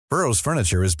Burrow's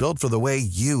furniture is built for the way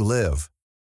you live.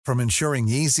 From ensuring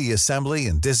easy assembly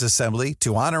and disassembly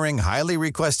to honoring highly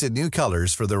requested new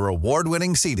colors for their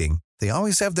award-winning seating, they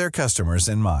always have their customers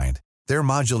in mind. Their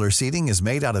modular seating is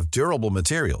made out of durable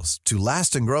materials to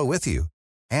last and grow with you.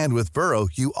 And with Burrow,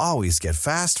 you always get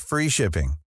fast, free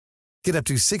shipping. Get up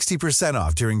to 60%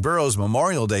 off during Burrow's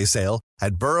Memorial Day sale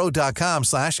at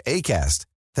burrow.com/ACAST.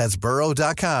 That's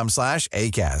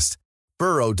burrow.com/ACAST.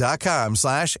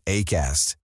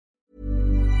 burrow.com/ACAST.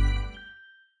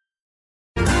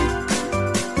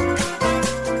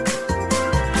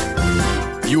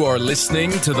 You are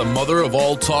listening to the Mother of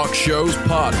All Talk Shows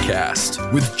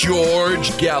podcast with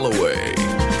George Galloway.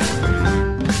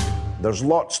 There's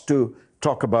lots to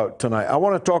talk about tonight. I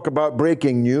want to talk about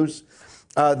breaking news.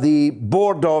 The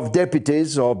Board of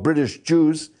Deputies of British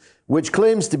Jews, which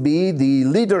claims to be the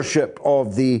leadership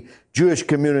of the Jewish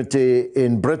community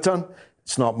in Britain.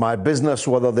 It's not my business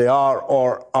whether they are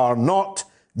or are not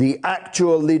the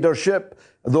actual leadership,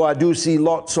 though I do see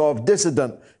lots of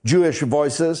dissident Jewish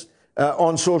voices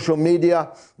on social media,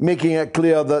 making it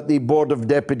clear that the Board of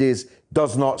Deputies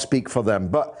does not speak for them.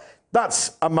 But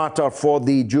that's a matter for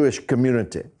the Jewish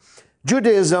community.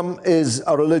 Judaism is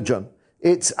a religion.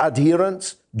 Its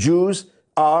adherents, Jews,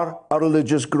 are a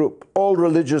religious group. All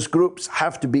religious groups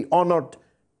have to be honored,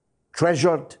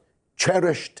 treasured,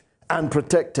 cherished, and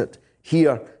protected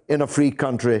here in a free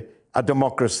country, a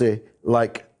democracy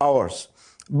like ours.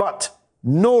 But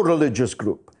no religious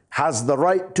group has the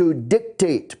right to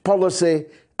dictate policy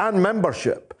and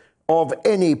membership of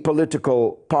any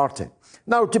political party.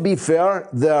 Now, to be fair,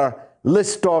 their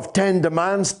list of 10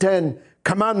 demands, 10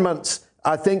 commandments,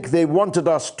 I think they wanted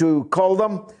us to call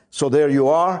them, so there you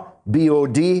are,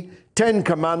 BOD, 10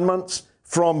 commandments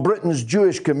from Britain's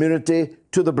Jewish community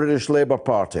to the British Labour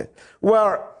Party,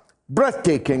 were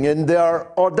breathtaking in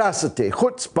their audacity.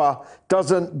 Chutzpah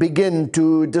doesn't begin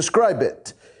to describe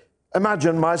it.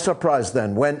 Imagine my surprise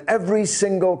then when every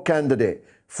single candidate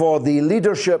for the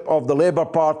leadership of the Labour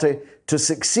Party to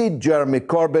succeed Jeremy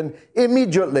Corbyn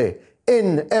immediately,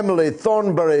 in Emily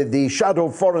Thornberry, the Shadow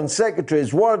Foreign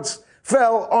Secretary's words,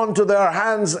 fell onto their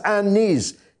hands and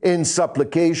knees in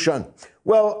supplication.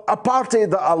 Well, a party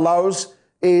that allows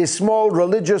a small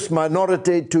religious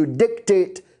minority to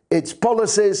dictate its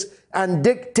policies and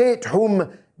dictate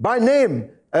whom by name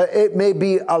it may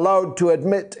be allowed to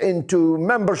admit into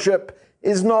membership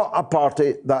is not a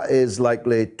party that is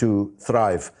likely to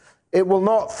thrive. It will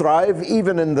not thrive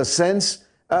even in the sense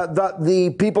that the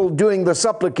people doing the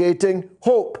supplicating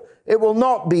hope it will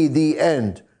not be the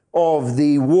end of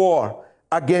the war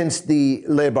against the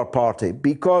Labour Party,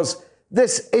 because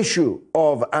this issue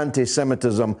of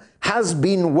anti-Semitism has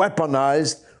been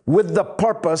weaponized with the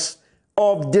purpose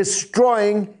of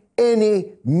destroying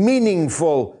any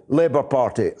meaningful Labour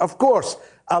Party. Of course,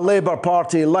 a Labour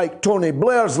Party like Tony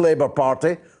Blair's Labour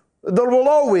Party, there will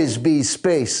always be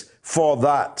space for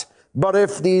that. But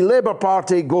if the Labour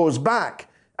Party goes back,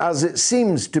 as it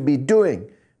seems to be doing,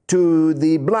 to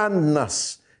the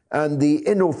blandness and the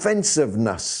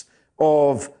inoffensiveness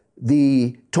of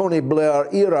the Tony Blair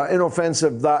era,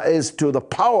 inoffensive that is to the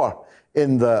power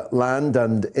in the land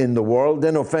and in the world,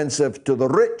 inoffensive to the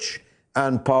rich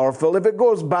and powerful. If it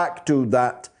goes back to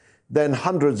that, then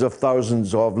hundreds of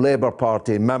thousands of Labour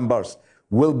Party members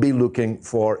will be looking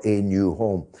for a new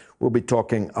home. We'll be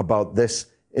talking about this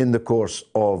in the course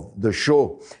of the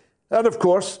show. And of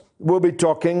course, we'll be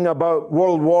talking about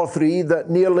World War III that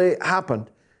nearly happened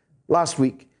last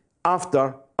week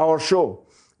after our show.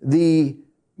 The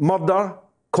murder,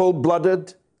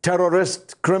 cold-blooded,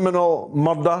 terrorist, criminal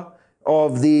murder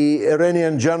of the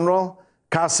Iranian general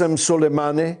Qasem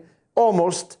Soleimani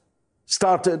almost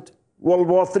started World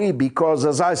War III because,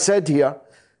 as I said here,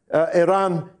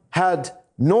 Iran had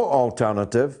no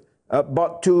alternative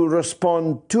but to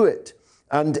respond to it.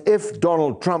 And if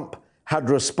Donald Trump had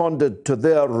responded to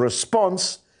their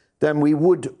response, then we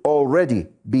would already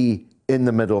be in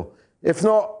the middle, if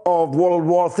not of World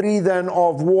War III, then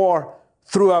of war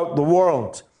throughout the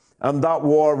world. And that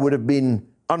war would have been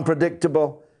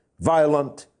unpredictable,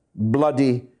 violent,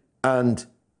 bloody, and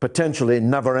potentially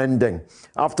never-ending.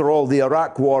 After all, the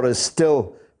Iraq war is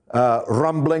still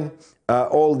rumbling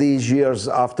all these years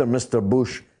after Mr.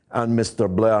 Bush and Mr.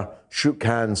 Blair shook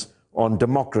hands on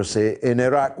democracy in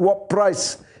Iraq. What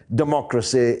price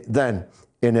democracy then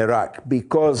in Iraq?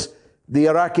 Because the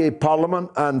Iraqi parliament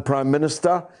and prime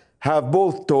minister have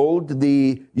both told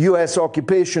the US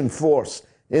occupation force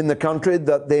in the country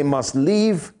that they must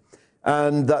leave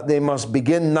and that they must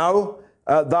begin now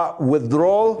that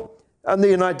withdrawal. And the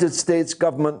United States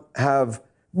government have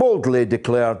boldly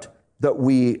declared that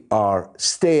we are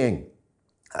staying.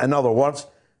 In other words,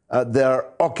 their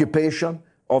occupation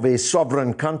of a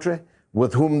sovereign country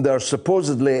with whom they're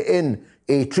supposedly in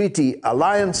a treaty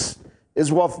alliance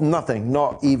is worth nothing,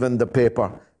 not even the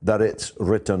paper that it's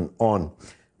written on.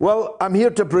 Well, I'm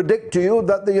here to predict to you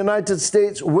that the United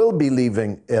States will be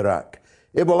leaving Iraq.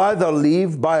 It will either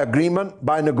leave by agreement,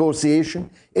 by negotiation,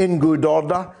 in good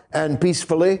order and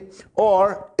peacefully,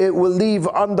 or it will leave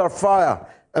under fire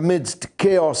amidst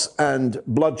chaos and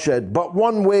bloodshed. But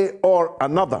one way or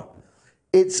another,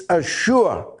 it's as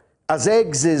sure as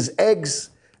eggs is eggs,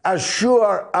 as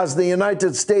sure as the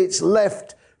United States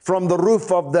left from the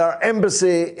roof of their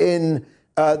embassy in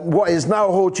what is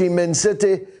now Ho Chi Minh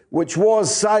City, which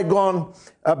was Saigon,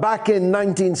 back in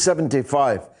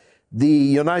 1975. The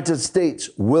United States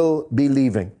will be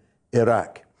leaving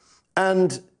Iraq.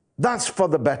 And that's for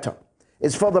the better.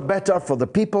 It's for the better for the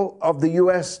people of the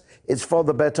US. It's for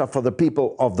the better for the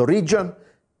people of the region,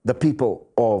 the people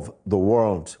of the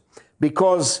world.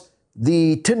 Because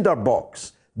the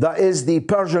tinderbox that is the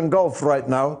Persian Gulf right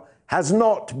now has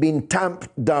not been tamped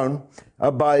down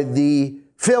by the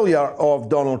failure of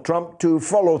Donald Trump to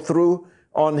follow through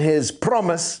on his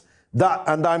promise that,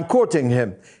 and I'm quoting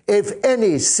him, if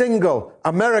any single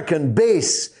American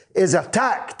base is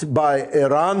attacked by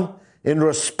Iran in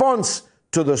response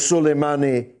to the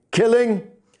Soleimani killing,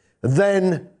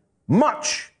 then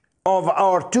much of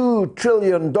our $2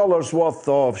 trillion worth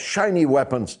of shiny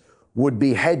weapons would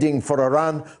be heading for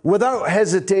Iran without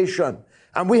hesitation.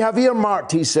 And we have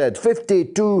earmarked, he said,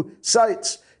 52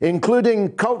 sites,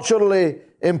 including culturally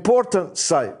important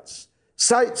sites.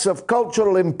 Sites of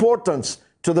cultural importance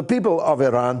to the people of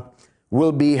Iran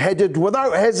will be headed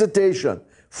without hesitation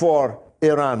for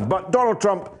Iran. But Donald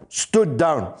Trump stood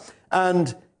down,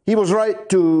 and he was right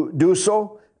to do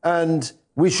so, and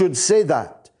we should say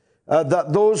that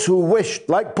those who wished,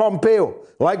 like Pompeo,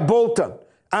 like Bolton,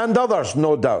 and others,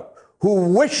 no doubt,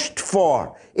 who wished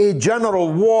for a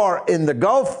general war in the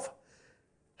Gulf,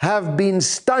 have been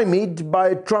stymied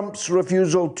by Trump's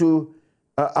refusal to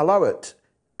allow it.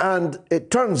 And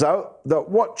it turns out that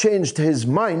what changed his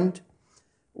mind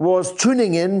was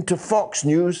tuning in to Fox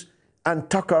News and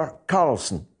Tucker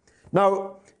Carlson.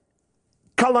 Now,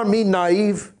 color me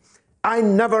naive, I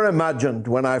never imagined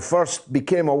when I first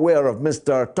became aware of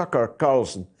Mr. Tucker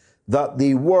Carlson that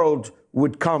the world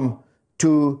would come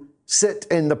to sit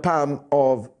in the palm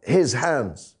of his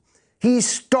hands. He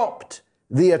stopped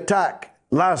the attack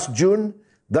last June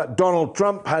that Donald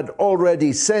Trump had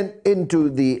already sent into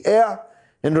the air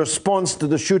in response to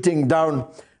the shooting down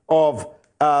of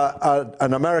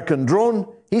an American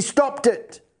drone. He stopped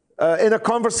it in a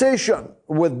conversation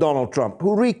with Donald Trump,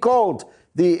 who recalled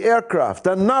the aircraft.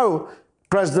 And now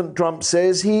President Trump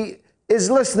says he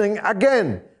is listening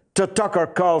again to Tucker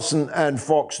Carlson and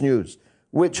Fox News,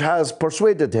 which has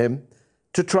persuaded him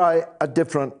to try a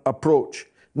different approach.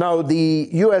 Now, the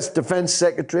U.S. Defense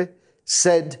Secretary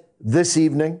said this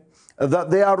evening that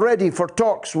they are ready for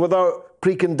talks without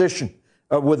precondition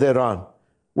with Iran.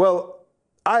 Well,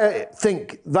 I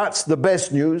think that's the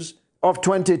best news of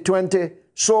 2020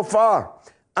 so far,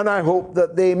 and I hope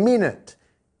that they mean it.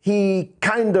 He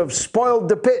kind of spoiled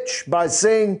the pitch by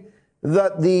saying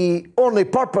that the only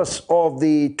purpose of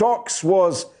the talks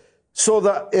was so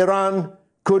that Iran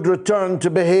could return to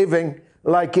behaving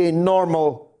like a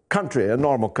normal country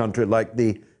like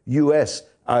the US,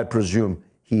 I presume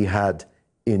he had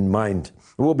in mind.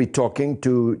 We'll be talking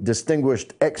to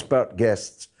distinguished expert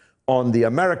guests on the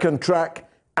American track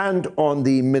and on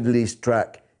the Middle East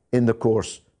track in the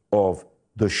course of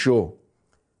the show.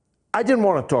 I didn't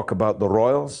want to talk about the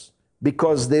royals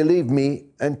because they leave me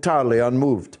entirely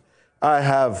unmoved. I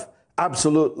have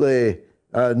absolutely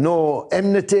no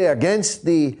enmity against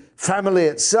the family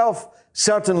itself,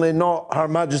 certainly not Her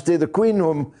Majesty the Queen,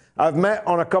 whom I've met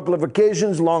on a couple of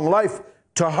occasions. Long life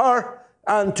to her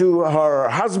and to her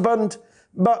husband.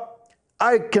 But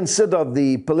I consider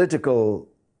the political,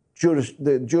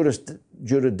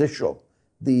 judicial,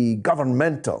 the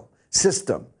governmental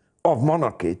system of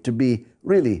monarchy to be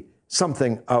really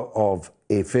something out of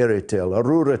a fairy tale, a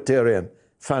Ruritarian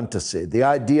fantasy. The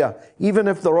idea, even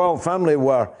if the royal family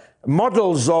were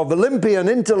models of Olympian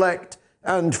intellect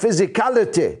and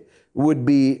physicality, would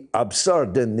be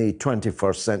absurd in the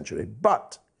 21st century.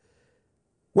 But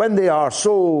when they are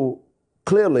so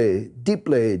clearly,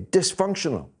 deeply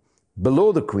dysfunctional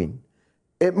below the Queen,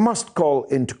 it must call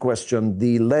into question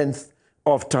the length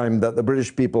of time that the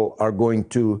British people are going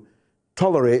to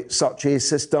tolerate such a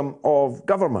system of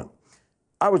government.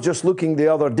 I was just looking the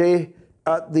other day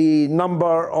at the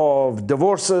number of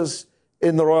divorces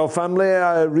in the royal family.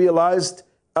 I realized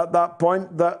at that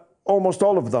point that almost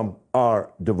all of them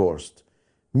are divorced.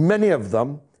 Many of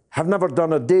them have never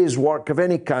done a day's work of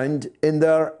any kind in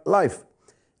their life.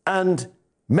 And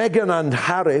Meghan and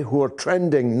Harry, who are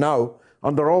trending now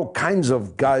under all kinds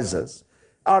of guises,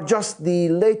 are just the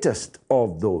latest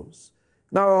of those.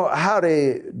 Now,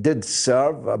 Harry did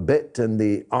serve a bit in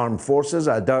the armed forces.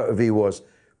 I doubt if he was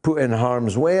put in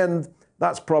harm's way, and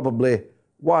that's probably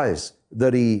wise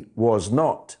that he was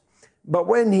not. But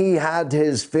when he had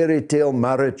his fairy tale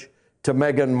marriage to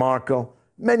Meghan Markle,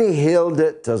 many hailed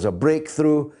it as a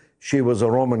breakthrough. She was a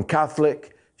Roman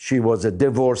Catholic, she was a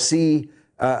divorcee,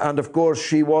 and of course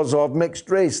she was of mixed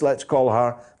race, let's call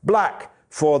her black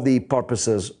for the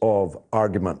purposes of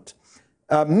argument.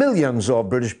 Millions of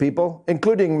British people,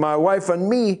 including my wife and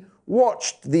me,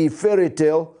 watched the fairy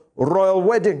tale royal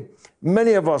wedding.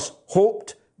 Many of us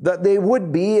hoped that they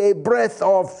would be a breath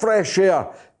of fresh air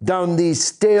down the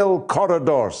stale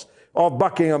corridors of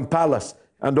Buckingham Palace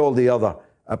and all the other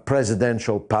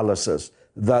presidential palaces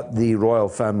that the royal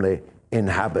family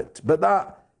inhabit. But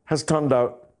that has turned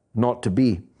out not to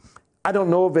be. I don't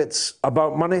know if it's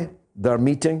about money. They're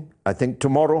meeting, I think,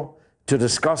 tomorrow to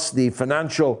discuss the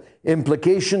financial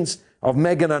implications of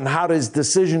Meghan and Harry's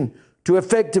decision to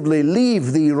effectively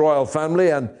leave the royal family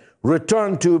and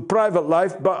return to private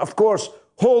life, but of course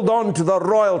hold on to the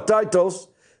royal titles,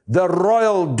 the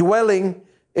royal dwelling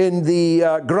in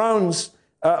the grounds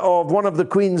of one of the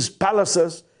Queen's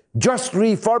palaces, just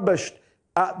refurbished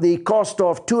at the cost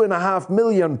of £2.5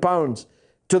 million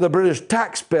to the British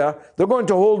taxpayer. They're going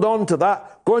to hold on to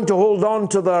that, going to hold on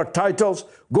to their titles,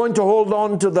 going to hold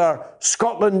on to their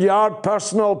Scotland Yard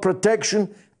personal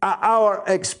protection at our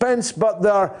expense, but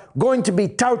they're going to be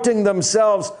touting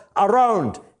themselves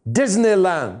around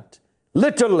Disneyland.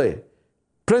 Literally,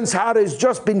 Prince Harry's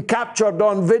just been captured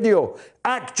on video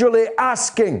actually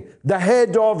asking the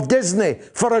head of Disney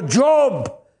for a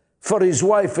job for his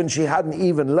wife, and she hadn't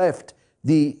even left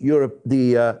the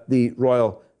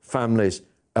royal family's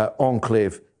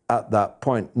enclave at that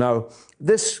point. Now,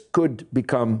 this could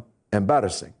become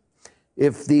embarrassing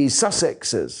if the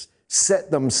Sussexes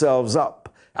set themselves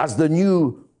up as the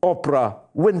new Oprah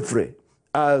Winfrey,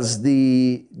 as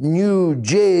the new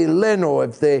Jay Leno,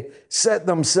 if they set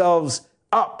themselves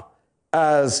up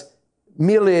as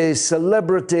merely a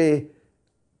celebrity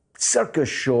circus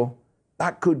show.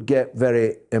 That could get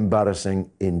very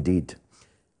embarrassing indeed.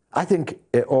 I think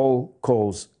it all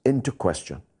calls into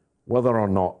question whether or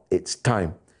not it's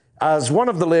time. As one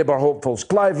of the Labour hopefuls,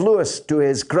 Clive Lewis, to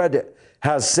his credit,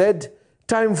 has said,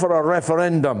 time for a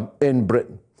referendum in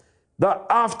Britain. That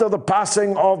after the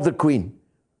passing of the Queen,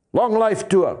 long life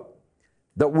to her,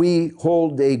 that we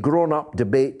hold a grown-up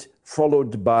debate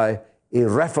followed by a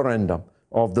referendum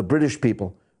of the British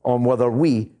people on whether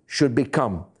we should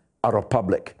become a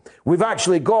republic. We've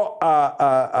actually got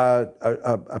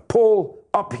a poll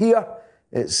up here.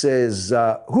 It says,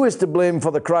 who is to blame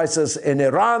for the crisis in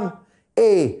Iran?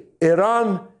 A,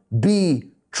 Iran.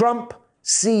 B, Trump.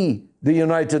 C, the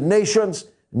United Nations.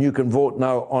 And you can vote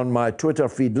now on my Twitter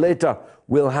feed later.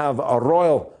 We'll have a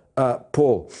royal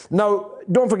poll. Now,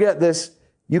 don't forget this.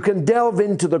 You can delve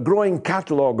into the growing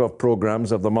catalogue of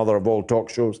programs of the mother of all talk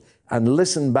shows and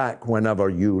listen back whenever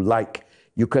you like.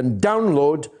 You can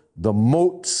download the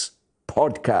MOATS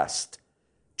podcast.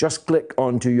 Just click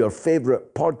onto your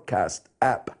favourite podcast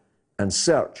app and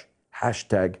search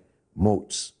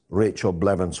 #MOATS. Rachel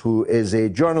Blevins, who is a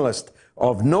journalist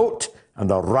of note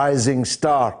and a rising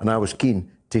star, and I was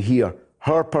keen to hear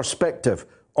her perspective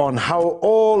on how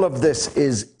all of this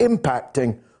is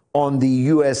impacting on the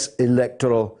US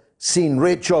electoral scene.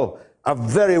 Rachel, a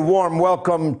very warm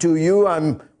welcome to you.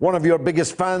 I'm one of your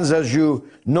biggest fans, as you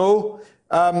know.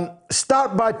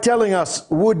 Start by telling us,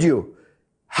 would you,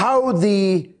 how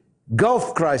the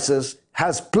Gulf crisis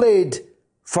has played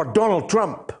for Donald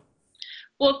Trump?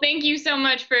 Well, thank you so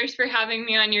much first for having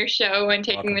me on your show and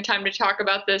taking the time to talk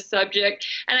about this subject.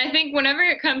 And I think whenever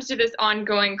it comes to this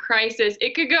ongoing crisis,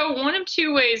 it could go one of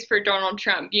two ways for Donald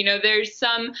Trump. You know, there's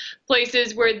some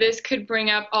places where this could bring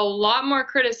up a lot more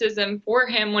criticism for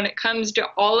him when it comes to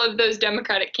all of those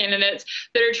Democratic candidates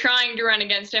that are trying to run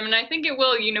against him. And I think it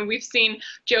will. You know, we've seen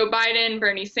Joe Biden,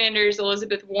 Bernie Sanders,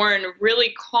 Elizabeth Warren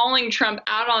really calling Trump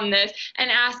out on this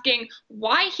and asking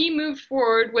why he moved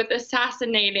forward with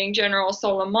assassinating General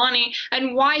Soleimani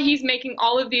and why he's making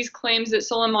all of these claims that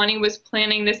Soleimani was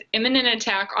planning this imminent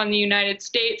attack on the United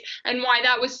States and why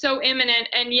that was so imminent,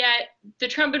 and yet the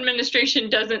Trump administration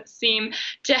doesn't seem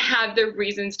to have the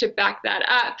reasons to back that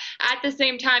up. At the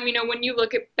same time, when you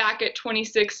look back at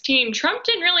 2016, Trump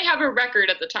didn't really have a record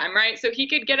at the time, right? So he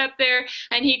could get up there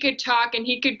and he could talk and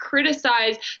he could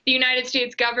criticize the United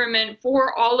States government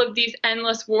for all of these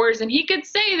endless wars, and he could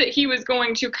say that he was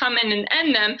going to come in and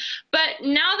end them. But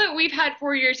now that we've had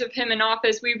 4 years of him in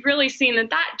office, we've really seen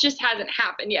that just hasn't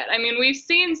happened yet. I mean, we've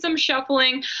seen some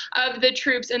shuffling of the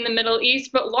troops in the Middle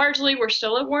East, but largely we're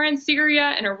still at war in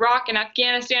Syria and Iraq and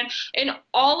Afghanistan. In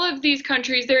all of these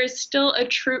countries, there is still a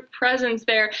troop presence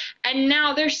there. And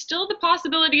now there's still the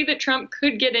possibility that Trump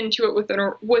could get into it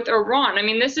with Iran. I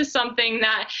mean, this is something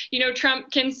that,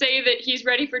 Trump can say that he's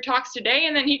ready for talks today,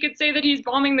 and then he could say that he's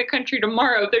bombing the country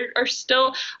tomorrow. There are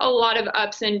still a lot of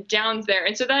ups and downs there.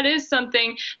 And so that is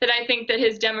something that I think that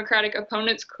his Democratic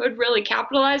opponents could really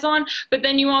capitalize on. But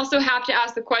then you also have to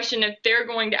ask the question if they're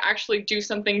going to actually do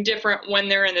something different when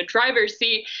they're in the driver's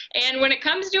seat. And when it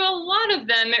comes to a lot of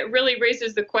them, it really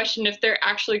raises the question if they're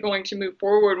actually going to move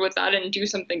forward with that and do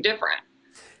something different.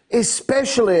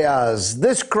 Especially as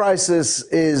this crisis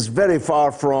is very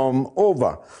far from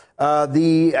over.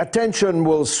 The attention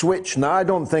will switch. Now, I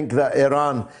don't think that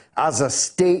Iran as a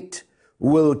state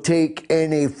will take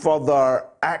any further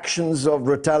actions of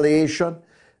retaliation.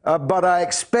 But I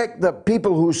expect that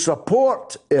people who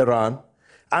support Iran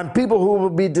and people who will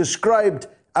be described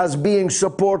as being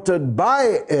supported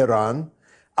by Iran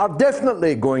are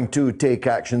definitely going to take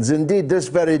actions. Indeed, this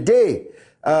very day,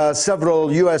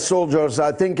 several U.S. soldiers,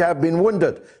 I think, have been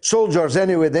wounded. Soldiers,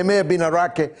 anyway. They may have been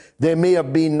Iraqi, they may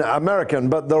have been American,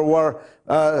 but there were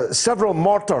several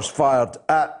mortars fired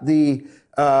at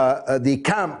the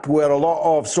camp where a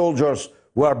lot of soldiers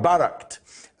were barracked.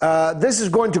 This is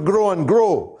going to grow and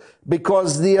grow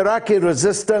because the Iraqi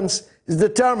resistance is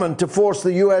determined to force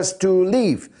the U.S. to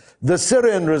leave. The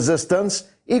Syrian resistance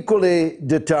equally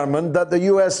determined that the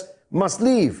U.S. must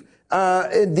leave.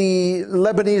 The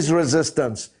Lebanese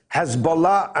resistance,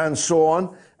 Hezbollah, and so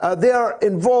on, they are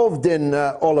involved in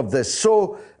all of this.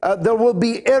 So there will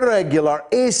be irregular,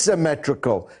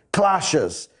 asymmetrical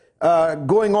clashes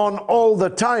going on all the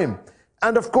time.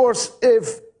 And of course,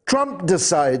 if Trump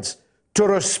decides to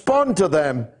respond to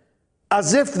them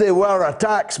as if they were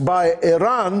attacks by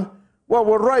Iran, well,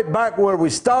 we're right back where we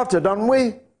started, aren't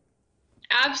we?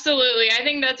 Absolutely. I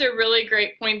think that's a really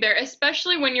great point there,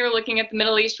 especially when you're looking at the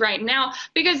Middle East right now,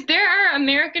 because there are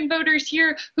American voters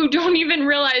here who don't even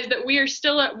realize that we are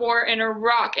still at war in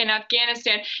Iraq and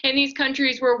Afghanistan, and these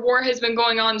countries where war has been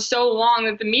going on so long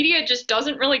that the media just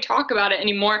doesn't really talk about it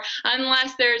anymore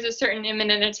unless there's a certain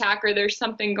imminent attack or there's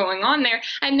something going on there,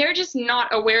 and they're just not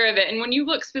aware of it. And when you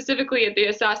look specifically at the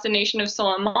assassination of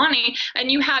Soleimani, and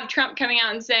you have Trump coming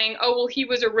out and saying, oh, well, he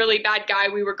was a really bad guy,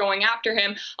 we were going after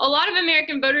him, a lot of American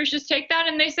voters just take that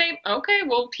and they say, okay,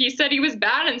 well, he said he was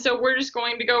bad, and so we're just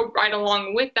going to go right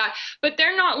along with that. But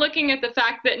they're not looking at the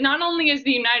fact that not only is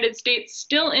the United States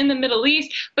still in the Middle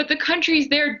East, but the countries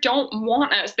there don't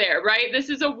want us there, right? This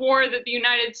is a war that the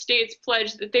United States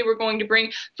pledged that they were going to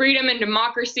bring freedom and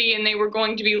democracy and they were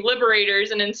going to be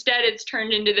liberators, and instead it's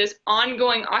turned into this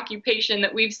ongoing occupation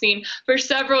that we've seen for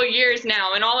several years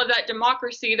now. And all of that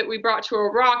democracy that we brought to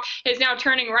Iraq is now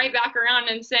turning right back around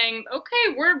and saying,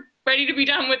 okay, we're ready to be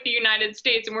done with the United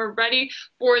States, and we're ready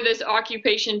for this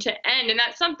occupation to end. And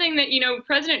that's something that,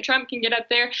 President Trump can get up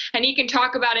there and he can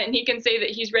talk about it and he can say that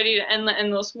he's ready to end the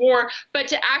endless war, but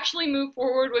to actually move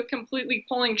forward with completely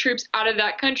pulling troops out of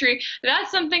that country, that's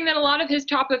something that a lot of his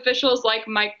top officials like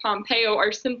Mike Pompeo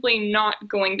are simply not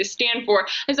going to stand for.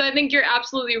 And so I think you're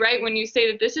absolutely right when you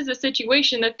say that this is a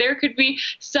situation that there could be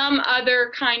some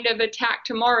other kind of attack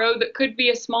tomorrow that could be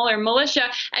a smaller militia.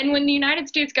 And when the United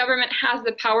States government has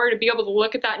the power to be able to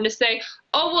look at that and to say,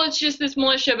 oh, well, it's just this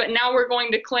militia, but now we're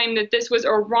going to claim that this was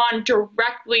Iran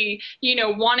directly,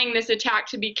 wanting this attack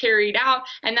to be carried out.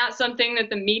 And that's something that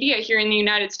the media here in the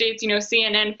United States,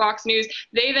 CNN, Fox News,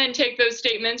 they then take those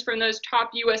statements from those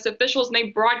top U.S. officials and they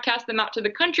broadcast them out to the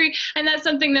country. And that's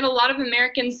something that a lot of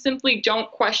Americans simply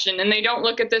don't question. And they don't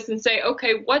look at this and say,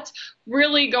 okay, what's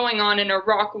really going on in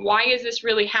Iraq? Why is this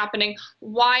really happening?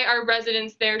 Why are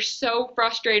residents there so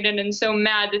frustrated and so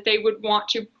mad that they would want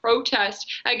to protest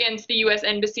against the U.S.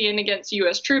 embassy and against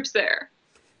U.S. troops there?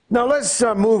 Now let's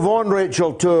move on,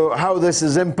 Rachel, to how this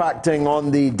is impacting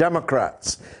on the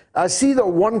Democrats. I see that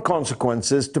one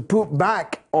consequence is to put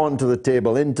back onto the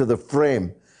table, into the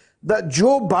frame, that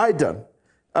Joe Biden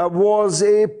was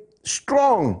a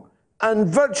strong and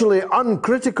virtually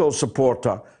uncritical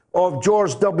supporter of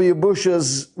George W.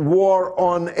 Bush's war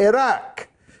on Iraq.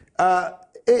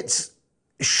 It's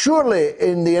surely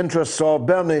in the interests of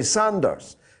Bernie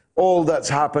Sanders all that's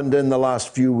happened in the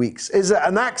last few weeks? Is it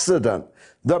an accident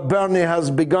that Bernie has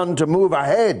begun to move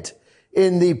ahead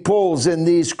in the polls in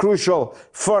these crucial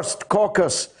first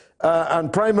caucus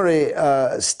and primary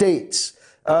states?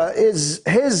 Is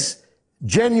his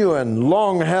genuine,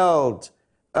 long-held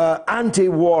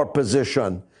anti-war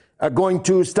position going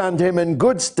to stand him in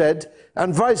good stead,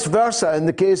 and vice versa in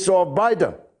the case of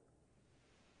Biden?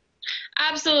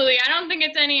 Absolutely. I don't think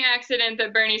it's any accident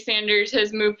that Bernie Sanders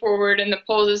has moved forward in the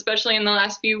polls, especially in the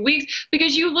last few weeks,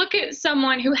 because you look at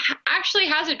someone who actually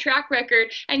has a track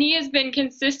record, and he has been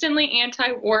consistently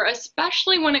anti-war,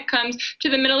 especially when it comes to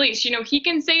the Middle East. You know, he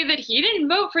can say that he didn't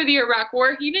vote for the Iraq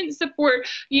war, he didn't support,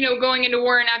 going into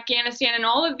war in Afghanistan and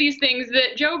all of these things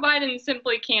that Joe Biden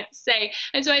simply can't say.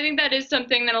 And so I think that is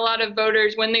something that a lot of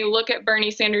voters, when they look at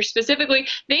Bernie Sanders specifically,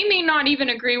 they may not even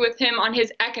agree with him on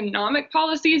his economic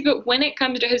policies, but when it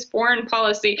comes to his foreign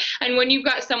policy, and when you've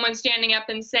got someone standing up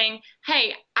and saying,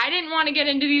 hey, I didn't want to get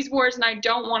into these wars and I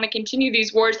don't want to continue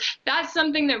these wars, that's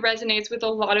something that resonates with a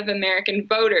lot of American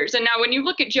voters. And now when you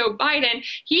look at Joe Biden,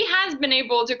 he has been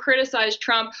able to criticize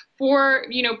Trump for,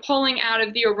 pulling out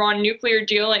of the Iran nuclear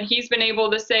deal, and he's been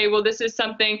able to say, well, this is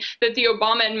something that the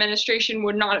Obama administration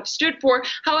would not have stood for.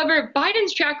 However,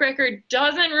 Biden's track record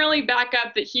doesn't really back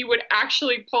up that he would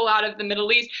actually pull out of the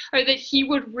Middle East, or that he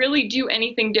would really do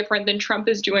anything different than Trump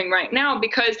is doing right now,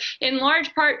 because in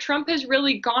large part, Trump has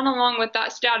really gone along with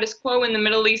that status quo in the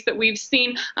Middle East that we've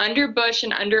seen under Bush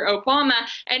and under Obama.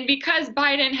 And because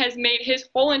Biden has made his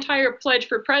whole entire pledge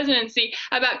for presidency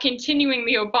about continuing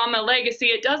the Obama legacy,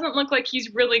 it doesn't look like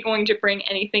he's really going to bring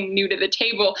anything new to the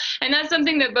table. And that's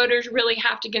something that voters really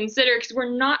have to consider, because we're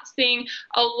not seeing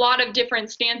a lot of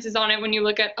different stances on it when you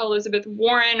look at Elizabeth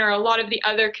Warren or a lot of the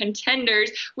other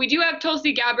contenders. We do have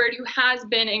Tulsi Gabbard, who has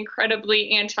been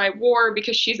incredibly anti-war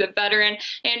because she's a veteran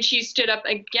and she stood up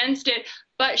against it,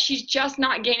 but she's just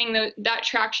not gaining that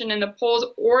traction in the polls,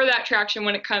 or that traction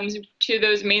when it comes to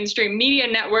those mainstream media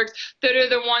networks that are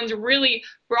the ones really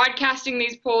broadcasting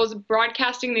these polls,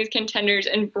 broadcasting these contenders,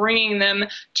 and bringing them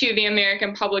to the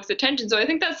American public's attention. So I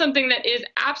think that's something that is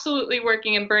absolutely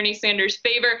working in Bernie Sanders'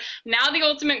 favor. Now the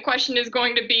ultimate question is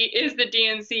going to be, is the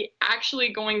DNC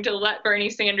actually going to let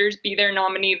Bernie Sanders be their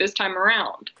nominee this time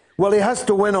around? Well, he has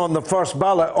to win on the first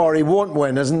ballot or he won't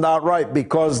win, isn't that right?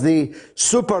 Because the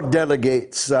super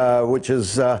delegates, which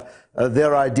is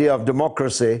their idea of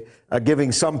democracy, are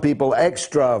giving some people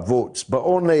extra votes, but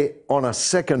only on a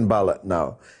second ballot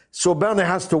now. So Bernie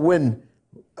has to win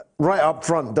right up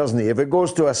front, doesn't he? If it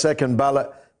goes to a second ballot,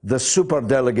 the super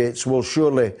delegates will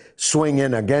surely swing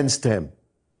in against him.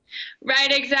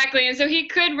 Right, exactly. And so he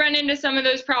could run into some of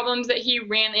those problems that he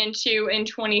ran into in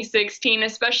 2016,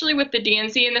 especially with the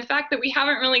DNC, and the fact that we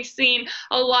haven't really seen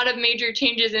a lot of major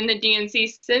changes in the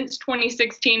DNC since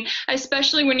 2016,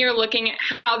 especially when you're looking at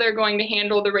how they're going to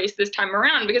handle the race this time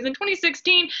around. Because in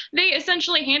 2016, they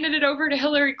essentially handed it over to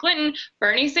Hillary Clinton.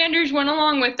 Bernie Sanders went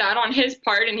along with that on his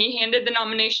part, and he handed the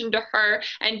nomination to her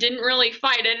and didn't really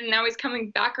fight it, and now he's coming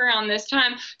back around this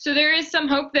time. So there is some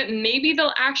hope that maybe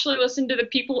they'll actually listen to the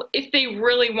people if they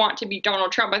really want to be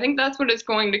Donald Trump. I think that's what it's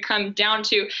going to come down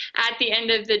to at the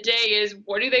end of the day, is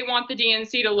what do they want the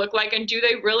DNC to look like, and do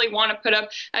they really want to put up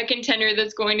a contender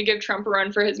that's going to give Trump a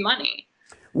run for his money?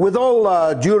 With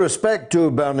all due respect to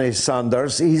Bernie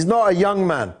Sanders, he's not a young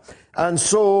man, and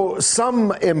so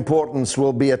some importance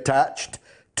will be attached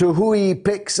to who he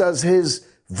picks as his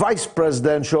vice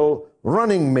presidential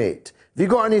running mate. Have you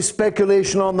got any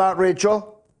speculation on that, Rachel?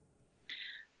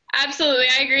 Absolutely.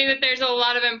 I agree that there's a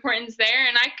lot of importance there,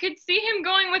 and I could see him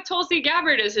going with Tulsi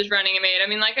Gabbard as his running mate. I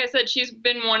mean, like I said, she's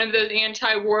been one of those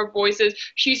anti-war voices.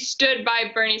 She stood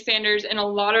by Bernie Sanders in a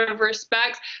lot of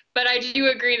respects, but I do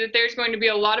agree that there's going to be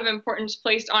a lot of importance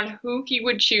placed on who he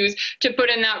would choose to put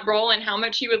in that role and how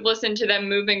much he would listen to them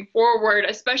moving forward,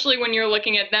 especially when you're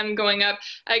looking at them going up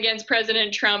against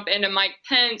President Trump and a Mike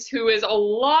Pence, who is a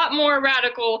lot more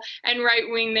radical and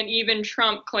right-wing than even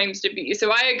Trump claims to be.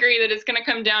 So I agree that it's going to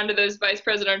come down to those vice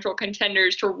presidential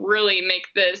contenders to really make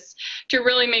this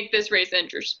race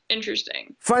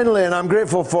interesting. Finally, and I'm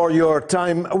grateful for your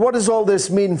time, what does all this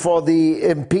mean for the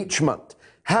impeachment?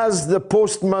 Has the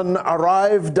postman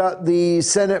arrived at the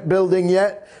Senate building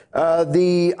yet?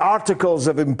 The articles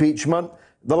of impeachment,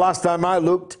 the last time I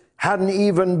looked, hadn't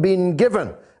even been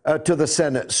given to the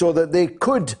Senate so that they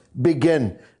could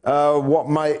begin what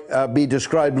might be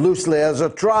described loosely as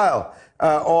a trial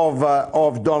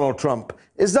of Donald Trump.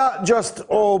 Is that just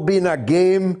all been a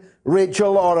game,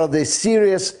 Rachel, or are they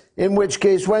serious? In which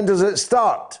case, when does it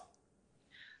start?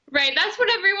 Right, that's what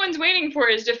everyone's waiting for,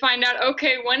 is to find out,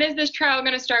 okay, when is this trial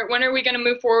going to start? When are we going to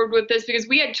move forward with this? Because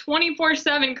we had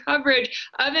 24/7 coverage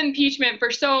of impeachment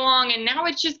for so long, and now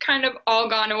it's just kind of all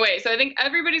gone away. So I think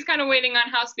everybody's kind of waiting on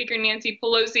House Speaker Nancy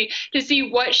Pelosi to see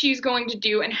what she's going to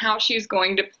do and how she's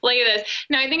going to play this.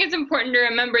 Now, I think it's important to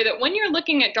remember that when you're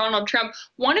looking at Donald Trump,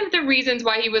 one of the reasons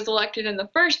why he was elected in the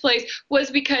first place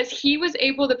was because he was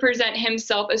able to present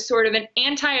himself as sort of an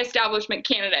anti-establishment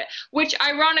candidate, which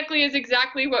ironically is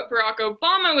exactly what Barack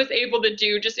Obama was able to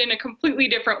do, just in a completely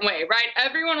different way, right?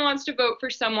 Everyone wants to vote for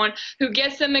someone who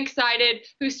gets them excited,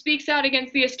 who speaks out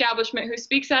against the establishment, who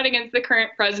speaks out against the current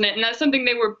president, and that's something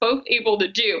they were both able to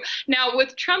do. Now,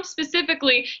 with Trump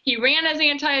specifically, he ran as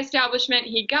anti-establishment,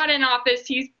 he got in office,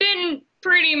 he's been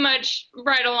pretty much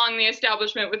right along the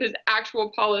establishment with his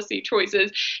actual policy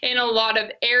choices in a lot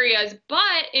of areas.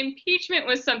 But impeachment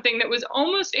was something that was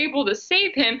almost able to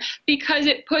save him, because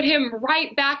it put him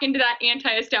right back into that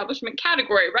anti-establishment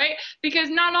category, right? Because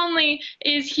not only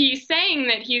is he saying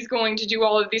that he's going to do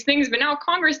all of these things, but now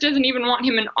Congress doesn't even want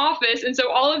him in office. And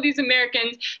so all of these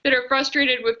Americans that are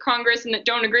frustrated with Congress and that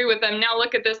don't agree with them now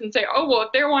look at this and say, oh, well,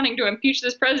 if they're wanting to impeach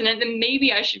this president, then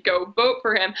maybe I should go vote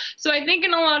for him. So I think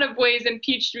in a lot of ways,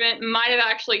 impeachment might have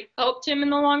actually helped him in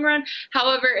the long run.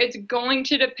 However, it's going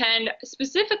to depend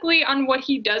specifically on what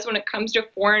he does when it comes to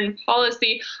foreign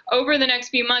policy over the next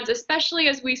few months, especially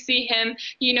as we see him,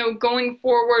 going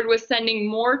forward with sending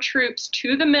more troops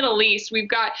to the Middle East. We've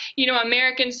got,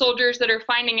 American soldiers that are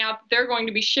finding out that they're going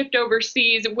to be shipped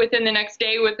overseas within the next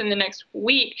day, within the next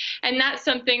week. And that's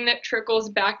something that trickles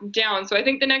back down. So I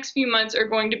think the next few months are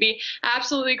going to be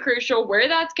absolutely crucial where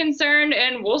that's concerned.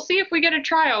 And we'll see if we get a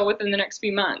trial within the next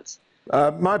few months.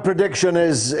 My prediction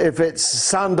is, if it's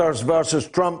Sanders versus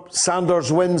Trump,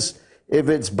 Sanders wins. If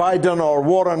it's Biden or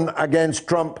Warren against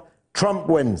Trump, Trump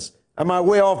wins. Am I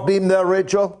way off beam there,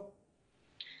 Rachel?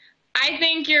 I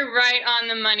think you're right on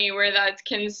the money where that's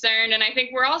concerned. And I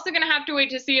think we're also going to have to wait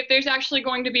to see if there's actually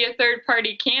going to be a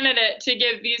third-party candidate to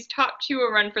give these top two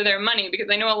a run for their money. Because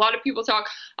I know a lot of people talk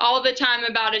all the time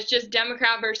about it's just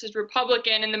Democrat versus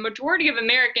Republican, and the majority of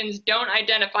Americans don't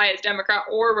identify as Democrat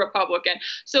or Republican.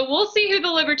 So we'll see who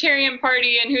the Libertarian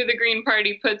Party and who the Green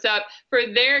Party puts up for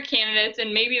their candidates,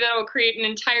 and maybe that'll create an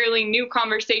entirely new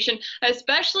conversation,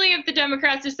 especially if the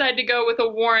Democrats decide to go with a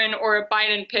Warren or a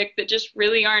Biden pick that just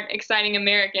really aren't exciting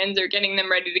Americans or getting them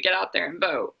ready to get out there and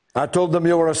vote. I told them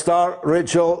you were a star.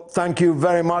 Rachel, thank you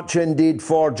very much indeed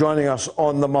for joining us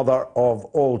on the mother of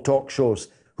all talk shows.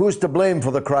 Who's to blame for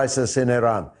the crisis in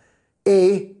Iran?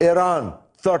 A, Iran,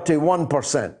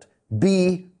 31%.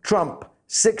 B, Trump,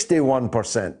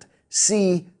 61%.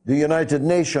 C, the United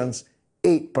Nations,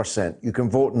 8%. You can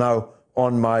vote now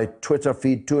on my Twitter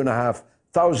feed.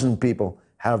 2,500 people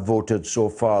have voted so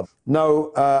far.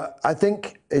 Now, I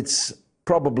think it's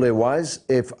probably wise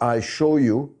if I show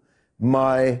you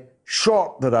my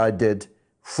short that I did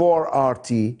for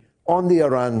RT on the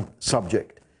Iran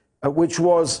subject, which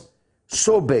was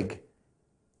so big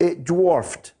it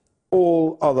dwarfed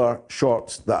all other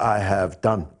shorts that I have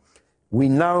done. We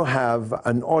now have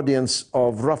an audience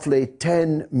of roughly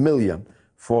 10 million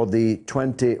for the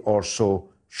 20 or so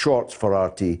shorts for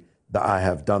RT that I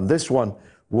have done. This one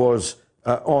was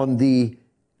on the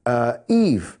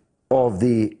eve of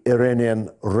the Iranian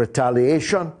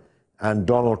retaliation and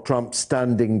Donald Trump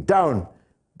standing down.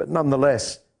 But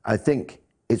nonetheless, I think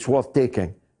it's worth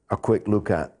taking a quick look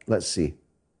at. Let's see.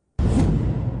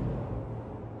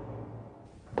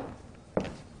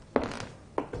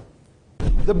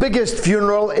 The biggest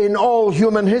funeral in all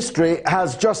human history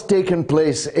has just taken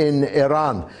place in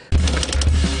Iran.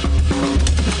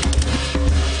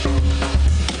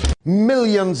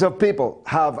 Millions of people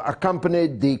have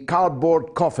accompanied the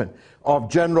cardboard coffin of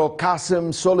General Qasem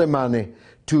Soleimani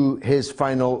to his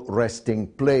final resting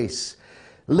place,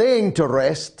 laying to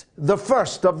rest the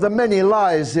first of the many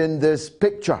lies in this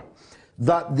picture,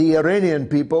 that the Iranian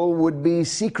people would be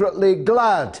secretly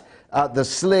glad at the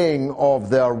slaying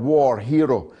of their war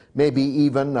hero, maybe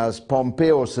even, as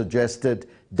Pompeo suggested,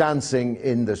 dancing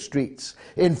in the streets.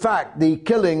 In fact, the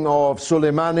killing of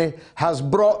Soleimani has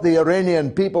brought the Iranian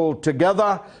people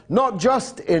together, not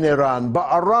just in Iran, but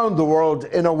around the world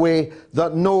in a way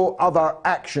that no other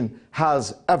action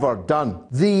has ever done.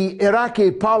 The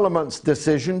Iraqi parliament's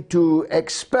decision to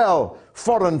expel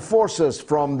foreign forces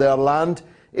from their land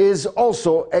is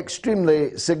also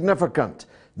extremely significant.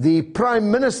 The Prime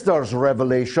Minister's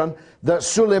revelation that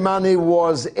Soleimani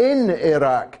was in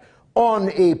Iraq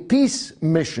on a peace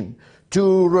mission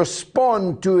to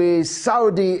respond to a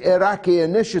Saudi-Iraqi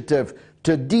initiative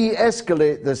to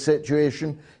de-escalate the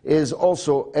situation is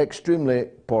also extremely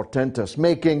portentous,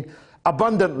 making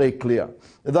abundantly clear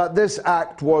that this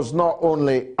act was not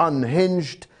only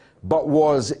unhinged, but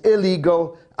was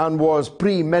illegal and was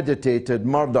premeditated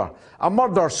murder. A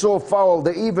murder so foul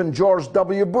that even George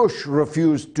W. Bush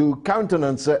refused to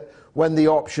countenance it when the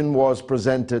option was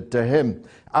presented to him,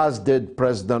 as did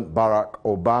President Barack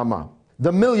Obama.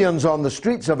 The millions on the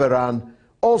streets of Iran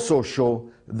also show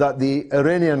that the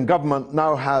Iranian government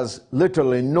now has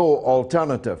literally no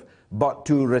alternative but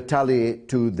to retaliate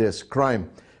to this crime.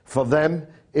 For them,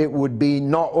 it would be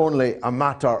not only a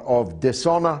matter of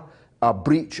dishonor, a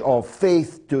breach of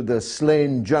faith to the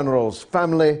slain general's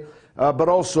family, but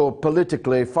also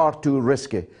politically far too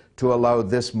risky to allow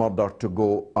this murder to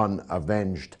go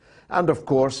unavenged. And of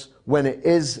course, when it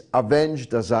is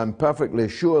avenged, as I'm perfectly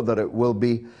sure that it will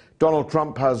be, Donald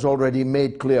Trump has already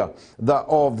made clear that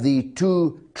of the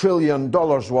 $2 trillion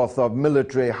worth of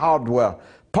military hardware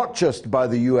purchased by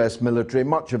the US military,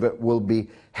 much of it will be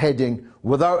heading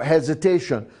without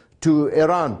hesitation to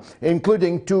Iran,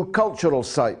 including 2 cultural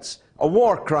sites, a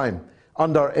war crime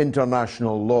under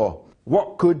international law.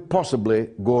 What could possibly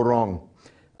go wrong?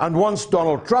 And once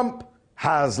Donald Trump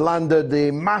has landed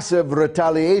a massive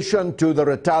retaliation to the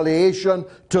retaliation,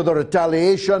 to the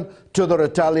retaliation, to the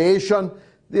retaliation,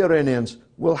 the Iranians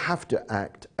will have to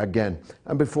act again.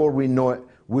 And before we know it,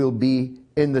 we'll be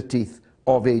in the teeth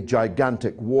of a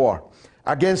gigantic war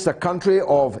against a country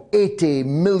of 80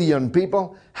 million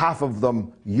people, half of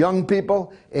them young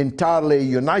people, entirely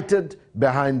united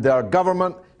behind their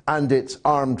government and its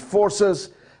armed forces,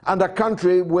 and a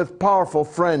country with powerful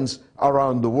friends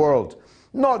around the world.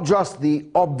 Not just the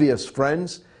obvious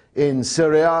friends in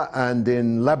Syria and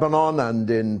in Lebanon and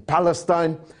in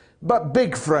Palestine, but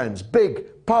big friends,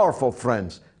 big, powerful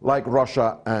friends like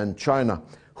Russia and China,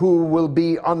 who will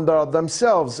be under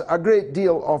themselves a great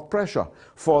deal of pressure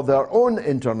for their own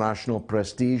international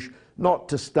prestige, not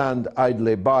to stand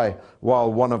idly by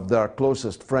while one of their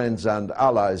closest friends and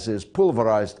allies is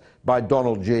pulverized by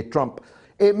Donald J. Trump.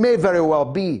 It may very well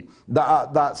be that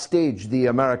at that stage the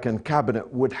American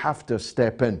cabinet would have to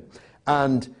step in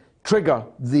and trigger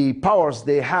the powers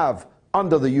they have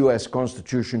under the US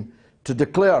Constitution to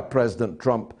declare President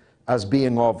Trump as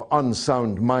being of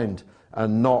unsound mind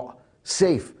and not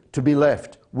safe to be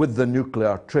left with the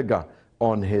nuclear trigger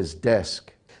on his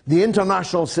desk. The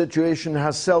international situation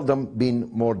has seldom been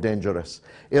more dangerous.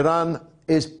 Iran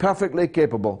is perfectly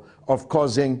capable of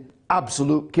causing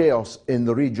absolute chaos in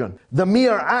the region. The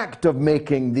mere act of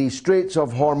making the Straits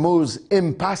of Hormuz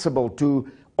impassable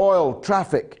to oil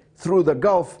traffic through the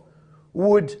Gulf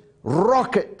would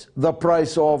rocket the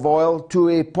price of oil to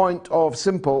a point of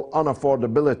simple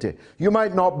unaffordability. You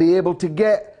might not be able to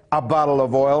get a barrel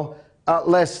of oil at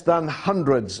less than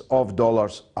hundreds of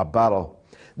dollars a barrel.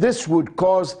 This would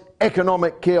cause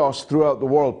economic chaos throughout the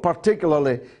world,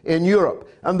 particularly in Europe.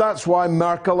 And that's why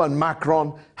Merkel and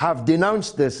Macron have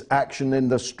denounced this action in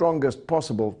the strongest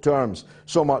possible terms.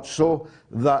 So much so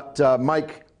that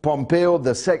Mike Pompeo,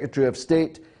 the Secretary of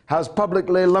State, has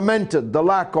publicly lamented the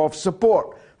lack of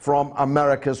support from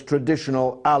America's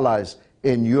traditional allies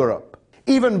in Europe.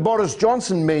 Even Boris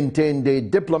Johnson maintained a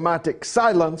diplomatic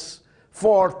silence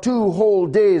for 2 whole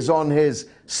days on his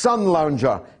sun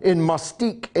lounger in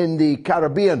Mustique in the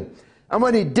Caribbean. And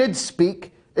when he did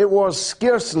speak, it was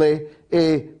scarcely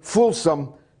a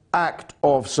fulsome act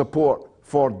of support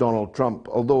for Donald Trump,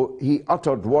 although he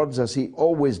uttered words, as he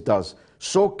always does,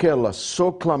 so careless,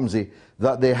 so clumsy,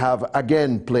 that they have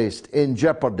again placed in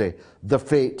jeopardy the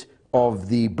fate of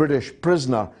the British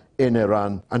prisoner in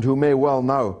Iran, and who may well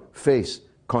now face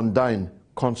condign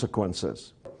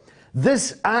consequences.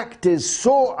 This act is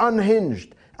so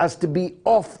unhinged as to be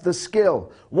off the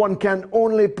scale. One can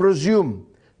only presume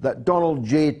that Donald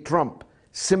J. Trump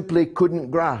simply couldn't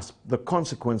grasp the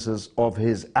consequences of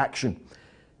his action.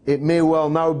 It may well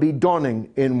now be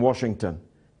dawning in Washington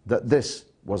that this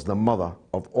was the mother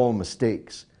of all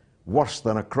mistakes, worse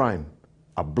than a crime,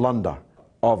 a blunder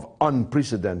of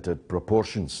unprecedented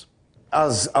proportions.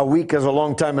 As a week is a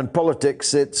long time in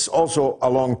politics, it's also a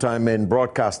long time in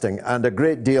broadcasting, and a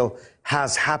great deal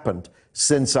has happened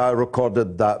since I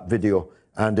recorded that video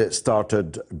and it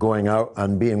started going out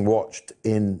and being watched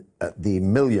in the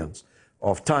millions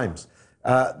of times.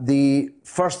 The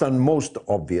first and most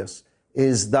obvious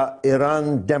is that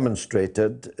Iran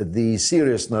demonstrated the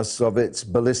seriousness of its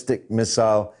ballistic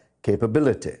missile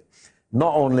capability.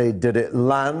 Not only did it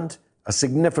land a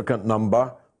significant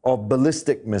number of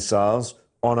ballistic missiles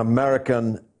on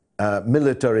American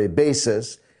military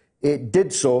bases, it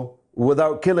did so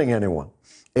without killing anyone.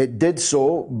 It did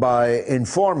so by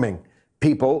informing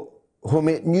people whom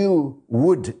it knew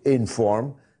would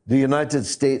inform the United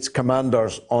States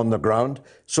commanders on the ground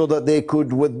so that they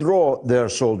could withdraw their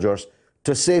soldiers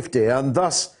to safety. And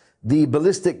thus, the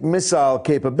ballistic missile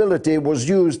capability was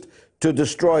used to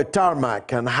destroy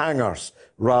tarmac and hangars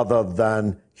rather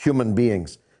than human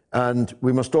beings. And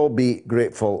we must all be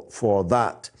grateful for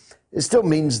that. It still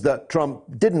means that Trump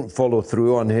didn't follow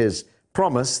through on his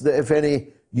promise that if any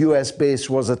US base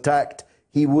was attacked,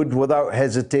 he would, without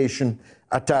hesitation,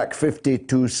 attack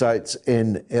 52 sites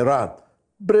in Iran.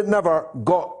 But it never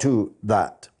got to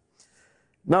that.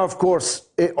 Now, of course,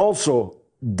 it also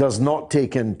does not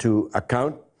take into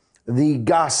account the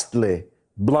ghastly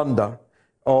blunder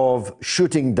of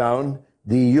shooting down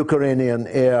the Ukrainian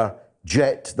air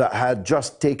jet that had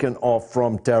just taken off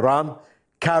from Tehran,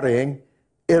 carrying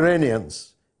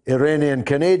Iranians, Iranian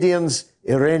Canadians,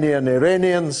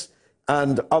 Iranians,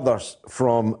 and others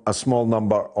from a small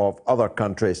number of other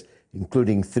countries,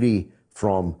 including 3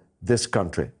 from this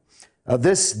country.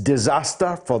 This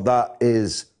disaster, for that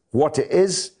is what it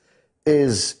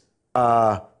is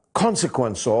a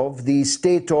consequence of the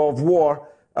state of war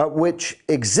which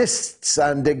exists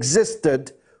and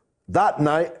existed that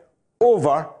night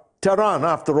over Tehran.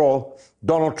 After all,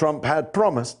 Donald Trump had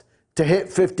promised to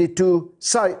hit 52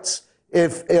 sites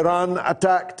if Iran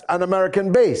attacked an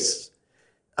American base.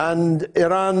 And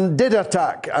Iran did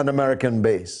attack an American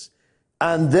base.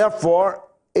 And therefore,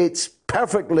 it's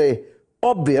perfectly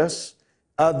obvious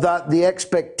that the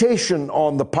expectation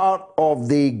on the part of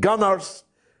the gunners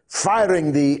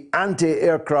firing the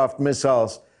anti-aircraft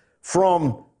missiles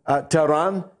from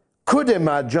Tehran could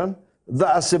imagine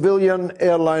that a civilian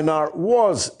airliner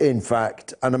was, in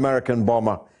fact, an American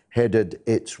bomber headed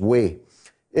its way.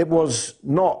 It was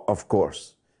not, of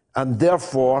course. And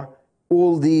therefore,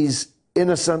 all these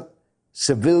innocent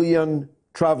civilian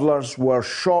travelers were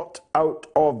shot out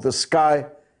of the sky.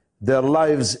 Their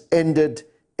lives ended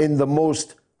in the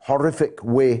most horrific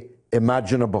way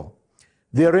imaginable.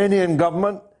 The Iranian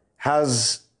government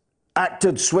has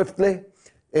acted swiftly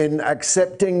in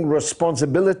accepting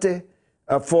responsibility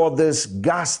for this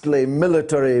ghastly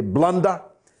military blunder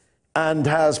and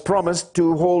has promised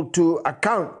to hold to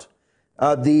account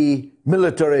the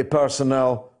military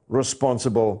personnel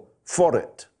responsible for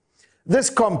it.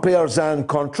 This compares and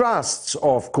contrasts,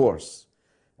 of course,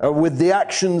 with the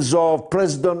actions of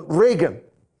President Reagan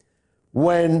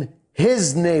when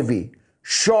his Navy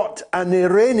shot an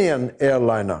Iranian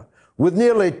airliner with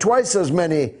nearly twice as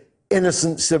many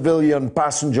innocent civilian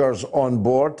passengers on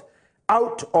board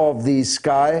out of the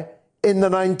sky in the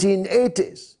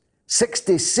 1980s.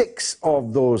 66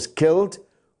 of those killed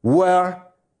were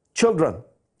children.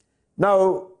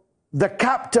 Now, the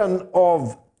captain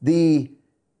of the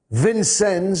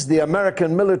Vincennes, the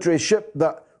American military ship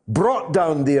that brought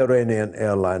down the Iranian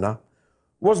airliner,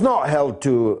 was not held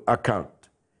to account.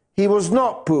 He was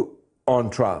not put on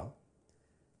trial.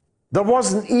 There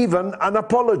wasn't even an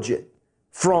apology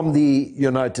from the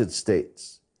United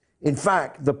States. In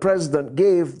fact, the president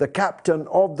gave the captain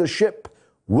of the ship,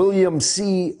 William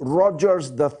C.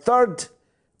 Rogers III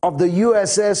of the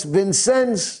USS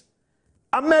Vincennes,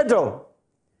 a medal.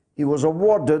 He was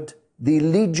awarded the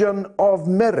Legion of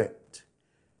Merit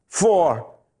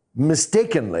for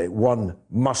mistakenly, one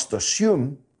must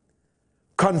assume,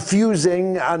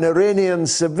 confusing an Iranian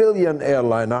civilian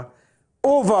airliner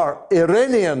over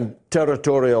Iranian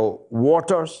territorial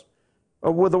waters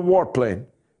with a warplane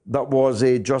that was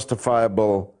a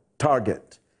justifiable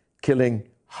target, killing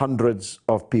hundreds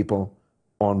of people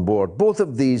on board. Both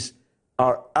of these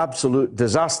are absolute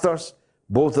disasters.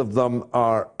 Both of them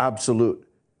are absolute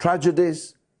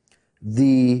tragedies.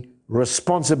 The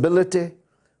responsibility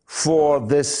for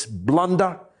this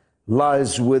blunder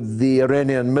lies with the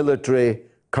Iranian military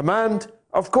command,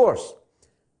 of course,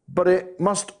 but it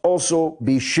must also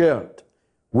be shared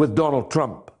with Donald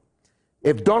Trump.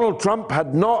 If Donald Trump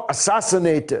had not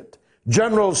assassinated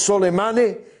General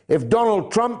Soleimani, if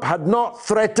Donald Trump had not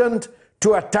threatened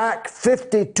to attack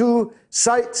 52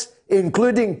 sites,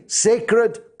 including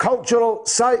sacred cultural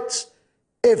sites,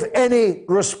 if any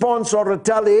response or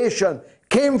retaliation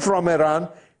came from Iran,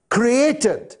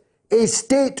 created a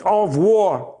state of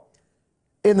war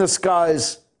in the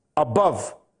skies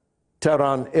above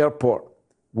Tehran airport,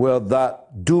 where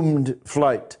that doomed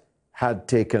flight had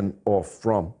taken off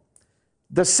from.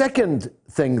 The second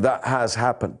thing that has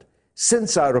happened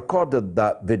since I recorded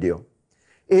that video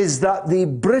is that the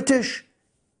British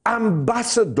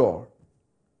ambassador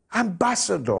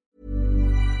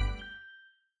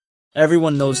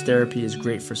Everyone knows therapy is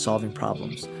great for solving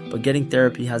problems, but getting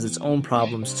therapy has its own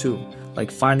problems too, like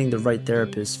finding the right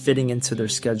therapist, fitting into their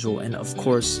schedule, and of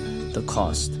course, the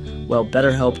cost. Well,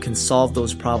 BetterHelp can solve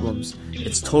those problems.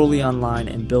 It's totally online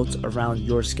and built around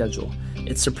your schedule.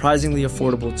 It's surprisingly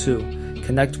affordable too.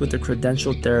 Connect with a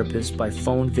credentialed therapist by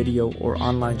phone, video, or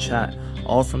online chat,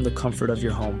 all from the comfort of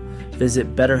your home.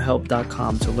 Visit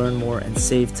BetterHelp.com to learn more and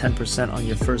save 10% on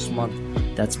your first month.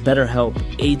 That's BetterHelp,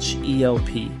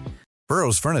 H-E-L-P.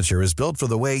 Burrow's furniture is built for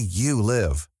the way you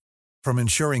live. From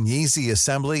ensuring easy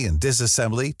assembly and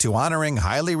disassembly to honoring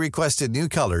highly requested new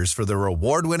colors for their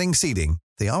award-winning seating,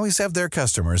 they always have their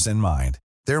customers in mind.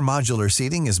 Their modular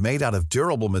seating is made out of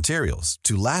durable materials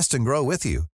to last and grow with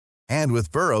you. And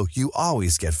with Burrow, you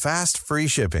always get fast, free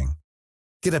shipping.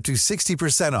 Get up to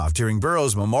 60% off during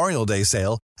Burrow's Memorial Day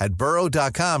sale at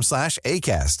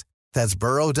burrow.com/ACAST. That's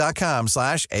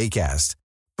burrow.com/ACAST.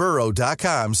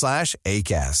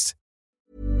 burrow.com/ACAST.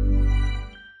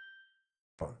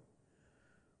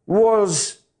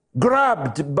 Was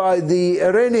grabbed by the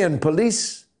Iranian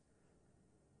police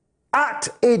at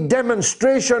a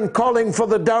demonstration calling for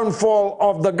the downfall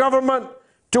of the government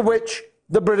to which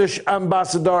the British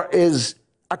ambassador is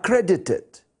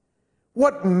accredited.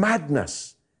 What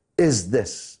madness is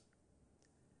this?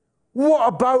 What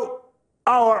about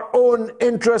our own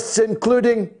interests,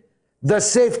 including the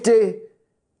safety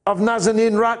of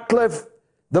Nazanin Ratcliffe,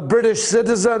 the British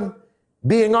citizen,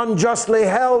 being unjustly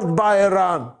held by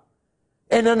Iran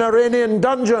in an Iranian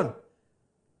dungeon?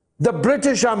 The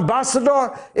British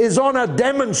ambassador is on a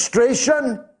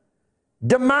demonstration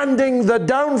demanding the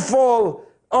downfall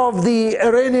of the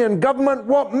Iranian government.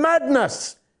 What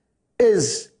madness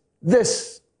is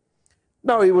this?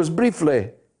 Now, he was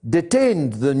briefly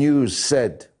detained, the news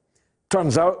said.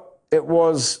 Turns out it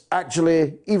was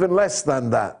actually even less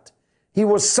than that. He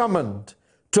was summoned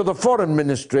to the Foreign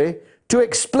Ministry to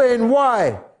explain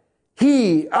why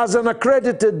he, as an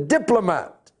accredited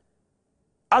diplomat,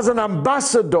 as an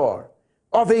ambassador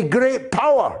of a great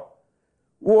power,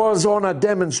 was on a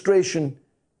demonstration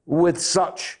with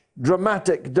such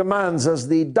dramatic demands as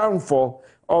the downfall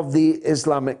of the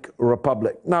Islamic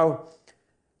Republic. Now,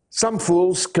 some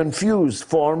fools confuse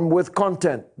form with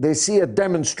content. They see a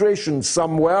demonstration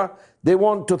somewhere, they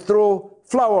want to throw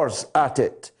flowers at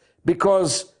it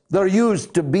because they're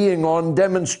used to being on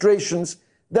demonstrations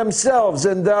themselves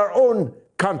in their own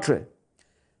country.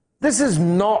 This is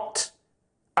not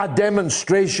a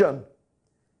demonstration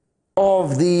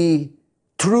of the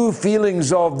true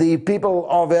feelings of the people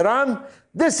of Iran.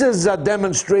 This is a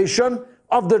demonstration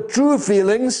of the true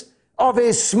feelings of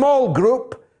a small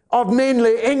group of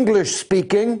mainly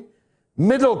English-speaking,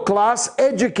 middle-class,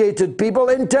 educated people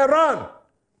in Tehran.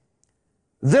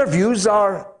 Their views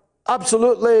are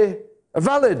absolutely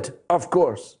valid, of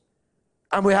course,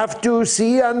 and we have to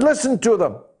see and listen to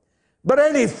them. But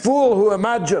any fool who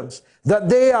imagines that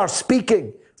they are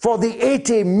speaking for the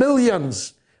 80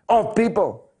 millions of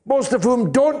people, most of whom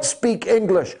don't speak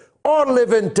English or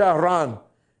live in Tehran,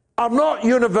 are not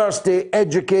university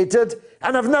educated,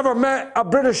 and have never met a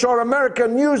British or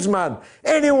American newsman.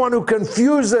 Anyone who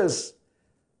confuses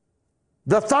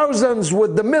the thousands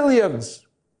with the millions,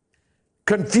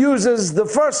 confuses the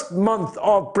first month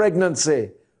of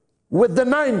pregnancy with the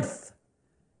 9th,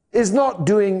 is not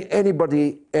doing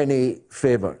anybody any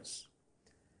favors.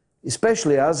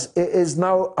 Especially as it is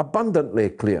now abundantly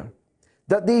clear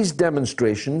that these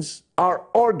demonstrations are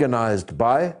organized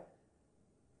by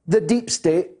the deep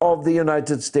state of the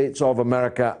United States of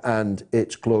America and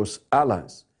its close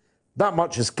allies. That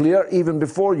much is clear even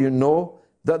before you know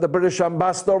that the British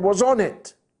ambassador was on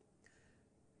it.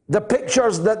 The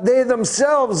pictures that they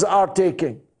themselves are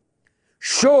taking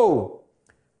show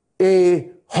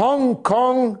a Hong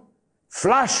Kong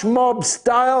flash mob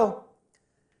style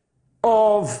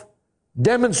of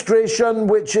demonstration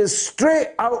which is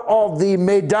straight out of the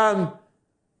Maidan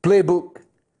playbook.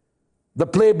 The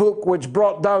playbook which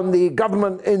brought down the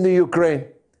government in the Ukraine.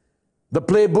 The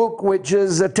playbook which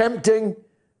is attempting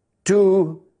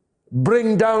to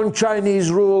bring down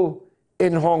Chinese rule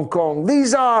in Hong Kong.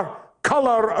 These are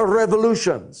color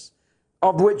revolutions,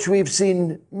 of which we've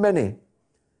seen many.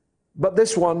 But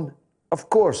this one, of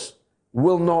course,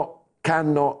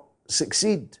 cannot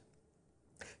succeed.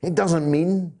 It doesn't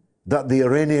mean that the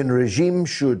Iranian regime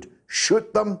should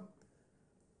shoot them.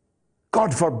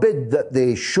 God forbid that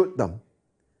they shoot them.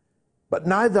 But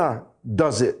neither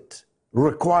does it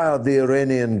require the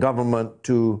Iranian government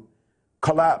to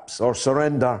collapse or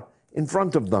surrender in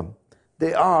front of them.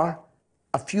 They are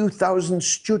a few thousand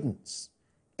students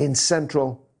in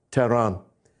central Tehran.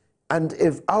 And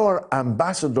if our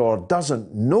ambassador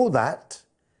doesn't know that,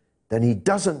 then he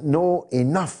doesn't know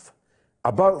enough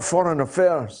about foreign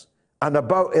affairs and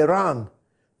about Iran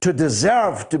to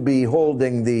deserve to be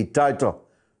holding the title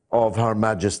of Her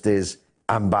Majesty's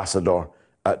ambassador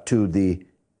to the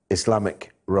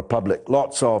Islamic Republic.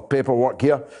 Lots of paperwork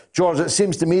here. George, it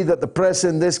seems to me that the press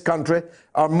in this country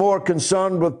are more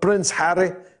concerned with Prince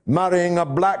Harry marrying a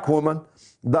black woman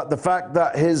than the fact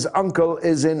that his uncle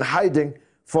is in hiding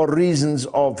for reasons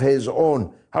of his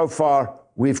own. How far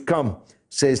we've come,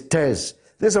 says Tez.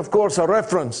 This, of course, a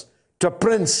reference to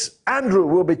Prince Andrew.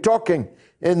 We'll be talking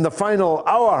in the final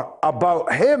hour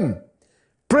about him.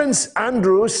 Prince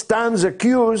Andrew stands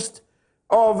accused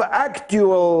of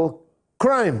actual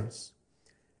crimes.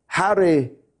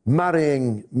 Harry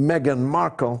marrying Meghan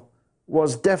Markle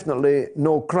was definitely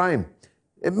no crime.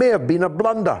 It may have been a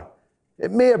blunder.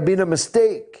 It may have been a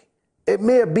mistake. It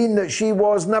may have been that she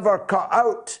was never cut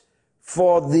out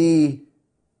for the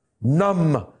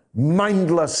numb,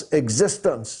 mindless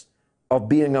existence of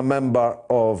being a member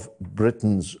of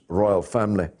Britain's royal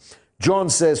family. John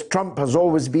says Trump has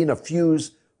always been a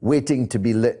fuse waiting to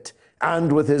be lit,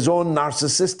 and with his own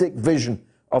narcissistic vision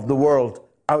of the world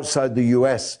outside the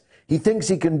US. He thinks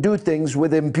he can do things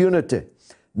with impunity.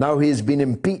 Now he has been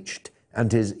impeached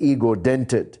and his ego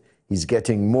dented. He's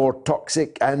getting more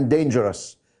toxic and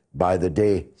dangerous by the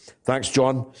day. Thanks,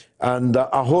 John. And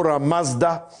Ahura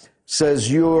Mazda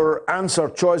says your answer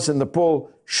choice in the poll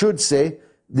should say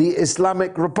the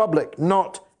Islamic Republic,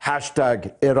 not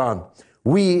 #Iran.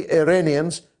 We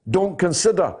Iranians don't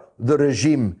consider the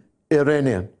regime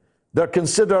Iranian. They're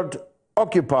considered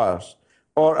occupiers,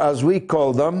 or as we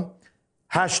call them,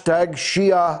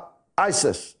 #Shia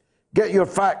ISIS. Get your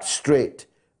facts straight.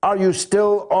 Are you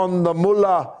still on the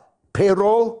mullah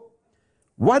payroll?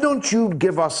 Why don't you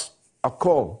give us a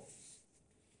call?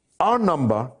 Our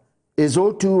number is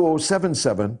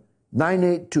 02077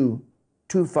 982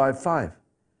 255.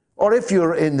 Or if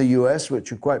you're in the US,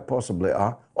 which you quite possibly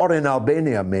are, or in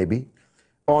Albania maybe,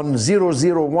 on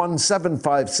 001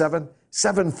 757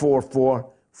 744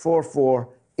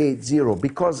 4480,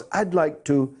 because I'd like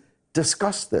to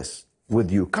discuss this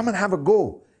with you. Come and have a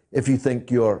go if you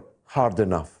think you're hard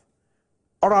enough.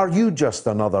 Or are you just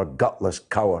another gutless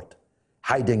coward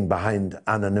hiding behind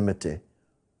anonymity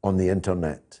on the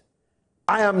internet?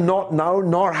 I am not now,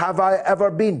 nor have I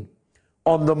ever been,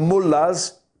 on the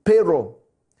mullah's payroll.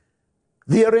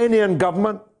 The Iranian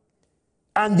government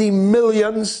and the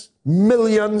millions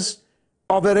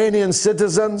of Iranian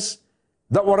citizens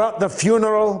that were at the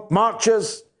funeral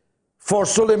marches for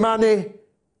Soleimani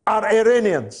are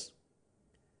Iranians.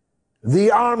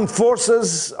 The armed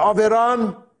forces of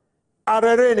Iran are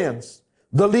Iranians.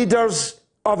 The leaders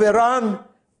of Iran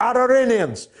are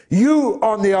Iranians. You,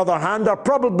 on the other hand, are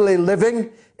probably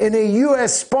living in a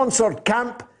US-sponsored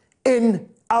camp in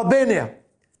Albania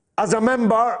as a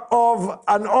member of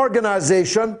an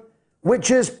organization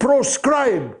which is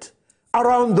proscribed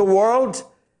around the world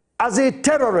as a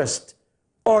terrorist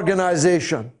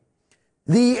organization.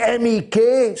 The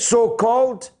MEK,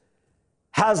 so-called,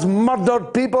 has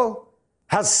murdered people,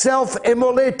 has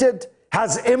self-immolated,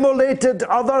 has immolated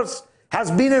others,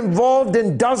 has been involved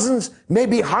in dozens,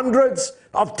 maybe hundreds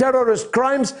of terrorist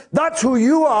crimes. That's who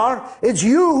you are. It's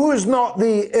you who is not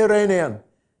the Iranian.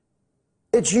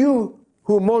 It's you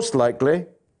who most likely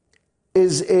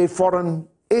is a foreign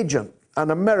agent,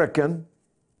 an American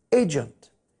agent.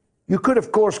 You could,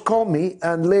 of course, call me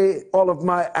and lay all of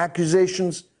my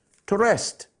accusations to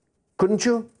rest, couldn't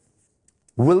you?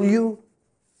 Will you?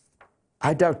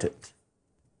 I doubt it.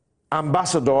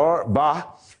 Ambassador Bah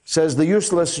says the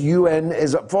useless UN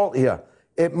is at fault here.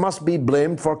 It must be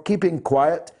blamed for keeping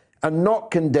quiet and not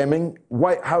condemning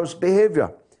White House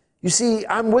behavior. You see,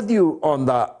 I'm with you on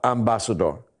that,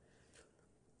 Ambassador.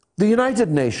 The United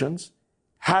Nations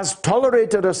has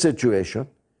tolerated a situation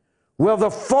where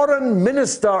the foreign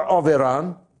minister of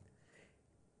Iran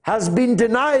has been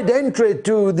denied entry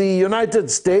to the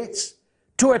United States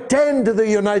to attend the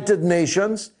United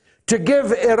Nations to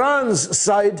give Iran's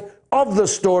side of the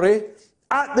story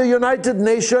at the United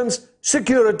Nations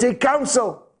Security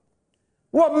Council.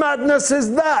 What madness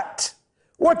is that?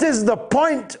 What is the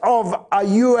point of a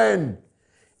UN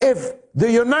if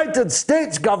the United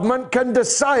States government can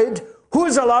decide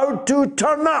who's allowed to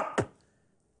turn up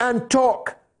and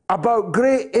talk about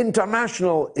great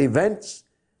international events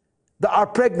that are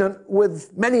pregnant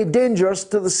with many dangers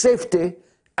to the safety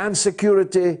and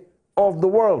security of the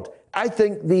world? I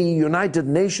think the United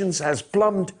Nations has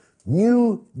plumbed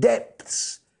new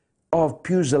depths of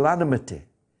pusillanimity,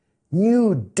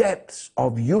 new depths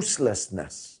of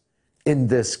uselessness in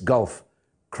this Gulf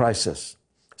crisis.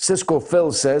 Cisco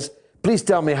Phil says, please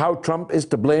tell me how Trump is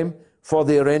to blame for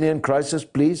the Iranian crisis,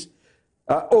 please?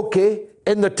 Okay,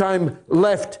 in the time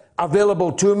left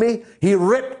available to me, he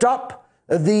ripped up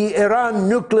the Iran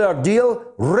nuclear deal,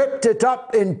 ripped it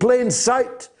up in plain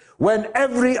sight when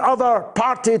every other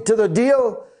party to the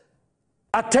deal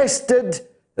attested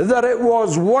that it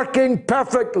was working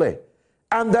perfectly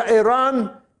and that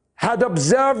Iran had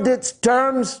observed its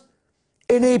terms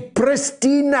in a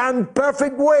pristine and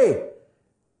perfect way.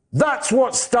 That's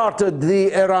what started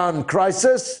the Iran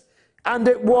crisis, and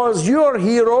it was your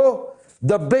hero,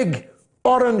 the big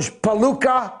orange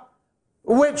palooka,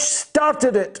 which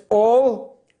started it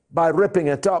all by ripping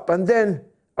it up, and then,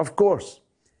 of course,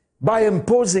 by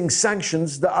imposing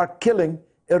sanctions that are killing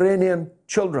Iranian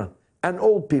children and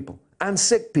old people and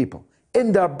sick people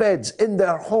in their beds, in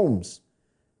their homes,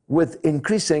 with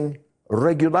increasing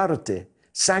regularity.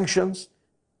 Sanctions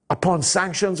upon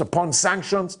sanctions upon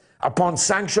sanctions upon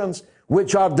sanctions,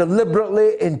 which are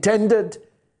deliberately intended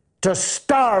to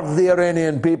starve the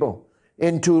Iranian people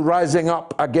into rising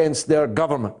up against their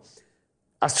government.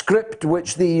 A script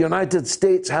which the United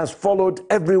States has followed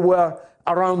everywhere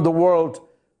around the world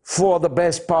for the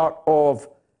best part of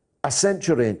a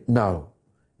century now.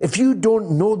 If you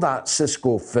don't know that,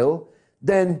 Cisco Phil,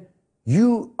 then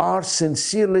you are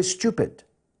sincerely stupid.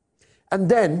 And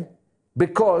then,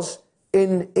 because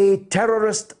in a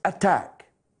terrorist attack,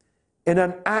 in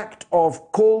an act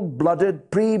of cold-blooded,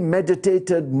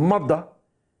 premeditated murder,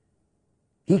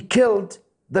 he killed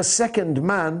the second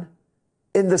man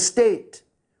in the state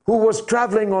who was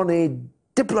traveling on a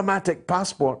diplomatic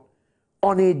passport,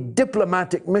 on a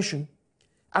diplomatic mission,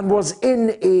 and was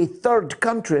in a third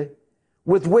country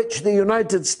with which the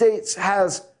United States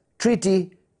has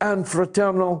treaty and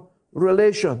fraternal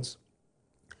relations.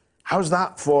 How's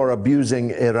that for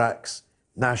abusing Iraq's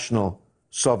national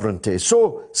sovereignty?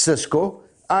 So, Cisco,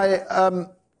 I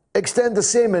extend the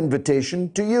same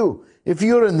invitation to you. If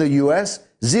you're in the US,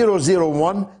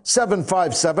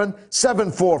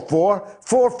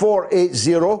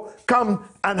 001-757-744-4480, come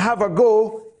and have a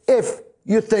go if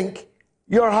you think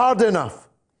you're hard enough.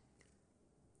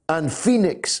 And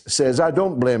Phoenix says, I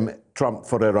don't blame Trump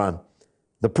for Iran.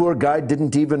 The poor guy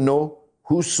didn't even know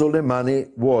who Soleimani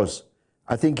was.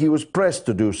 I think he was pressed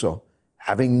to do so,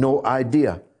 having no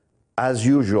idea, as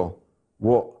usual,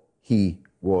 what he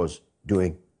was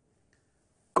doing.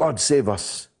 God save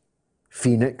us,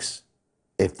 Phoenix,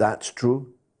 if that's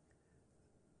true.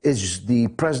 Is the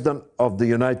President of the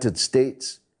United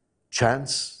States,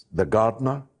 Chance the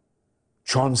Gardener,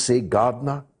 Chauncey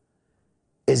Gardner,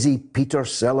 is he Peter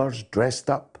Sellers dressed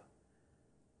up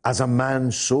as a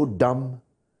man so dumb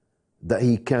that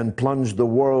he can plunge the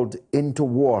world into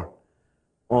war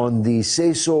on the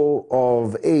say-so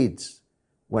of AIDS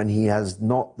when he has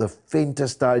not the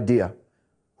faintest idea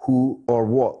who or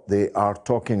what they are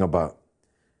talking about?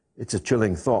 It's a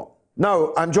chilling thought.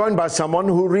 Now, I'm joined by someone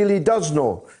who really does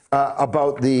know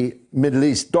about the Middle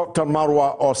East. Dr.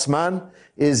 Marwa Osman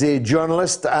is a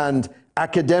journalist and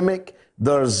academic.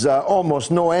 There's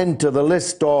almost no end to the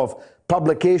list of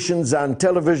publications and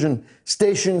television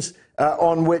stations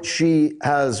on which she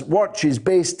has worked. She's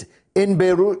based in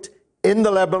Beirut, in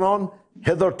the Lebanon,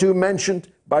 hitherto mentioned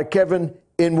by Kevin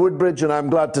in Woodbridge, and I'm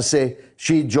glad to say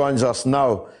she joins us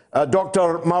now.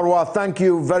 Dr. Marwa, thank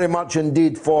you very much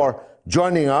indeed for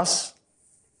joining us.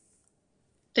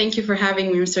 Thank you for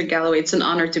having me, Mr. Galloway. It's an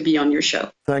honor to be on your show.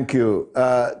 Thank you.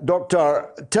 Doctor,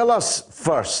 tell us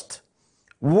first,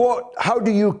 how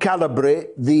do you calibrate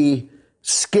the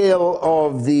scale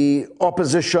of the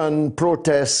opposition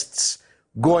protests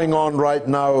going on right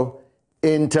now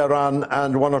in Tehran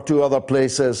and one or two other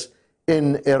places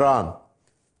in Iran?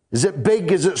 Is it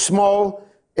big? Is it small?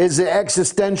 Is it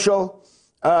existential?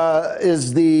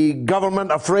 Is the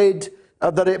government afraid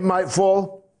that it might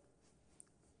fall?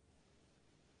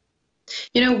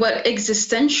 You know, what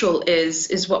existential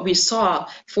is what we saw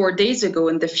 4 days ago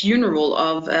in the funeral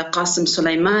of Qasem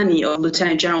Soleimani, or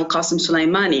Lieutenant General Qasem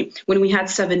Soleimani, when we had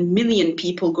 7 million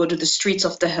people go to the streets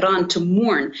of Tehran to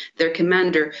mourn their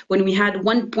commander, when we had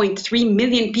 1.3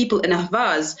 million people in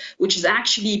Ahvaz, which is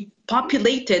actually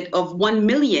populated of 1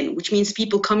 million, which means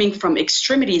people coming from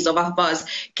extremities of Ahvaz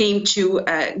came to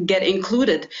get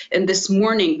included in this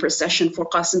mourning procession for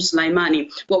Qasem Soleimani.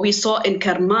 What we saw in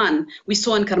Kerman,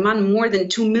 more than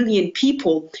 2 million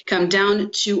people come down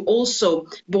to also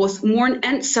both mourn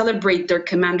and celebrate their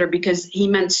commander because he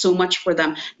meant so much for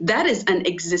them. That is an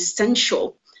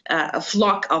existential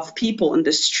flock of people in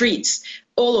the streets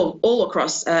all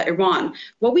across Iran.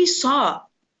 What we saw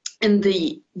in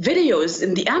the videos,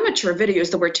 in the amateur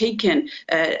videos that were taken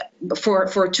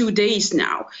for 2 days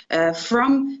now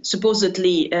from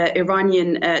supposedly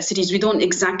Iranian cities. We don't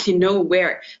exactly know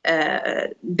where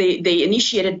they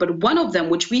initiated, but one of them,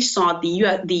 which we saw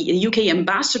the UK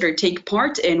ambassador take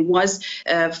part in, was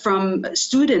from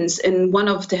students in one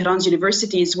of Tehran's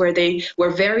universities, where they were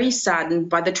very saddened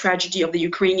by the tragedy of the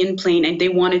Ukrainian plane, and they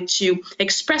wanted to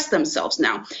express themselves.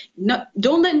 Now,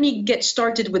 don't let me get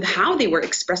started with how they were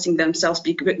expressing themselves,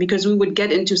 because we would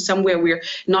get into somewhere we're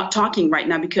not talking right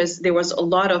now, because there was a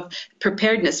lot of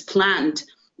preparedness planned,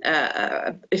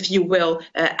 if you will,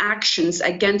 actions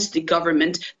against the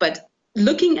government. But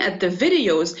looking at the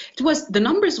videos, the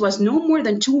numbers was no more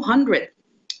than 200.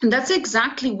 And that's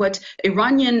exactly what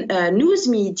Iranian news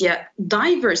media,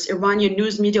 diverse Iranian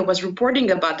news media, was reporting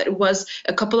about. That it was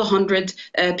a couple of hundred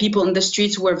people in the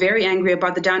streets who were very angry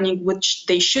about the downing, which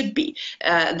they should be.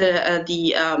 The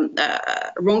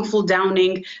wrongful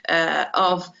downing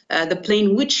of the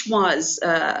plane, which was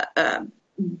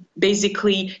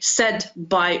basically said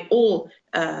by all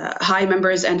high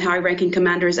members and high-ranking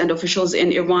commanders and officials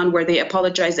in Iran, where they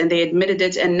apologized and they admitted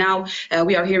it. And now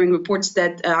we are hearing reports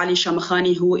that Ali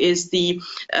Shamakhani, who is the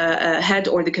head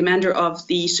or the commander of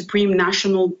the Supreme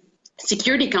National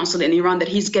Security Council in Iran, that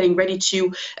he's getting ready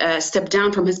to step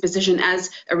down from his position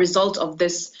as a result of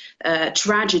this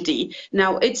tragedy.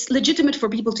 Now, it's legitimate for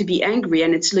people to be angry,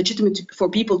 and it's legitimate for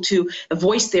people to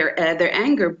voice their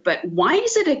anger. But why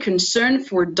is it a concern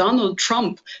for Donald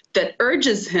Trump that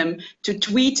urges him to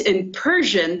tweet in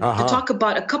Persian to talk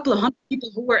about a couple of hundred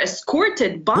people who were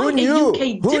escorted by a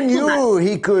UK diplomat? Who knew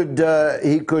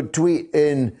he could tweet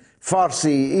in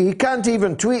Farsi? He can't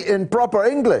even tweet in proper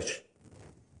English.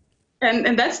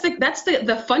 And that's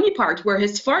the funny part, where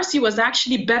his Farsi was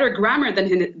actually better grammar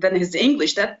than his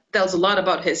English. That tells a lot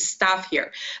about his staff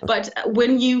here. But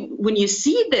when you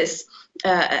see this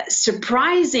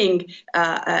surprising,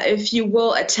 if you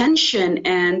will, attention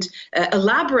and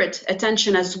elaborate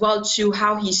attention as well to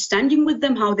how he's standing with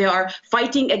them, how they are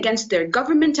fighting against their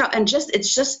government, and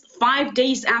it's just 5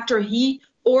 days after he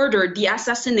ordered the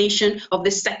assassination of the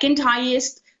second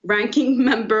highest ranking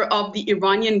member of the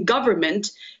Iranian government.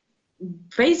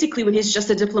 Basically, when he's just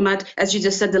a diplomat, as you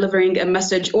just said, delivering a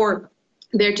message, or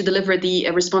there to deliver the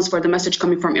response for the message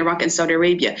coming from Iraq and Saudi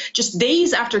Arabia, just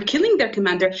days after killing their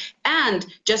commander, and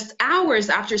just hours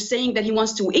after saying that he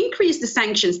wants to increase the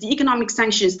sanctions, the economic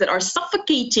sanctions that are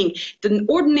suffocating the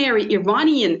ordinary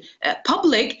Iranian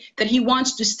public, that he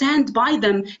wants to stand by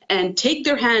them and take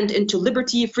their hand into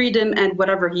liberty, freedom, and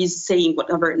whatever he's saying,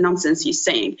 whatever nonsense he's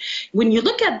saying. When you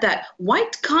look at that,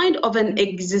 what kind of an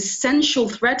existential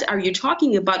threat are you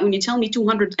talking about when you tell me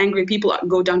 200 angry people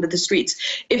go down to the streets?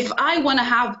 If I want to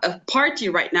have a party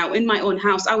right now in my own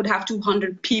house, I would have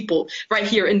 200 people right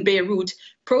here in Beirut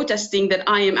protesting that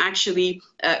I am actually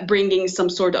bringing some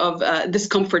sort of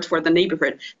discomfort for the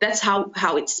neighborhood. That's how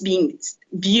it's being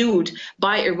viewed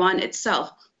by Iran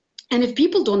itself. And if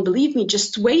people don't believe me,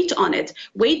 just wait on it.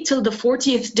 Wait till the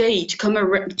 40th day to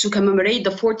commemorate the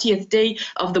 40th day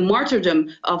of the martyrdom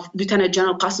of Lieutenant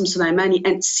General Qasem Soleimani,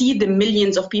 and see the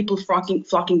millions of people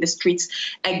flocking the streets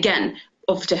again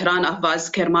of Tehran,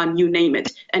 Ahvaz, Kerman, you name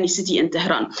it, any city in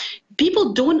Tehran.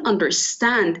 People don't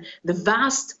understand the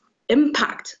vast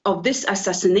impact of this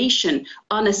assassination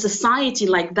on a society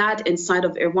like that inside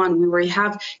of Iran, where we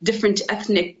have different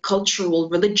ethnic, cultural,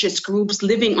 religious groups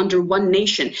living under one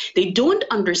nation. They don't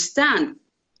understand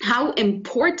how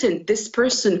important this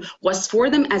person was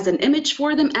for them, as an image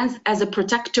for them, as a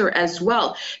protector as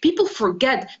well. People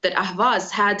forget that Ahvaz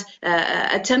had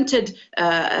attempted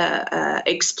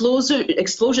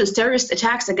explosions, terrorist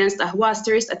attacks against Ahvaz,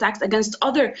 terrorist attacks against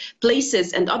other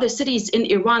places and other cities in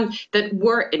Iran that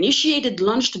were initiated,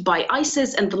 launched by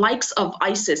ISIS and the likes of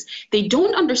ISIS. They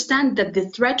don't understand that the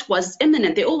threat was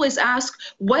imminent. They always ask,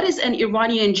 what is an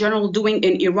Iranian general doing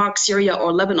in Iraq, Syria,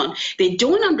 or Lebanon? They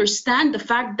don't understand the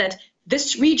fact that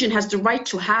this region has the right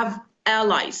to have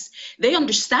allies. They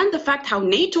understand the fact how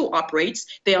NATO operates.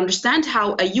 They understand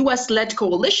how a US-led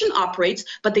coalition operates,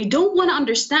 but they don't want to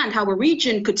understand how a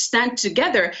region could stand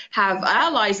together, have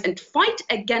allies, and fight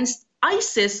against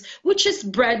ISIS, which is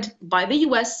bred by the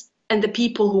US and the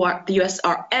people who the US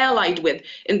are allied with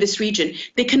in this region.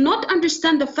 They cannot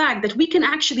understand the fact that we can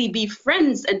actually be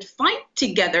friends and fight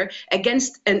together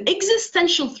against an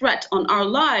existential threat on our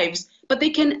lives, but they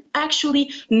can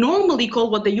actually normally call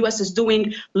what the US is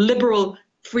doing liberal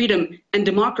freedom and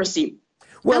democracy.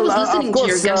 Well, of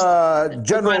course,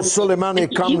 General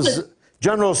Soleimani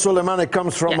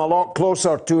comes from a lot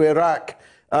closer to Iraq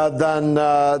than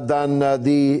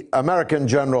the American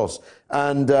generals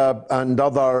and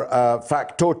other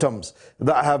factotums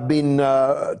that have been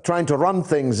trying to run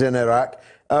things in Iraq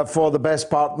for the best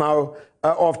part now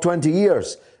of 20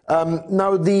 years.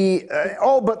 Now,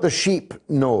 all but the sheep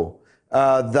know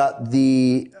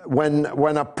that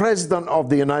when a president of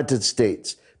the United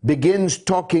States begins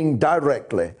talking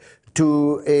directly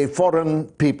to a foreign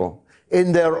people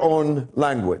in their own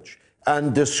language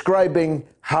and describing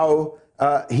how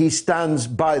he stands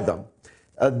by them,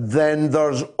 then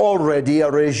there's already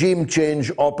a regime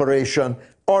change operation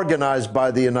organized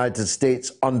by the United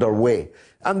States underway.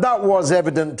 And that was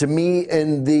evident to me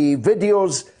in the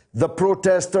videos the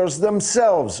protesters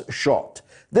themselves shot.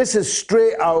 This is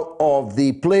straight out of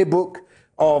the playbook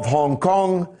of Hong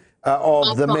Kong,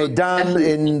 of the Maidan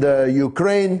in the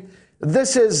Ukraine.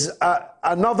 This is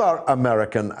another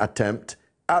American attempt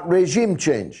at regime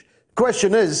change.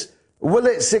 Question is, will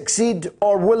it succeed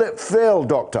or will it fail,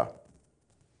 Doctor?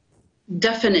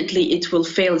 Definitely it will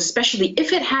fail, especially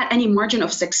if it had any margin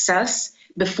of success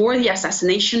before the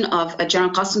assassination of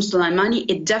General Qasem Soleimani.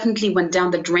 It definitely went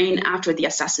down the drain after the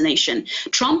assassination.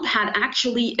 Trump had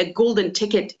actually a golden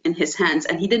ticket in his hands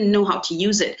and he didn't know how to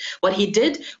use it. What he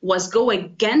did was go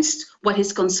against what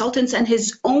his consultants and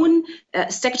his own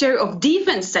Secretary of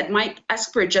Defense said. Mike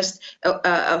Esper, just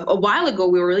a while ago,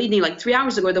 we were reading like 3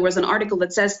 hours ago, there was an article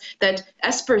that says that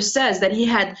Esper says that he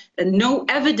had no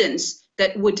evidence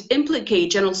that would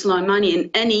implicate General Soleimani in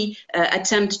any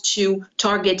attempt to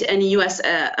target any U.S.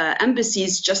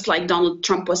 embassies, just like Donald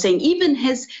Trump was saying. Even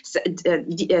his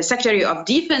Secretary of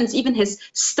Defense, even his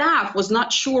staff was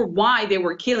not sure why they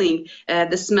were killing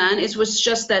this man. It was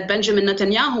just that Benjamin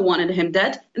Netanyahu wanted him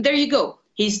dead. And there you go,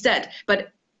 he's dead.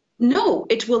 But no,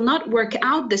 it will not work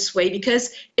out this way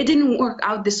because it didn't work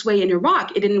out this way in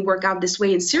Iraq. It didn't work out this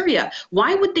way in Syria.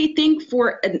 Why would they think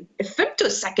for a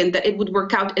femtosecond that it would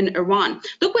work out in Iran?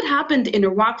 Look what happened in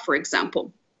Iraq, for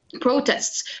example.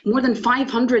 Protests, more than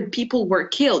 500 people were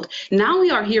killed. Now we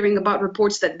are hearing about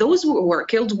reports that those who were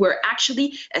killed were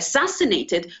actually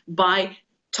assassinated by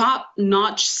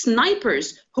top-notch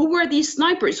snipers. Who were these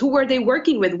snipers? Who were they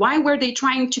working with? Why were they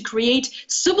trying to create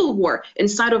civil war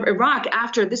inside of Iraq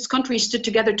after this country stood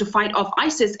together to fight off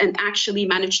ISIS and actually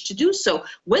managed to do so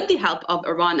with the help of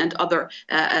Iran and other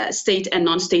state and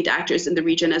non-state actors in the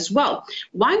region as well?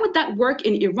 Why would that work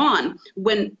in Iran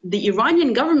when the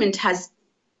Iranian government has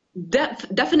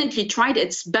definitely tried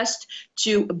its best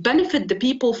to benefit the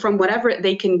people from whatever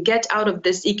they can get out of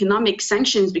this economic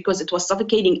sanctions, because it was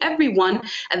suffocating everyone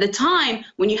at the time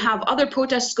when you have other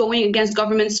protests going against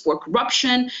governments for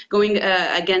corruption, going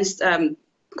against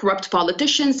corrupt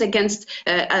politicians, against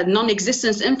a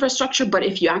non-existent infrastructure. But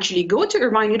if you actually go to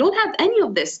Iran, you don't have any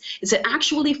of this. It's an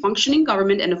actually functioning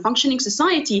government and a functioning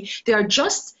society. They are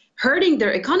just hurting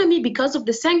their economy because of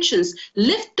the sanctions.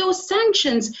 Lift those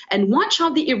sanctions and watch how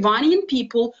the Iranian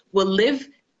people will live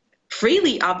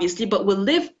freely, obviously, but will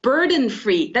live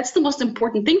burden-free. That's the most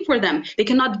important thing for them. They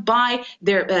cannot buy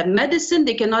their medicine.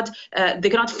 They cannot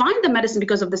find the medicine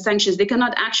because of the sanctions. They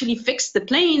cannot actually fix the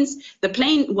planes. The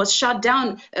plane was shot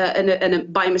down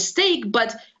by mistake,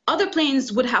 but other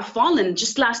planes would have fallen.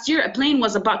 Just last year, a plane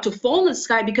was about to fall in the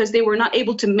sky because they were not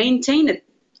able to maintain it,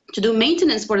 to do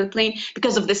maintenance for the plane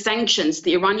because of the sanctions.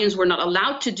 The Iranians were not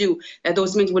allowed to do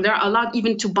those means, were not allowed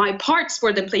even to buy parts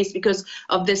for the planes because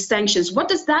of the sanctions. What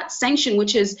does that sanction,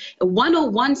 which is a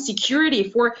 101 security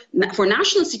for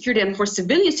national security and for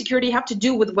civilian security, have to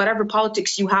do with whatever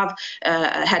politics you have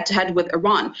head-to-head with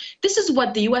Iran? This is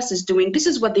what the U.S. is doing. This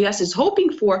is what the U.S. is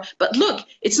hoping for. But look,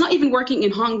 it's not even working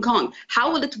in Hong Kong.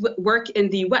 How will it work in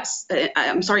the U.S.?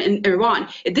 In Iran.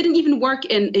 It didn't even work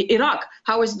in Iraq.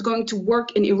 How is it going to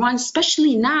work in Iran,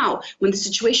 especially now when the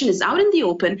situation is out in the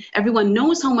open? Everyone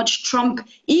knows how much Trump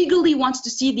eagerly wants to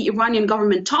see the Iranian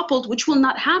government toppled, which will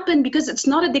not happen because it's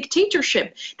not a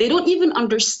dictatorship. They don't even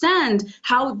understand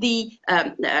how the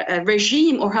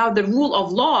regime or how the rule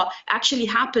of law actually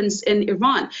happens in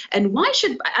Iran. And why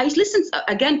should I listen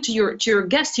again to your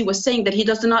guest? He was saying that he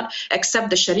does not accept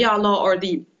the Sharia law or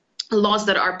the laws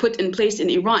that are put in place in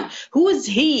Iran. Who is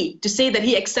he to say that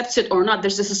he accepts it or not?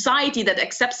 There's a society that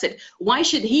accepts it. Why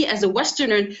should he, as a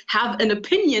Westerner, have an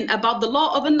opinion about the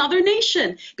law of another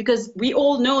nation? Because we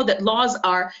all know that laws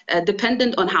are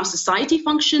dependent on how society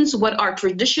functions, what are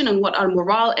tradition and what are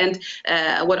moral and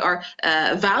what are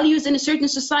values in a certain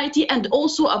society, and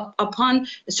also upon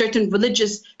certain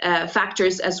religious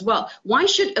factors as well. Why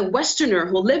should a Westerner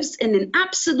who lives in an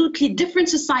absolutely different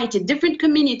society, different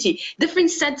community,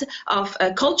 different set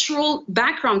cultural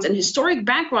backgrounds and historic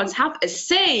backgrounds have a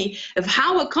say of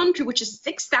how a country which is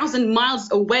 6,000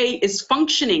 miles away is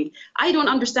functioning. I don't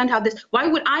understand how this, why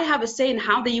would I have a say in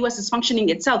how the US is functioning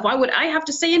itself? Why would I have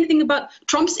to say anything about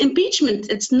Trump's impeachment?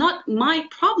 It's not my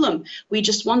problem. We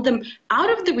just want them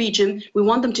out of the region. We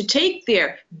want them to take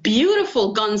their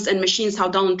beautiful guns and machines, how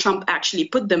Donald Trump actually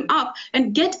put them up,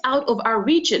 and get out of our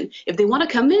region. If they want to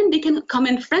come in, they can come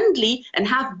in friendly and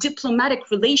have diplomatic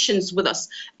relations with us,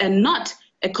 and not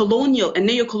a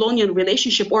neo-colonial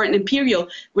relationship or an imperial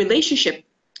relationship.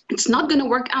 It's not going to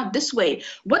work out this way.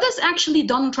 What does actually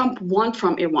Donald Trump want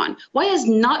from Iran? Why has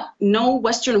no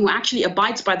Western who actually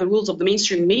abides by the rules of the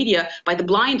mainstream media, by the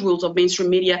blind rules of mainstream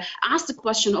media, asked the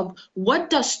question of what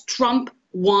does Trump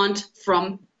want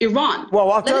from Iran?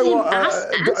 Well, I'll tell you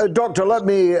what, Doctor, let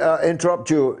me interrupt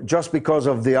you just because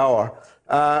of the hour.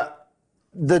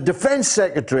 The Defense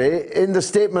Secretary, in the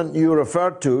statement you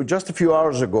referred to just a few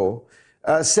hours ago,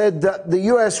 said that the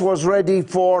US was ready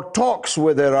for talks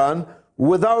with Iran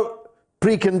without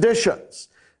preconditions,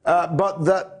 but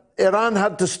that Iran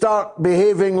had to start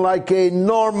behaving like a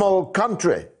normal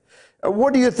country.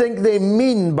 What do you think they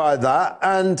mean by that?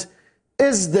 And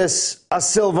is this a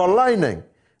silver lining?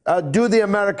 Do the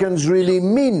Americans really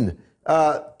mean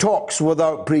talks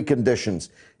without preconditions?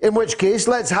 In which case,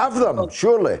 let's have them,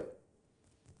 surely.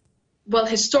 Well,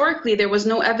 historically, there was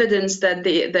no evidence that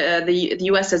the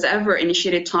U.S. has ever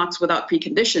initiated talks without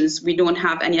preconditions. We don't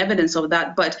have any evidence of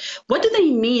that. But what do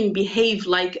they mean, behave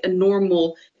like a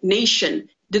normal nation?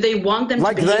 Do they want them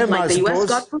to behave like the U.S.,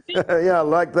 God forbid? Yeah,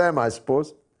 like them, I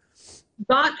suppose.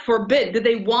 God forbid. Do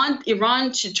they want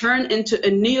Iran to turn into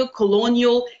a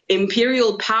neo-colonial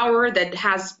imperial power that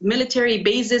has military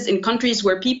bases in countries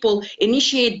where people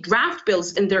initiate draft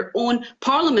bills in their own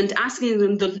parliament asking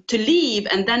them to leave,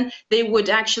 and then they would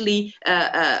actually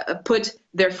put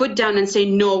their foot down and say,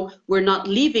 no, we're not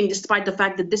leaving, despite the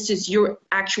fact that this is your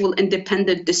actual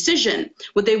independent decision?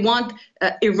 Would they want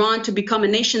Iran to become a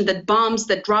nation that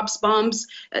drops bombs?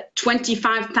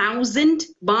 25,000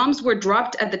 bombs were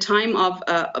dropped at the time of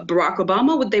Barack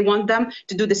Obama. Would they want them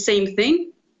to do the same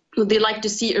thing? Would they like to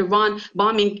see Iran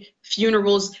bombing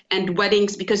funerals and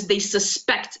weddings because they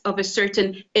suspect of a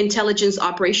certain intelligence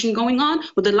operation going on?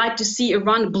 Would they like to see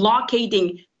Iran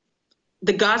blockading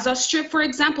the Gaza Strip, for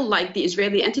example, like the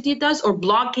Israeli entity does, or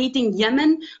blockading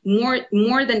Yemen?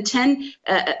 More than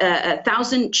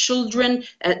 10,000 children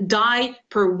die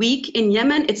per week in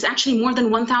Yemen. It's actually more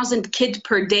than 1,000 kids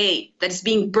per day that is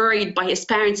being buried by his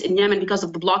parents in Yemen because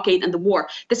of the blockade and the war.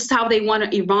 This is how they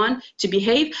want Iran to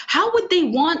behave. How would they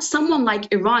want someone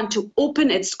like Iran to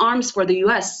open its arms for the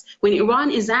U.S. when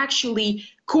Iran is actually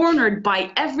cornered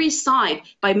by every side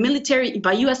by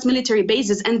U.S. military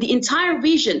bases, and the entire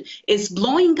region is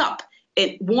blowing up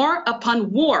in war upon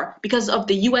war because of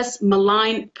the U.S.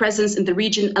 malign presence in the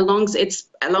region along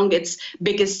its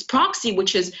biggest proxy,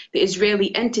 which is the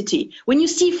Israeli entity? When you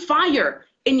see fire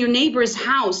in your neighbor's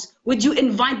house, would you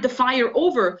invite the fire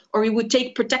over, or you would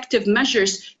take protective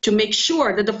measures to make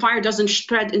sure that the fire doesn't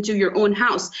spread into your own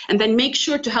house? And then make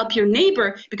sure to help your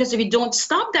neighbor, because if you don't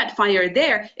stop that fire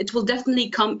there, it will definitely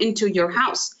come into your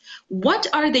house. What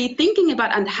are they thinking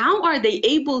about, and how are they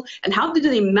able, and how do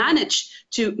they manage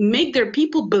to make their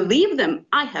people believe them?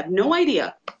 I have no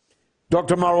idea.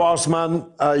 Dr. Marwa Osman,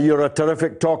 you're a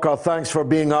terrific talker. Thanks for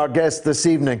being our guest this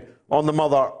evening on the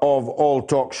mother of all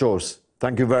talk shows.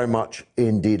 Thank you very much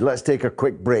indeed. Let's take a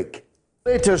quick break.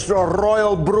 Latest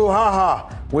royal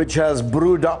brouhaha, which has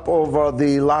brewed up over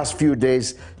the last few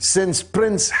days since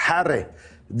Prince Harry,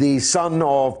 the son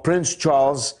of Prince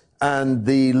Charles and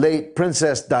the late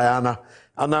Princess Diana,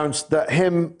 announced that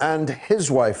him and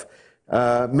his wife,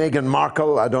 Meghan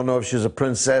Markle, I don't know if she's a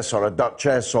princess or a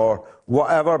duchess or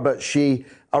whatever, but she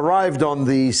arrived on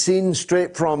the scene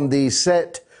straight from the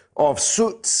set of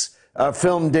Suits,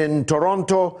 filmed in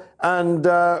Toronto, and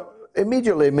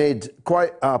immediately made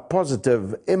quite a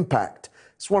positive impact.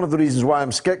 It's one of the reasons why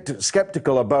I'm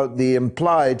skeptical about the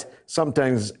implied,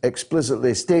 sometimes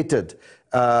explicitly stated,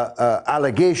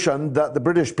 allegation that the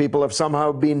British people have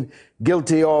somehow been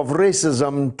guilty of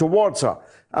racism towards her.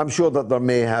 I'm sure that there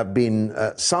may have been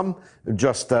some,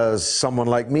 just as someone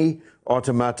like me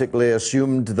automatically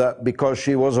assumed that because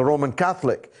she was a Roman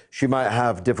Catholic, she might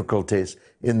have difficulties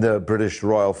in the British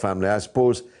royal family. I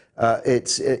suppose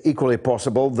it's equally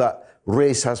possible that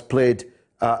race has played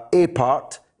a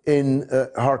part in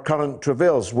her current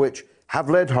travails, which have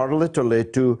led her literally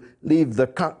to leave the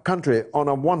country on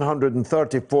a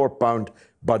 £134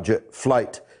 budget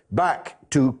flight back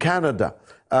to Canada,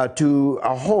 to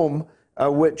a home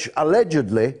which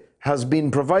allegedly has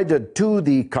been provided to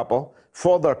the couple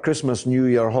for their Christmas New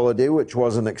Year holiday, which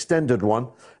was an extended one,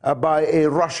 by a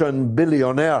Russian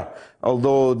billionaire,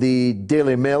 although the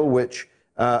Daily Mail, which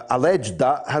alleged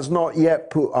that, has not yet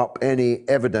put up any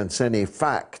evidence, any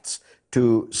facts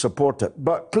to support it.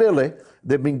 But clearly,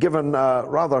 they've been given a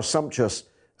rather sumptuous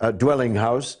dwelling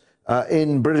house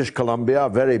in British Columbia, a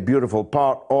very beautiful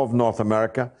part of North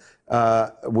America,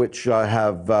 which I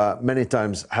have many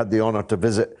times had the honour to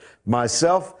visit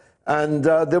myself. And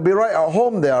they'll be right at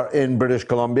home there in British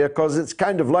Columbia, because it's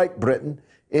kind of like Britain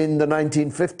in the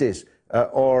 1950s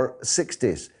or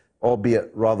 60s,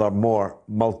 albeit rather more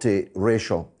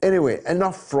multiracial. Anyway,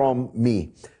 enough from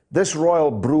me. This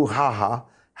royal brouhaha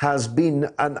has been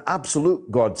an absolute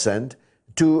godsend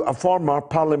to a former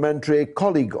parliamentary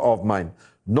colleague of mine,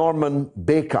 Norman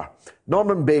Baker.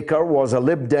 Norman Baker was a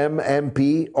Lib Dem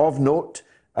MP of note,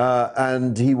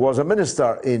 and he was a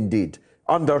minister indeed,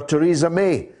 under Theresa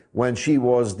May when she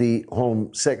was the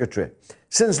Home Secretary.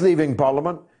 Since leaving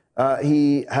Parliament,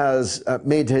 he has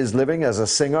made his living as a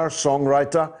singer,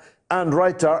 songwriter, and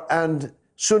writer, and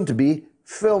soon-to-be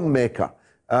filmmaker.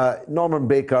 Norman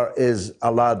Baker is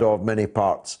a lad of many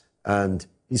parts, and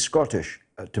he's Scottish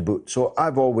to boot, so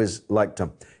I've always liked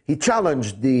him. He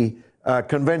challenged the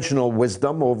conventional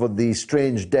wisdom over the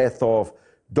strange death of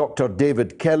Dr.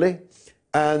 David Kelly,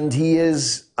 and he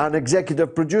is an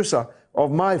executive producer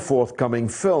of my forthcoming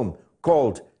film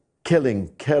called Killing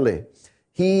Kelly.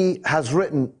 He has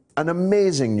written an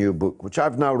amazing new book, which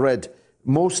I've now read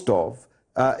most of.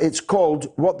 It's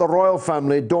called What the Royal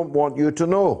Family Don't Want You to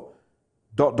Know, ...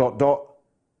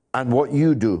 and what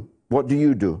you do. What do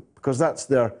you do? Because that's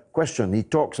their question. He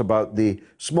talks about the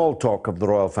small talk of the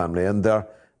royal family, and their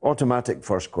automatic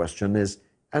first question is,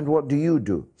 and what do you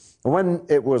do? When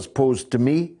it was posed to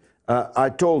me, I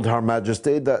told Her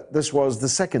Majesty that this was the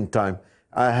second time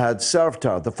I had served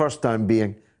her, the first time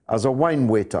being as a wine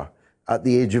waiter at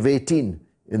the age of 18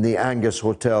 in the Angus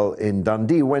Hotel in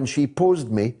Dundee, when she posed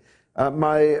me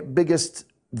my biggest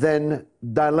then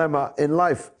dilemma in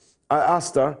life. I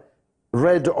asked her,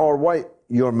 red or white,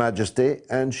 Your Majesty,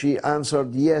 and she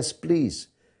answered, yes, please.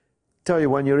 Tell you,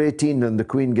 when you're 18 and the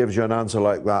Queen gives you an answer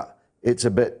like that, it's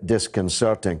a bit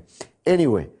disconcerting.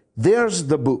 Anyway, there's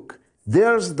the book,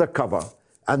 there's the cover,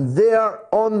 and there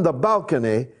on the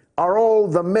balcony are all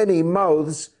the many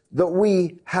mouths that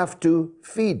we have to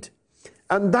feed.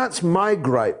 And that's my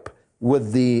gripe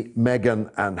with the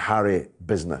Meghan and Harry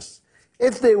business.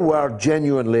 If they were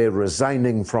genuinely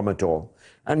resigning from it all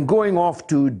and going off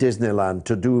to Disneyland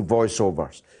to do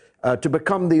voiceovers, to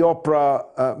become the opera,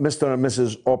 Mr. and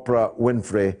Mrs. Oprah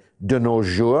Winfrey de nos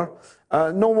jours,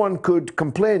 no one could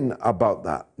complain about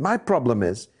that. My problem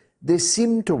is they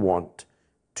seem to want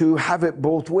to have it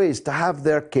both ways, to have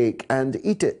their cake and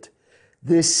eat it.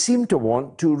 They seem to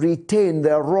want to retain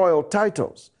their royal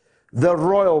titles, their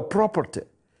royal property,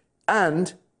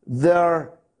 and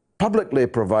their publicly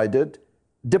provided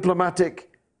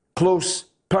diplomatic, close,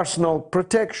 personal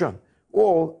protection,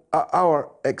 all at our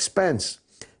expense.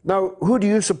 Now, who do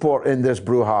you support in this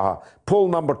brouhaha? Poll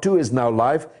number 2 is now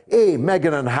live. A,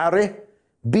 Meghan and Harry.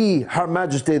 B, Her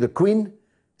Majesty the Queen.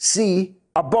 C,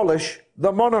 abolish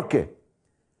the monarchy.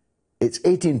 It's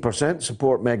 18%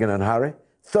 support Meghan and Harry.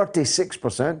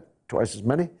 36%, twice as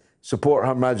many, support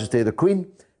Her Majesty the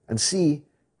Queen. And C,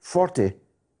 46%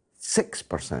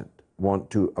 want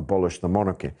to abolish the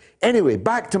monarchy. Anyway,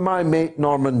 back to my mate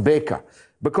Norman Baker,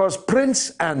 because Prince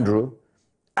Andrew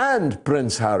and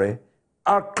Prince Harry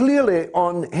are clearly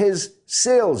on his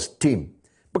sales team,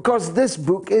 because this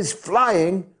book is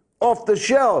flying off the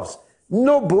shelves.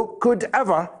 No book could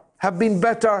ever have been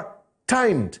better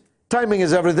timed. Timing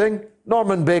is everything.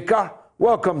 Norman Baker,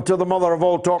 welcome to the mother of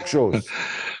all talk shows.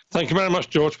 Thank you very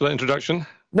much, George, for that introduction.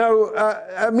 Now,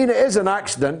 I mean, it is an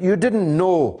accident. You didn't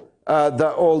know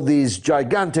that all these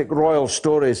gigantic royal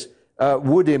stories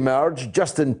would emerge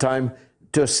just in time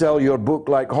to sell your book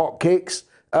like hotcakes,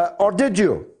 or did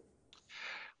you?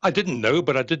 I didn't know,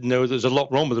 but I did know there's a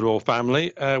lot wrong with the royal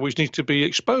family, which needs to be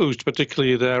exposed,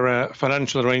 particularly their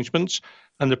financial arrangements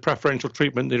and the preferential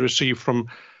treatment they receive from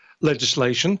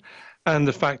legislation, and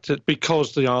the fact that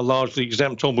because they are largely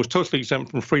exempt, almost totally exempt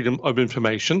from freedom of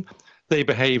information, they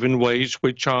behave in ways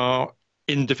which are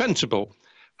indefensible.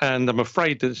 And I'm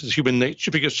afraid that this is human nature.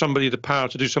 If you give somebody the power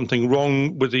to do something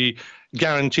wrong with the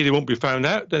guarantee they won't be found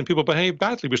out, then people behave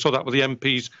badly. We saw that with the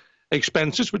MP's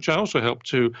expenses, which I also helped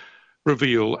to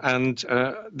reveal. And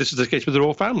this is the case with the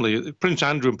royal family. Prince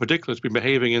Andrew in particular has been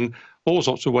behaving in all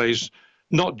sorts of ways,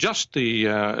 not just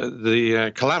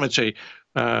the calamity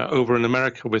over in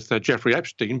America with Jeffrey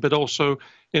Epstein, but also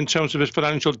in terms of his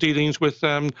financial dealings with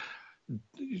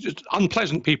just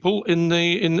unpleasant people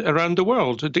around the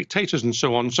world, dictators and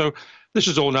so on. So this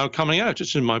is all now coming out.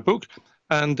 It's in my book,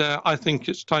 and I think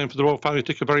it's time for the royal family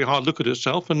to take a very hard look at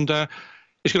itself, and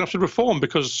it's going to have to reform,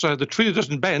 because the tree that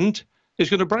doesn't bend is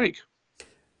going to break.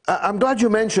 I'm glad you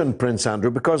mentioned Prince Andrew,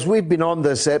 because we've been on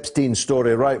this Epstein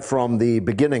story right from the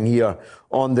beginning here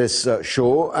on this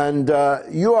show, and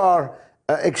you are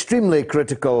extremely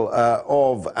critical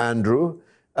of Andrew.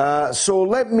 So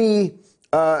let me,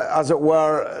 as it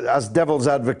were, as devil's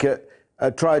advocate,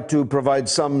 try to provide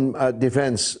some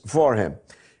defense for him.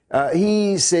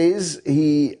 He says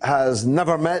he has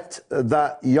never met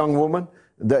that young woman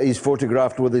that he's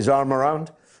photographed with his arm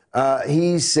around.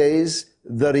 He says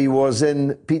that he was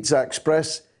in Pizza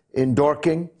Express in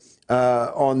Dorking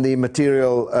on the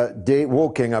material day,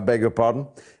 Woking, I beg your pardon,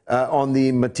 on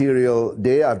the material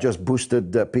day. I've just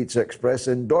boosted Pizza Express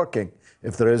in Dorking,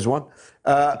 if there is one.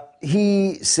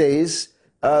 He says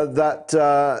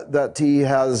that he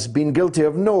has been guilty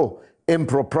of no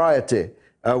impropriety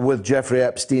with Jeffrey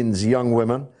Epstein's young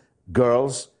women,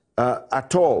 girls,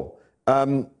 at all.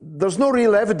 There's no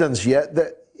real evidence yet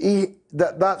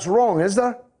that that's wrong, is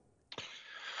there?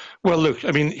 Well, look,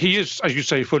 I mean, he is, as you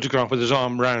say, photographed with his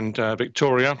arm round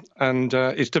Victoria, and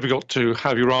it's difficult to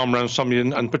have your arm around somebody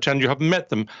and pretend you haven't met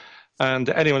them. And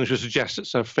anyone who suggests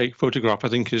it's a fake photograph, I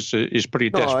think, is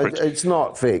pretty desperate. No, it's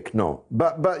not fake, no.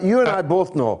 But you and I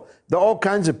both know that all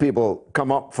kinds of people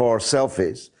come up for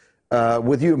selfies,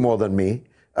 with you more than me,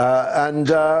 and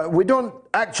we don't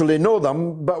actually know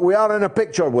them, but we are in a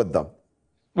picture with them.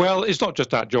 Well, it's not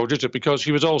just that, George, is it? Because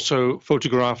he was also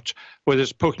photographed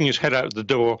with poking his head out the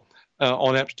door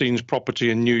on Epstein's property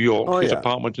in New York, his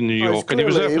apartment in New York, and he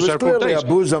was there for several days. He was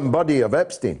clearly a bosom buddy of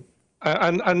Epstein.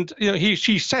 And you know,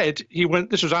 she said he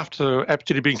went. This was after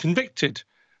Epstein had been convicted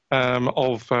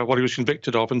of what he was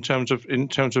convicted of in terms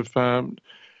of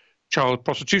child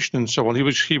prostitution and so on. He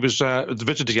was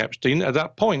visiting Epstein at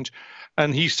that point,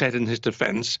 and he said in his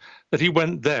defence that he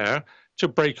went there to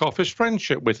break off his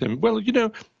friendship with him. Well, you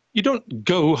know, you don't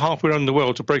go halfway around the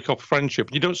world to break off a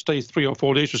friendship. You don't stay 3 or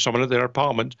 4 days with someone at their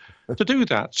apartment to do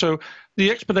that. So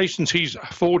the explanations he's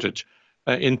afforded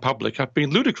in public have been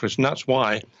ludicrous, and that's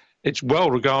why it's well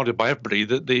regarded by everybody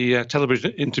that the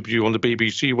television interview on the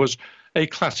BBC was a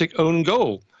classic own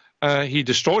goal. He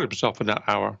destroyed himself in that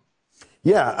hour.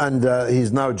 Yeah, and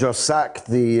he's now just sacked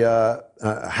the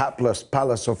hapless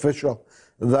palace official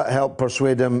that helped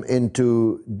persuade him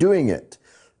into doing it.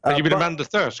 You mean Amanda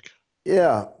Thirsk?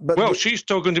 Yeah. But she's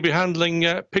still going to be handling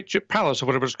Pitchett Palace, or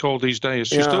whatever it's called these days.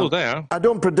 She's still there. I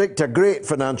don't predict a great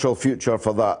financial future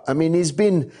for that. I mean, he's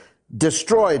been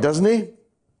destroyed, hasn't he?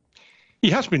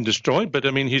 He has been destroyed, but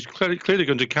I mean, he's clearly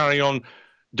going to carry on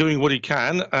doing what he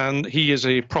can, and he is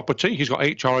a property. He's got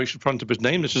HRH in front of his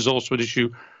name. This is also an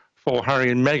issue for Harry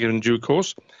and Meghan in due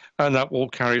course, and that will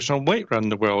carry some weight around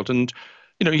the world. And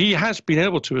you know, he has been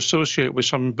able to associate with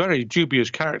some very dubious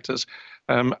characters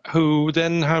who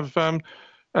then have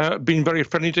been very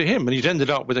friendly to him. And he's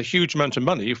ended up with a huge amount of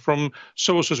money from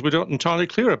sources we're not entirely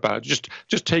clear about. Just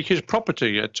take his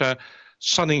property at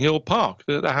Sunning Hill Park,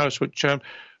 the house which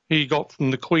he got from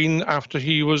the Queen after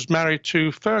he was married to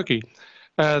Fergie.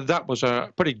 That was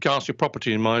a pretty ghastly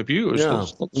property in my view. It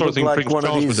was the sort of thing like Prince one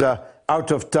Charles of these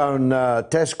out-of-town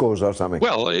Tesco's or something.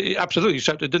 Well, absolutely,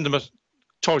 except it didn't have a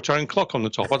toy train clock on the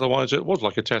top. Otherwise, it was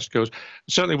like a Tesco's. It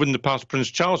certainly wouldn't have passed Prince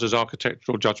Charles's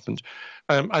architectural judgment.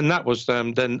 And that was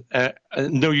then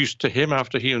no use to him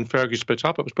after he and Fergie split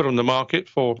up. It was put on the market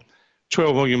for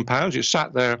 £12 million. It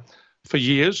sat there for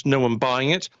years, no one buying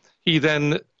it. He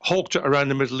then hawked it around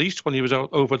the Middle East when he was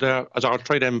over there as our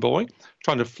trade envoy,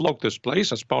 trying to flog this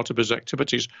place as part of his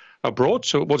activities abroad.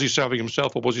 So was he serving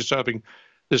himself or was he serving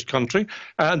this country?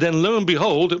 And then lo and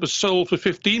behold, it was sold for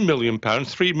 £15 million,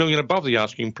 £3 million above the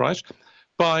asking price,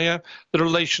 by the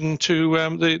relation to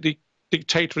the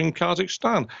dictator in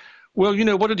Kazakhstan. Well, you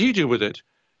know, what did he do with it?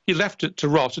 He left it to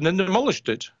rot and then demolished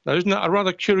it. Now, isn't that a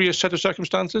rather curious set of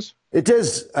circumstances? It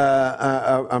is.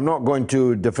 I'm not going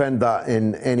to defend that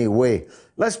in any way.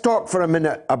 Let's talk for a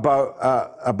minute about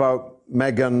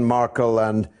Meghan Markle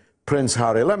and Prince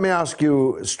Harry. Let me ask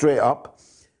you straight up.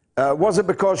 Was it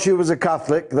because she was a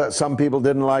Catholic that some people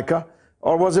didn't like her?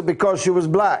 Or was it because she was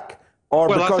black? Or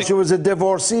because she was a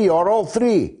divorcee? Or all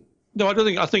three? No, I don't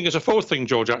think. I think it's a fourth thing,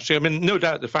 George, actually. I mean, no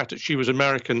doubt the fact that she was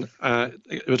American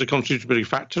was a contributory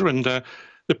factor, and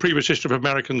the previous history of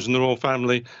Americans in the royal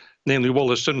family, namely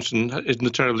Wallis Simpson, isn't a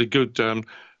terribly good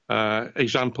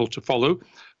example to follow.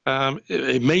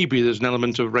 It may be there's an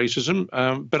element of racism,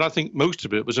 but I think most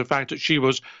of it was the fact that she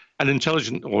was an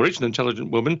intelligent, or is an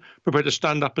intelligent woman, prepared to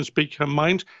stand up and speak her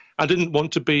mind, and didn't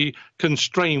want to be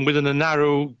constrained within the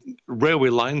narrow railway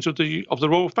lines of the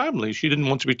royal family. She didn't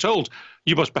want to be told,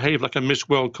 you must behave like a Miss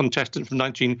World contestant from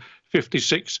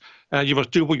 1956. You must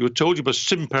do what you were told. You must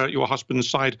simper at your husband's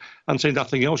side and say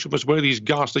nothing else. You must wear these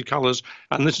ghastly colours,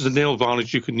 and this is a nail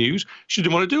varnish you can use. She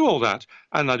didn't want to do all that,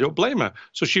 and I don't blame her.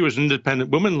 So she was an independent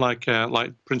woman, like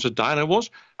Princess Diana was,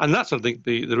 and that's, I think,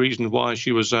 the reason why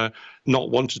she was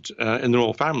not wanted in the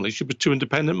royal family. She was too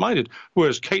independent-minded,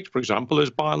 whereas Kate, for example,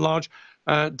 has by and large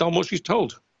done what she's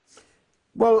told.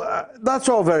 Well, that's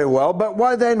all very well, but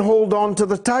why then hold on to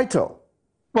the title?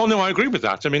 Well, no, I agree with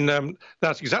that. I mean,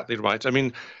 that's exactly right. I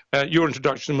mean, your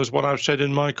introduction was what I've said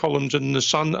in my columns in The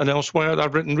Sun and elsewhere that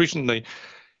I've written recently.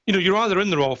 You know, you're either in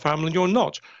the royal family or you're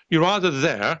not. You're either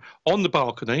there on the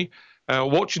balcony,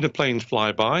 watching the planes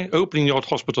fly by, opening the odd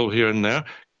hospital here and there,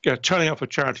 turning up for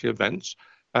charity events,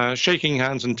 shaking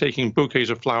hands and taking bouquets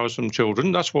of flowers from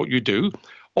children. That's what you do.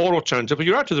 Or alternatively,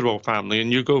 you're out of the royal family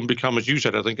and you go and become, as you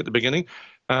said, I think at the beginning,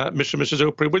 Mr. and Mrs.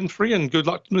 Oprah Winfrey, and good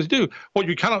luck to them as you do. What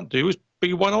you cannot do is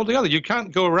be one or the other. You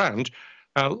can't go around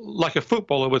like a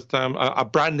footballer with a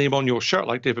brand name on your shirt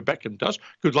like David Beckham does.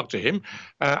 Good luck to him.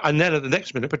 And then at the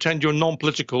next minute, pretend you're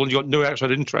non-political and you've got no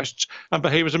outside interests and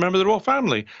behave as a member of the royal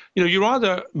family. You know, you're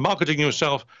either marketing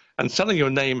yourself and selling your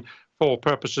name for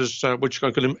purposes which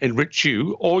are going to enrich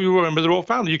you, or you're a member of the royal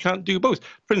family. You can't do both.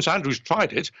 Prince Andrew's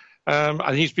tried it,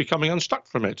 and he's becoming unstuck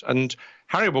from it. And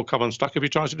Harry will come unstuck if he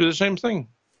tries to do the same thing.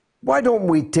 Why don't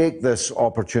we take this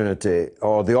opportunity,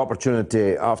 or the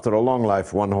opportunity after a long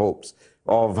life, one hopes,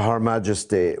 of Her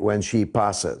Majesty when she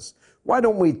passes? Why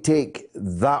don't we take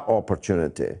that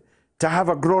opportunity to have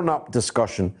a grown-up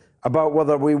discussion about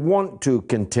whether we want to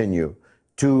continue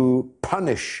to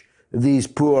punish these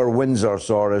poor Windsors,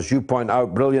 or as you point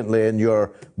out brilliantly in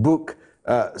your book,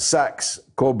 Saxe,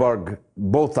 Coburg,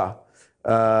 Gotha.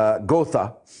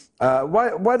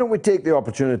 Why don't we take the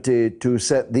opportunity to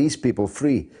set these people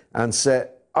free and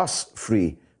set us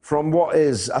free from what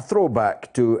is a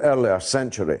throwback to earlier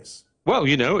centuries? Well,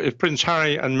 you know, if Prince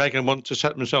Harry and Meghan want to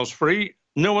set themselves free,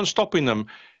 no one's stopping them.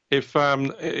 If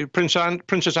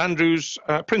Princess Anne's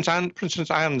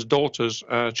daughters'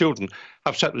 children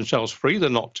have set themselves free, they're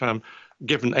not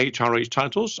given HRH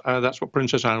titles. That's what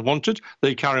Princess Anne wanted.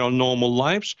 They carry on normal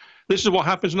lives. This is what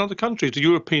happens in other countries. The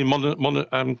European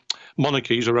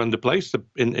monarchies around the place,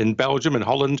 in Belgium, in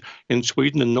Holland, in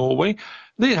Sweden, and Norway,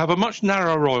 they have a much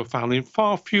narrower royal family,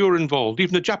 far fewer involved.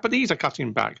 Even the Japanese are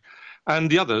cutting back. And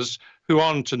the others, who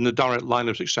aren't in the direct line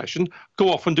of succession, go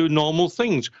off and do normal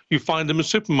things. You find them in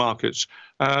supermarkets.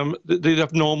 They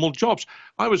have normal jobs.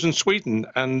 I was in Sweden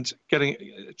and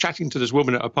chatting to this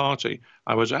woman at a party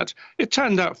I was at. It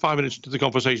turned out 5 minutes into the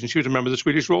conversation, she was a member of the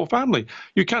Swedish royal family.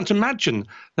 You can't imagine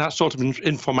that sort of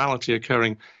informality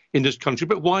occurring in this country,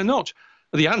 but why not?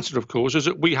 The answer, of course, is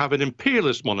that we have an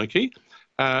imperialist monarchy,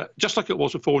 just like it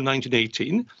was before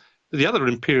 1918. The other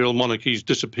imperial monarchies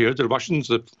disappeared, the Russians,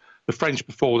 the French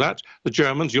before that, the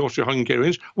Germans, the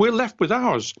Austro-Hungarians. We're left with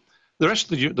ours. The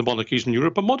rest of the monarchies in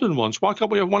Europe are modern ones. Why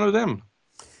can't we have one of them?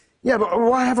 Yeah, but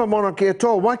why have a monarchy at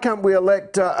all? Why can't we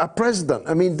elect a president?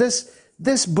 I mean,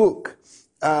 this book,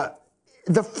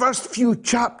 the first few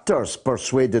chapters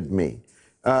persuaded me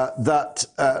that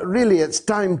really it's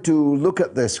time to look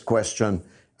at this question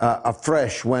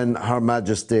afresh when Her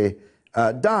Majesty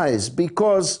dies,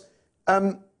 because,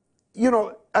 you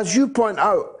know, as you point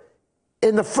out,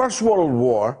 in the First World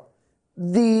War,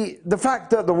 the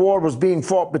fact that the war was being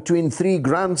fought between three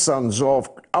grandsons of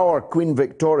our Queen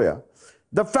Victoria,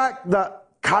 the fact that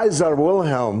Kaiser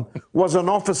Wilhelm was an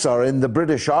officer in the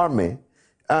British Army,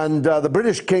 and the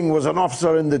British King was an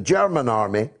officer in the German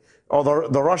Army, or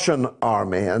the Russian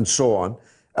Army, and so on,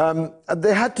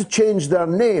 they had to change their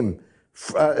name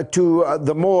to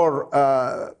the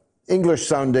more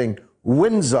English-sounding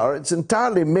Windsor. It's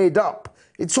entirely made up.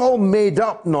 It's all made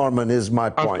up, Norman, is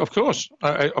my point. Of course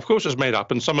it's made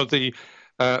up, and some of the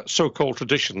so-called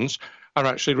traditions are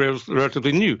actually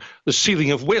relatively new. The sealing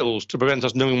of wills to prevent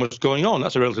us knowing what's going on,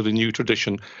 that's a relatively new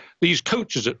tradition. These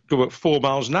coaches that go at 4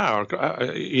 miles an hour,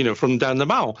 you know, from down the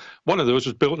Mall, one of those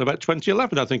was built in about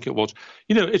 2011, I think it was.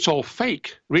 You know, it's all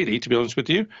fake, really, to be honest with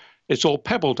you. It's all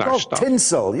pebble dash stuff.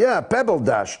 Tinsel, yeah, pebble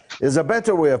dash is a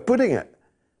better way of putting it.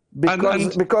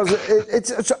 Because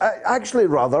it's actually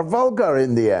rather vulgar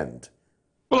in the end.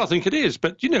 Well, I think it is.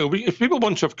 But, you know, if people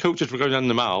want to have coaches for going down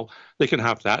the Mall, they can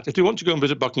have that. If they want to go and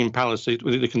visit Buckingham Palace, they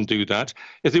can do that.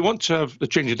 If they want to have the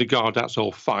change of the guard, that's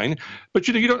all fine. But,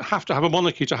 you know, you don't have to have a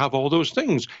monarchy to have all those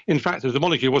things. In fact, if the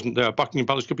monarchy wasn't there, Buckingham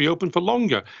Palace could be open for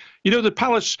longer. You know, the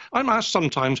palace, I'm asked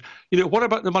sometimes, you know, what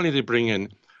about the money they bring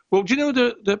in? Well, do you know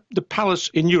the palace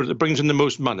in Europe that brings in the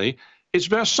most money? It's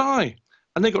Versailles.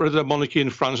 and they got rid of the monarchy in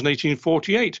France in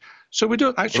 1848. So we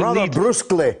don't actually rather need...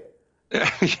 brusquely.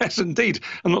 Yes, indeed.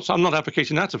 I'm not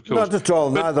advocating that, of course. Not at all,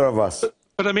 neither of us.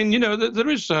 But I mean, you know, there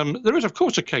is, of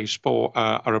course, a case for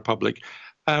a republic.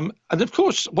 And of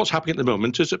course, what's happening at the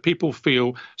moment is that people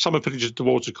feel some opinions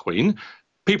towards the Queen.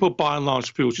 People, by and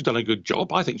large, feel she's done a good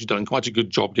job. I think she's done quite a good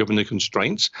job given the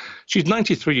constraints. She's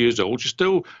 93 years old. She's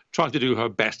still trying to do her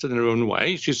best in her own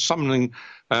way. She's summoning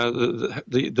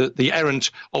the errant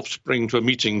offspring to a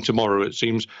meeting tomorrow, it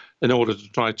seems, in order to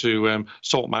try to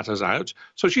sort matters out.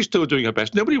 So she's still doing her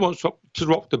best. Nobody wants to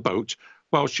rock the boat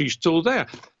while she's still there,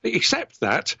 except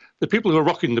that the people who are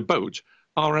rocking the boat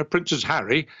are Princess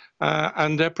Harry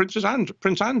and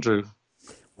Prince Andrew.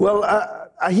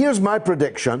 Well, here's my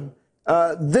prediction.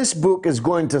 This book is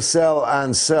going to sell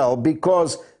and sell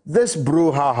because this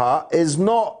brouhaha is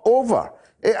not over.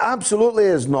 It absolutely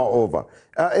is not over.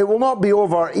 It will not be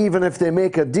over even if they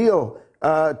make a deal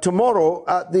tomorrow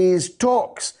at these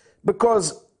talks,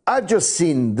 because I've just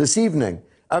seen this evening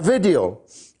a video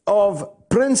of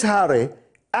Prince Harry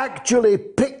actually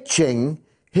pitching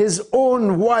his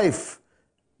own wife,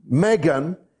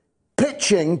 Meghan,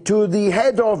 pitching to the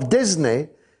head of Disney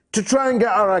to try and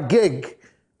get her a gig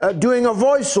doing a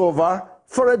voiceover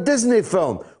for a Disney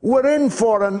film. We're in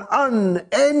for an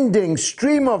unending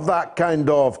stream of that kind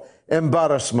of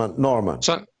embarrassment, Norman.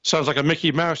 So, sounds like a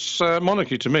Mickey Mouse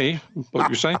monarchy to me, what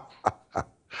you're saying.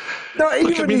 No,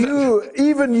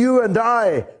 even you and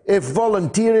I, if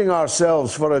volunteering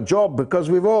ourselves for a job because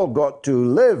we've all got to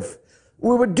live,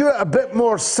 we would do it a bit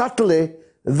more subtly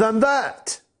than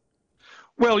that.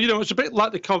 Well, you know, it's a bit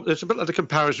like the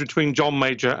comparison between John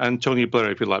Major and Tony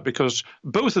Blair, if you like, because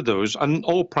both of those, and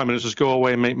all prime ministers go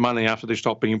away and make money after they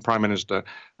stop being prime minister.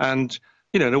 And,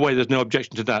 you know, in a way, there's no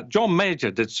objection to that. John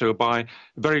Major did so by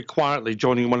very quietly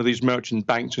joining one of these merchant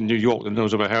banks in New York that no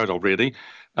one's ever heard of, really,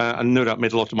 and no doubt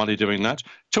made a lot of money doing that.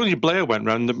 Tony Blair went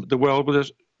around the world with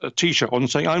a T-shirt on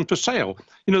saying, "I'm for sale."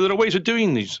 You know, there are ways of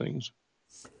doing these things.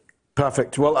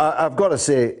 Perfect. Well, I've got to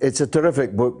say, it's a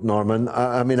terrific book, Norman.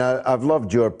 I mean, I've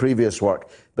loved your previous work,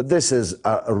 but this is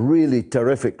a really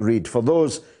terrific read. For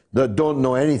those that don't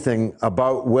know anything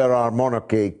about where our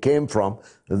monarchy came from,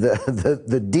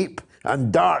 the deep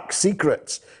and dark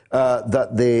secrets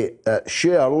that they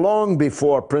share long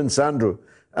before Prince Andrew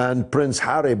and Prince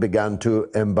Harry began to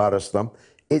embarrass them,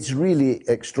 it's really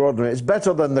extraordinary. It's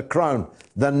better than The Crown,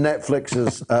 than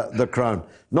Netflix's The Crown.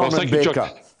 Norman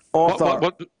Baker,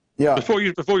 author... Yeah. Before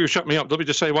you shut me up, let me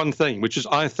just say one thing, which is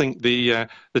I think the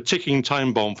ticking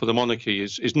time bomb for the monarchy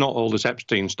is not all this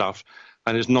Epstein stuff,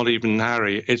 and it's not even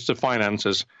Harry. It's the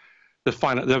finances.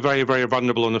 They're very, very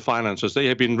vulnerable on the finances. They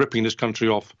have been ripping this country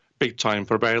off big time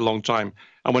for a very long time,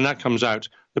 and when that comes out,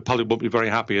 the public won't be very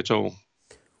happy at all.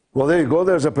 Well, there you go.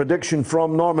 There's a prediction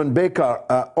from Norman Baker,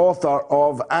 author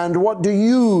of And What Do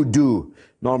You Do?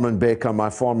 Norman Baker,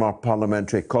 my former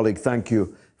parliamentary colleague, thank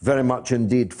you very much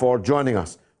indeed for joining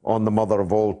us on the mother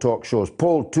of all talk shows.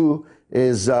 Poll 2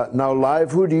 is now live.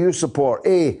 Who do you support?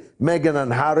 A, Meghan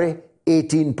and Harry,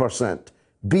 18%.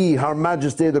 B, Her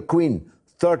Majesty the Queen,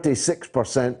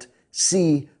 36%.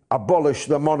 C, abolish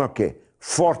the monarchy,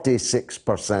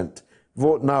 46%.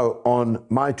 Vote now on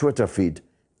my Twitter feed,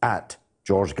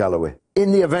 @George Galloway.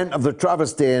 In the event of the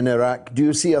travesty in Iraq, do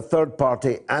you see a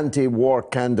third-party anti-war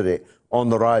candidate on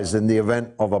the rise in the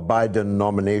event of a Biden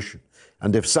nomination?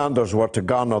 And if Sanders were to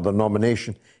garner the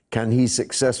nomination, can he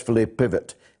successfully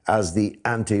pivot as the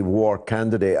anti-war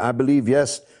candidate? I believe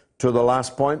yes to the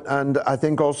last point, and I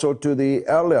think also to the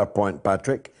earlier point,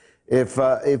 Patrick. If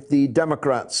the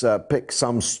Democrats pick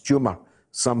some Stumer,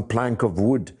 some plank of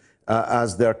wood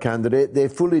as their candidate, they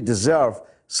fully deserve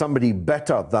somebody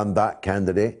better than that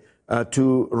candidate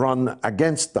to run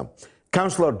against them.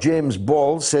 Councillor James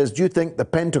Ball says, do you think the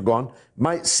Pentagon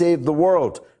might save the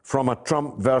world from a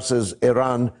Trump versus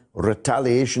Iran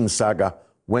retaliation saga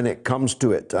when it comes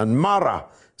to it? And Mara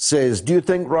says, do you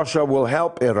think Russia will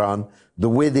help Iran the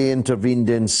way they intervened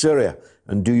in Syria?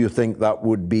 And do you think that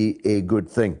would be a good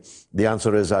thing? The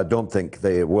answer is I don't think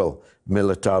they will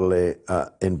militarily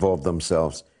involve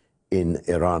themselves in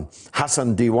Iran.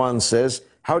 Hassan Diwan says,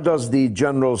 how does the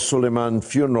General Suleiman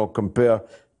funeral compare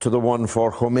to the one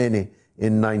for Khomeini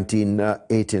in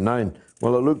 1989?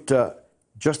 Well, it looked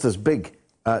just as big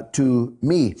to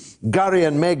me. Gary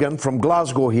and Megan from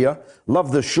Glasgow here.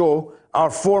 Love the show. Our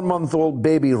 4-month-old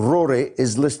baby Rory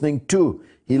is listening too.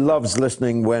 He loves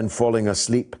listening when falling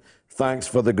asleep. Thanks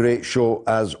for the great show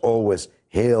as always.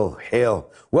 Hail, hail.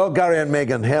 Well, Gary and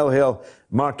Megan, hail, hail,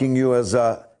 marking you as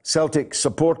Celtic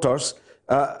supporters.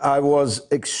 I was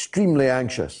extremely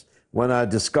anxious when I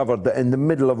discovered that in the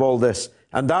middle of all this,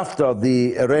 and after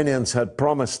the Iranians had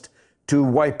promised to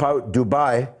wipe out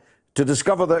Dubai, to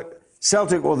discover that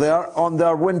Celtic were there on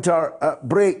their winter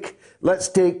break. Let's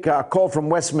take a call from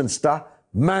Westminster.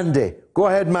 Mandy. Go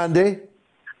ahead, Mandy.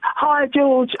 Hi,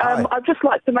 George. Hi. I'd just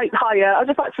like to make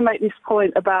this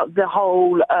point about the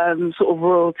whole sort of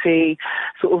royalty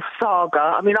sort of saga.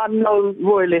 I mean, I'm no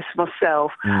royalist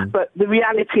myself, but the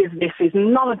reality of this is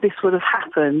none of this would have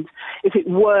happened if it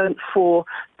weren't for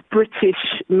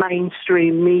British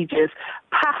mainstream media's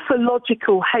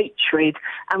pathological hatred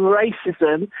and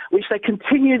racism, which they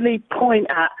continually point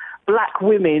at black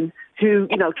women who,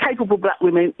 capable black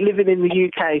women living in the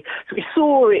UK. So we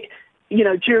saw it,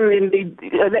 during the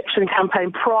election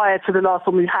campaign prior to the last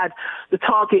one we had. The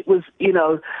target was,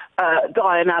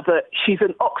 Diane Abbott. She's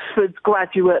an Oxford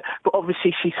graduate, but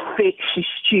obviously she's thick, she's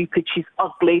stupid, she's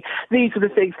ugly. These are the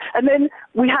things. And then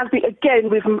we have again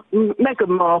with Meghan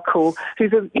Markle,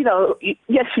 who's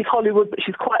yes, she's Hollywood, but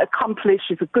she's quite accomplished.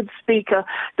 She's a good speaker.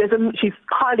 She's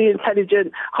highly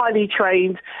intelligent, highly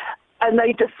trained. And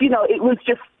they just, it was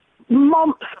just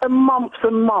months and months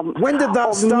and months. When did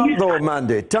that start, though,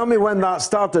 Mandy? Tell me when that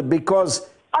started, because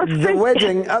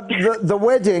the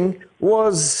wedding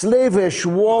was slavish,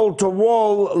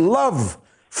 wall-to-wall love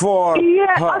for her.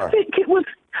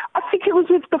 I think it was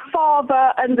with the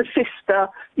father and the sister,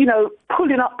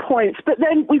 pulling up points. But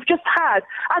then we've just had,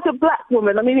 as a black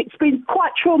woman, I mean, it's been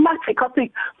quite traumatic, I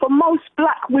think, for most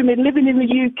black women living in the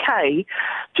UK,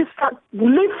 just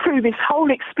live through this whole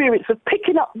experience of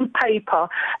picking up the paper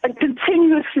and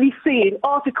continuously seeing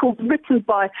articles written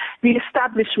by the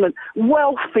establishment,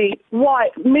 wealthy,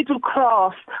 white, middle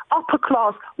class, upper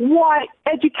class, white,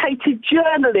 educated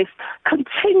journalists,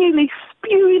 continually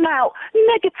spewing out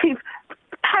negative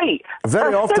hate.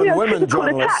 Very often women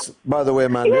journalists, by the way,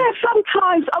 Mandy. Yeah,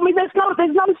 sometimes. I mean, there's no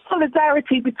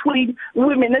solidarity between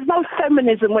women. There's no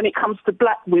feminism when it comes to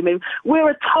black women.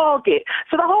 We're a target.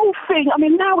 So the whole thing, I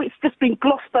mean, now it's just been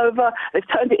glossed over. They've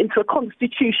turned it into a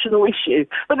constitutional issue.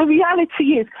 But the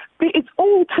reality is, it's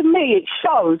all, to me, it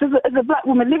shows, as a black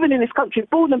woman living in this country,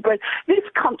 born and bred, this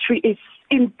country is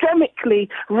endemically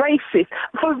racist.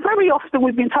 So very often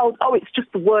we've been told, it's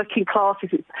just the working classes,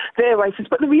 they're racist.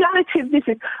 But the reality of this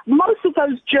is most of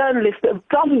those journalists that have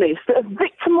done this, that have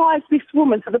victimised this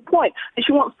woman to the point that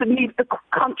she wants to leave the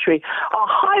country, are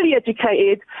highly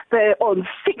educated. They're on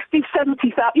 60,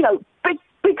 70,000,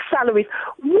 big salaries.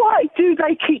 Why do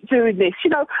they keep doing this?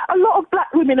 A lot of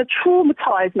black women are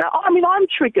traumatised now. I mean, I'm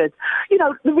triggered.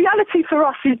 The reality for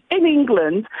us is in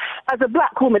England, as a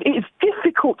black woman, it is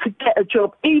difficult to get a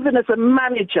job, even as a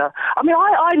manager. I mean,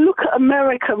 I look at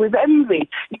America with envy.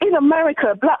 In America,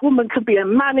 a black woman could be a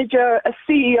manager, a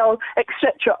CEO,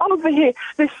 etc. Over here,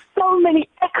 there's so many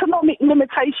economic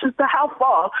limitations to how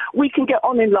far we can get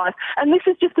on in life. And this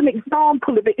is just an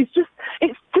example of it. It's just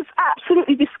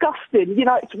absolutely disgusting.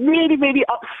 It's really, really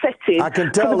upsetting. I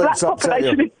can tell it's upset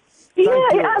you.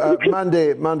 Thank you.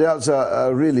 Mandy, that's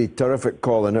a really terrific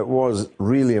call, and it was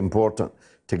really important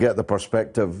to get the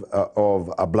perspective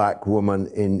of a black woman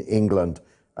in England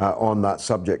on that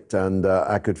subject. And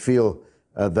I could feel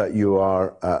that you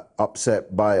are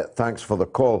upset by it. Thanks for the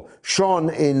call. Sean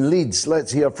in Leeds,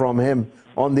 let's hear from him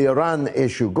on the Iran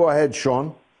issue. Go ahead,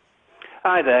 Sean.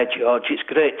 Hi there, George. It's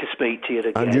great to speak to you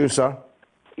again. And you, sir?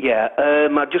 Yeah,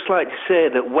 I'd just like to say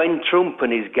that when Trump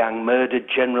and his gang murdered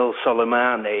General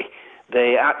Soleimani,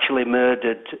 they actually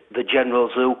murdered the General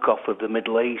Zhukov of the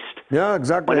Middle East. Yeah,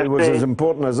 exactly. It was as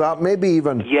important as that. Maybe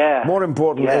even more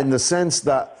important in the sense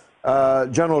that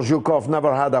General Zhukov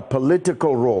never had a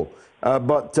political role.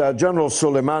 But General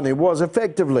Soleimani was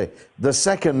effectively the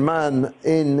second man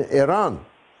in Iran.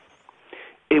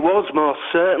 It was, most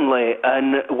certainly,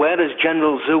 and whereas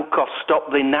General Zhukov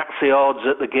stopped the Nazi hordes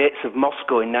at the gates of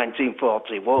Moscow in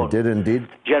 1941... He did indeed.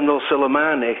 General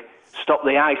Soleimani stopped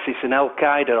the ISIS and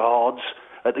Al-Qaeda hordes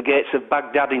at the gates of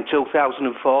Baghdad in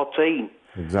 2014.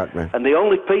 Exactly. And the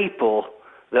only people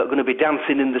that are going to be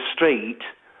dancing in the street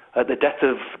at the death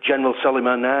of General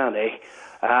Soleimani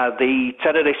are the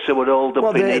terrorists who were holed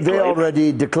up in Italy. They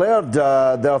already declared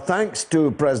their thanks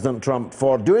to President Trump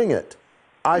for doing it.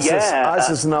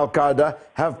 ISIS and Al-Qaeda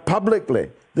have publicly,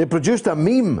 they produced a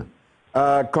meme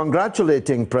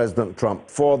congratulating President Trump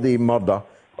for the murder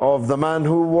of the man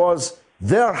who was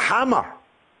their hammer.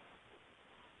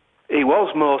 He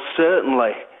was, most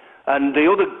certainly. And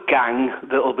the other gang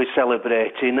that will be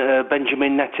celebrating are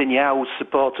Benjamin Netanyahu's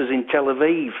supporters in Tel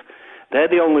Aviv. They're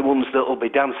the only ones that will be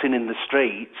dancing in the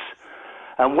streets.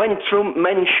 And when Trump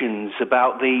mentions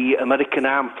about the American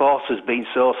armed forces being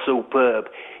so superb,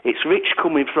 it's rich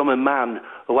coming from a man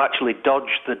who actually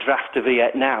dodged the draft of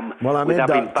Vietnam with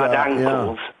having bad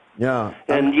ankles. Yeah.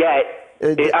 And yet,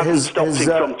 It hasn't stopped him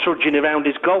from trudging around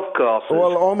his golf courses.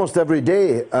 Well, almost every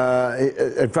day.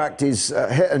 In fact, he's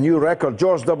hit a new record.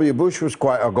 George W. Bush was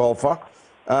quite a golfer,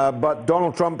 but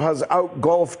Donald Trump has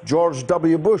out-golfed George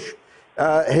W. Bush.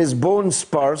 His bone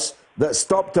spurs that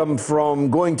stopped him from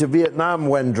going to Vietnam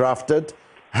when drafted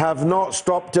have not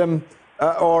stopped him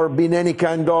or been any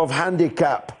kind of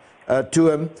handicap to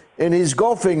him in his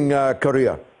golfing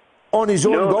career. On his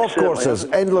own golf courses,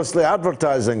 endlessly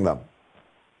advertising them.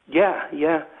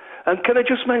 Yeah. And can I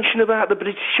just mention about the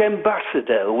British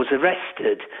ambassador who was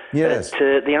arrested at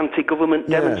the anti-government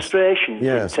demonstrations?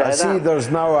 Yes, I see there's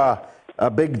now a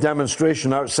big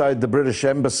demonstration outside the British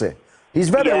embassy. He's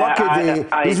very lucky.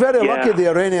 He's very lucky the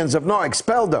Iranians have not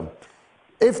expelled him.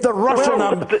 If the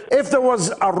Russian, if there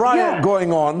was a riot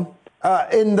going on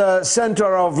in the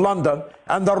centre of London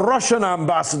and the Russian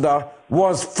ambassador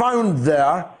was found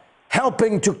there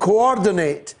helping to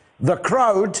coordinate the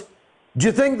crowd, do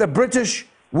you think the British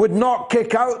would not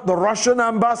kick out the Russian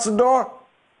ambassador?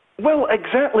 Well,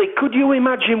 exactly. Could you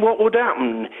imagine what would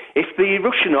happen if the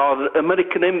Russian or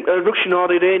Russian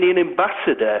or Iranian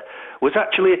ambassador was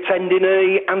actually attending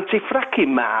a anti-fracking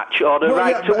march or a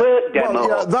right-to-work demo?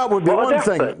 Well, yeah, that would be one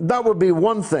thing. That would be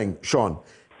one thing, Sean.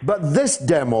 But this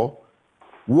demo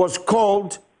was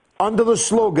called under the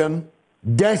slogan,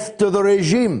 "Death to the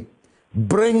regime.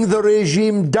 Bring the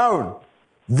regime down."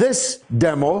 This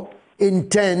demo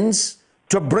intends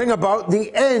to bring about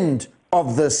the end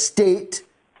of the state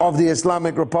of the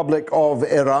Islamic Republic of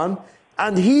Iran,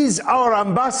 and he's our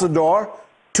ambassador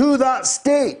to that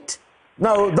state.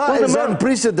 Now, that is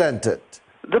unprecedented.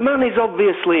 The man is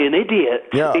obviously an idiot.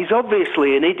 Yeah. He's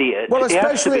obviously an idiot. Well,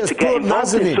 especially as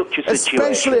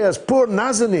poor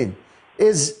Nazanin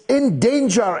is in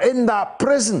danger in that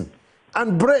prison,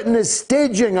 and Britain is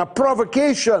staging a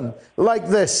provocation like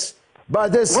this by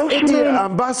this idiot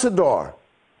ambassador.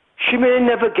 She may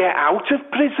never get out of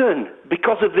prison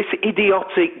because of this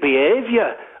idiotic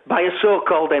behaviour by a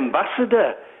so-called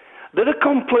ambassador. They're a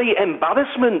complete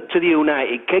embarrassment to the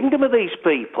United Kingdom of these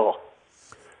people.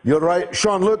 You're right.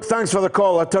 Sean, look, thanks for the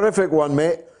call. A terrific one,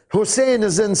 mate. Hussein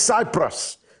is in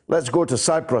Cyprus. Let's go to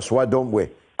Cyprus, why don't we?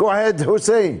 Go ahead,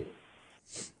 Hussein.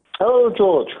 Hello,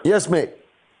 George. Yes, mate.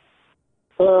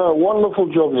 Wonderful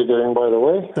job you're doing, by the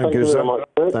way. Thank you very much.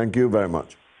 Thank you very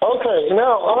much. Okay,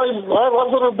 now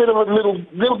I've got a bit of a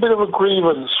little bit of a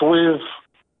grievance with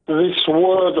this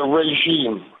word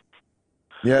regime.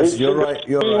 Yes, you're right.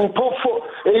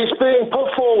 It's being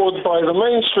put forward by the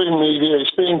mainstream media.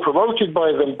 It's being promoted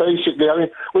by them. Basically, I mean,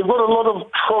 we've got a lot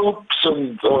of tropes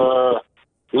and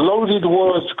loaded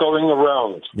words going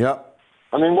around. Yeah.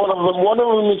 I mean, one of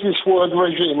them is this word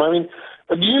regime. I mean,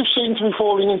 you seem to be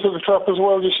falling into the trap as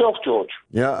well yourself, George.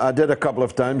 Yeah, I did a couple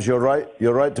of times. You're right.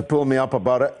 You're right to pull me up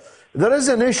about it. There is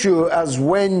an issue as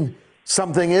when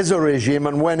something is a regime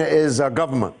and when it is a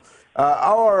government.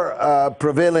 Our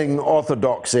prevailing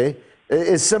orthodoxy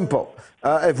is simple.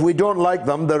 If we don't like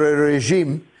them, they're a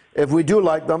regime. If we do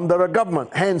like them, they're a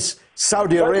government. Hence,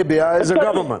 Saudi Arabia is a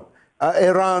government.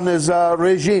 Iran is a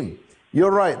regime.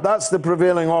 You're right. That's the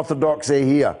prevailing orthodoxy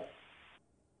here.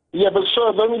 Yeah, but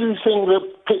sir, don't you think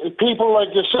that people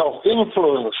like yourself,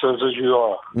 influencers as you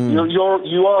are,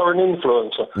 you are an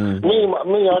influencer.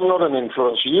 Me, I'm not an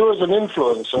influencer. You as an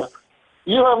influencer,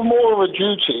 you have more of a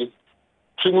duty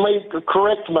to make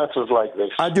correct matters like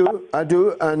this. I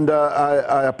do, and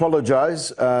I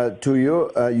apologize to you.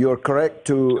 You're correct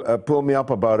to pull me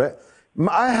up about it.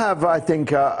 I have, I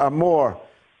think, a more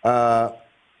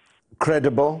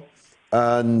credible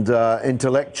and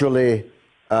intellectually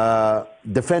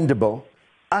defendable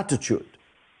attitude.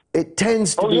 It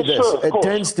tends to be this. It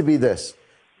tends to be this.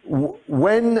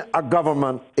 When a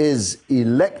government is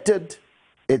elected,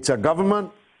 it's a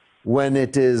government. When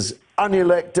it is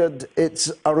unelected,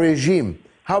 it's a regime.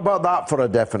 How about that for a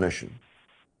definition?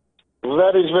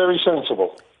 That is very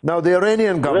sensible. Now, the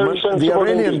Iranian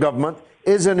government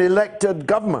is an elected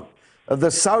government.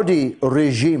 The Saudi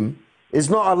regime is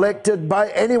not elected by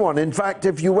anyone. In fact,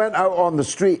 if you went out on the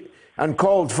street and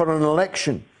called for an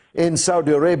election in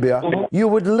Saudi Arabia, you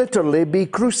would literally be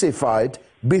crucified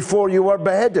before you were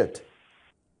beheaded.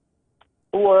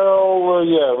 Well,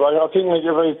 yeah, I think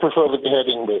they prefer the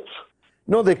beheading bit.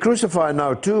 No, they crucify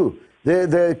now too.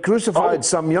 They crucified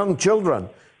some young children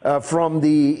from the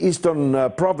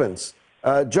eastern province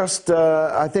I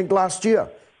think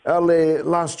early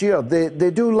last year.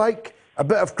 They do like a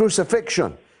bit of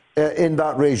crucifixion in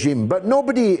that regime. But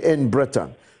nobody in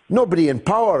Britain, nobody in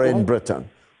power in Britain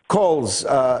calls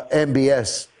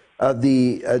MBS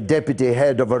the deputy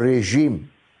head of a regime.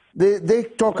 They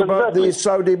talk about the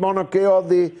Saudi monarchy or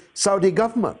the Saudi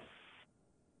government.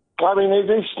 I mean,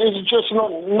 it's just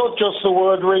not just the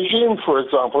word regime, for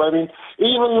example. I mean,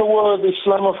 even the word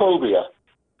Islamophobia,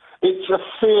 it's a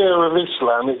fear of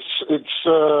Islam. It's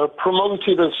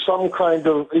promoted as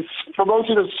it's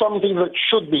promoted as something that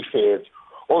should be feared,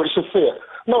 or it's a fear.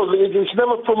 No, it's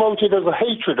never promoted as a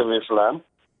hatred of Islam.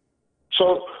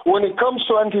 So when it comes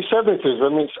to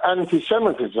anti-Semitism, it's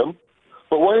anti-Semitism.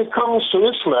 But when it comes to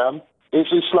Islam, it's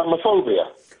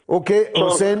Islamophobia. Okay,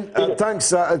 Hussein,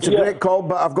 thanks. It's a great call,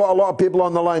 but I've got a lot of people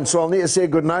on the line, so I'll need to say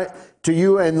goodnight to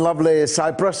you in lovely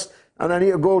Cyprus, and I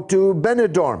need to go to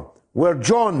Benidorm, where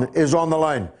John is on the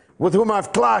line, with whom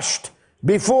I've clashed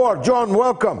before. John,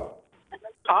 welcome.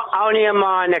 Only a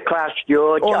minor clash,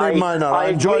 George. Only minor. I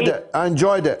enjoyed it. I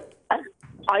enjoyed it.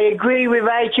 I agree with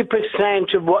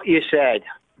 80% of what you said.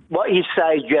 What you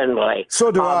say generally.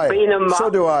 So do I. So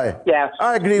do I. Yeah.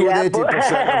 I agree with 80%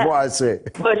 of what I say.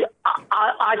 But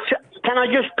can I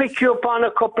just pick you up on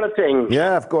a couple of things?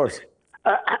 Yeah, of course.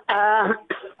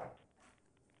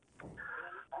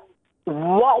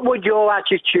 What would your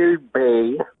attitude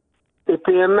be if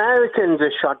the Americans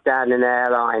had shot down an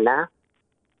airliner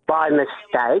by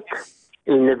mistake,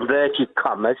 in inverted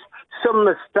commas, some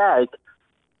mistake?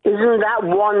 Isn't that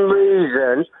one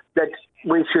reason that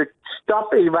we should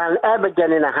stop Iran ever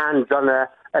getting their hands on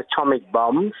atomic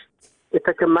bombs? If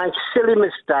they can make silly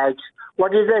mistakes,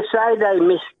 what did they say?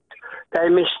 They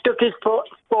mistook it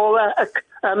for an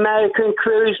American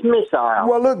cruise missile.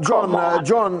 Well, look, John,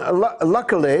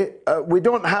 luckily, we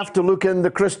don't have to look in the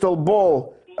crystal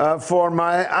ball for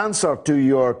my answer to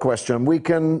your question. We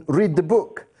can read the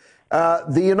book.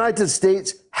 The United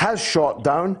States has shot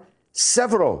down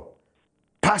several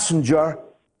passenger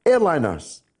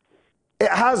airliners. It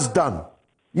has done.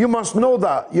 You must know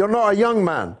that. You're not a young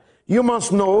man. You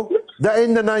must know that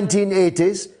in the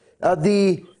 1980s,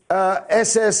 the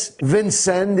SS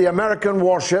Vincennes, the American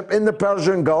warship in the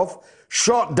Persian Gulf,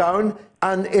 shot down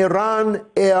an Iran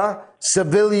Air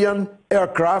civilian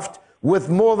aircraft with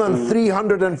more than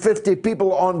 350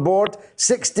 people on board,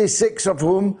 66 of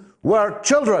whom were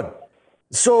children.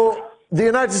 So the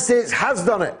United States has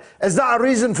done it. Is that a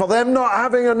reason for them not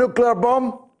having a nuclear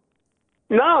bomb?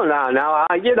 No. I'm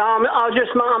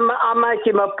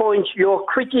making my point. Your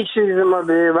criticism of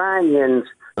the Iranians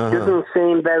doesn't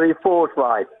seem very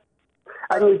forthright.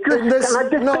 And you just,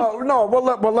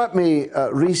 Well, let me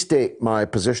restate my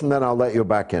position, then I'll let you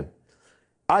back in.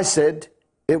 I said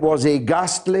it was a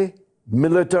ghastly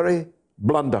military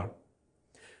blunder.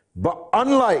 But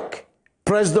unlike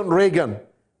President Reagan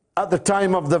at the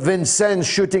time of the Vincennes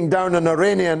shooting down an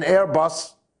Iranian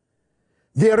Airbus,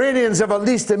 the Iranians have at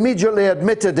least immediately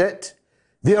admitted it.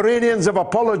 The Iranians have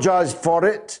apologized for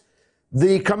it.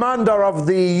 The commander of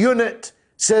the unit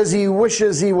says he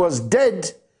wishes he was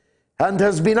dead and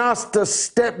has been asked to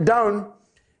step down.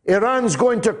 Iran's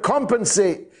going to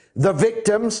compensate the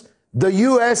victims. The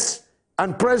US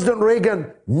and President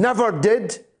Reagan never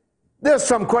did. There's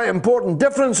some quite important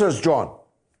differences, John.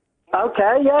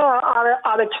 Okay, yeah,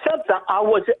 I'll accept that. I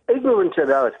was ignorant of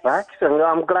those facts, and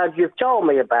I'm glad you've told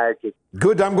me about it.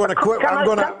 Good. I'm going to quit.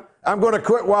 I'm going to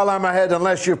quit while I'm ahead,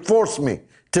 unless you force me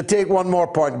to take one more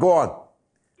point. Go on.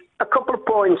 A couple of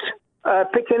points,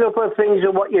 picking up on things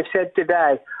of what you said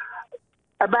today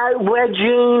about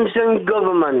regimes and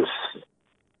governments.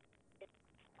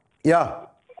 Yeah.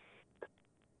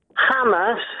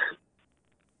 Hamas,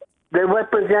 the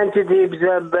representatives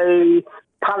of the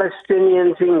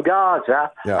Palestinians in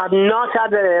Gaza, have not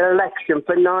had an election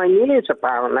for 9 years,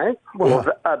 apparently,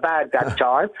 or about that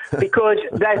time, because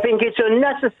they think it's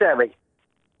unnecessary.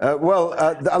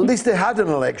 At least they had an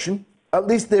election. At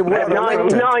least they were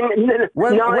elected.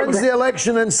 When's the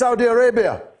election in Saudi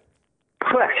Arabia?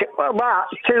 Well,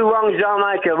 two wrongs don't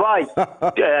make a right,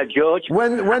 George.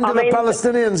 When do the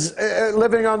Palestinians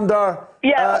living under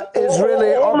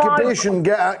Israeli occupation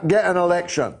get an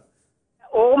election?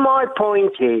 All my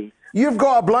point is... You've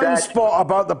got a blind spot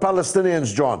about the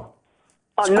Palestinians, John.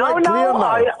 It's quite clear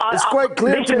now. It's quite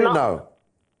clear to me now.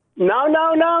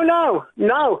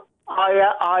 No.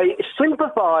 I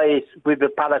sympathise with the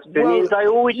Palestinians. Well, I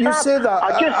always have. You say that.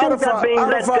 I just think they're being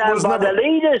let down by the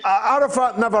leaders.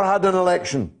 Arafat never had an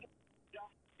election.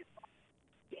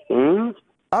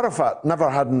 Arafat never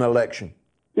had an election.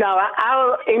 No,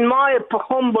 in my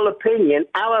humble opinion,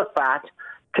 Arafat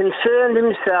concerned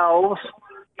himself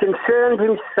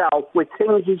with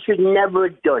things he should never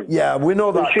have done. Yeah, we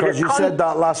know that because you said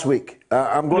that last week.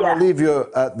 I'm going to leave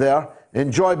you there.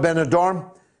 Enjoy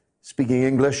Benidorm, speaking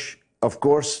English, of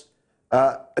course.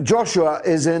 Joshua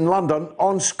is in London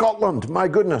on Scotland. My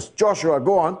goodness. Joshua,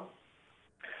 go on.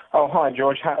 Oh, hi,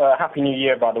 George. Happy New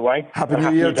Year, by the way. Happy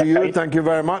New Year to you. Thank you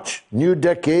very much. New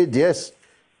decade, yes.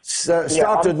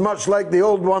 started much like the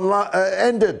old one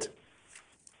ended.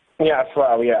 Yeah,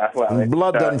 well,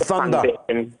 blood and thunder.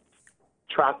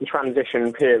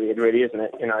 Transition period, really, isn't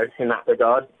it? In that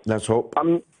regard. Let's hope.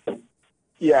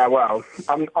 Yeah, well,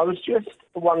 I was just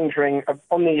wondering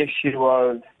on the issue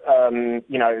of,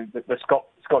 the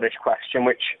Scottish question,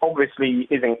 which obviously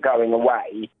isn't going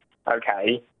away.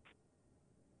 Okay.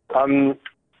 I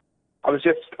was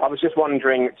just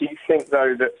wondering, do you think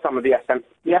though that some of the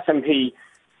SNP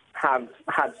have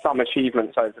had some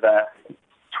achievements over their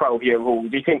 12-year rule?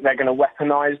 Do you think they're going to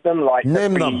weaponise them like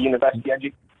Name them. University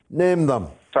education? Name them.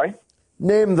 Sorry?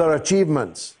 Name their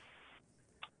achievements.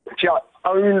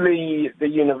 Only the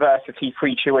university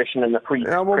free tuition and the free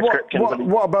prescriptions.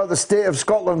 What about the state of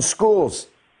Scotland's schools,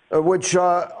 which,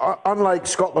 unlike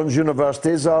Scotland's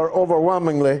universities, are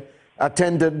overwhelmingly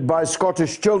attended by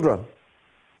Scottish children?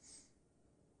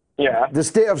 Yeah. The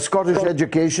state of Scottish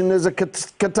education is a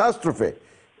catastrophe.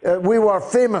 We were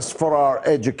famous for our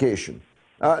education.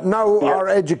 Now our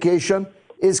education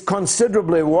is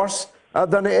considerably worse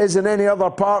than it is in any other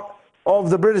part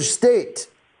of the British state.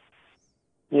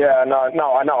 Yeah,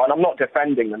 no, I know, and I'm not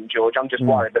defending them, George. I'm just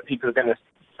worried that people are going to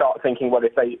start thinking, well,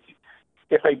 if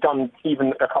they've done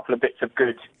even a couple of bits of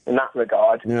good in that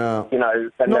regard, then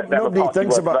nobody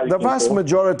thinks about the vast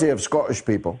majority of Scottish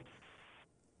people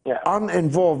aren't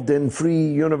involved in free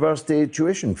university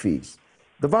tuition fees.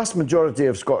 The vast majority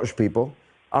of Scottish people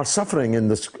are suffering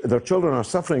their children are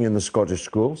suffering in the Scottish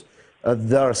schools.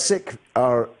 They're sick,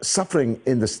 are suffering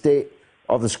in the state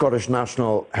of the Scottish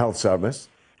National Health Service.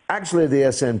 Actually, the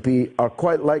SNP are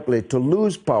quite likely to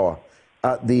lose power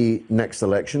at the next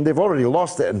election. They've already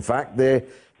lost it, in fact.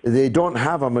 They don't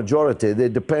have a majority. They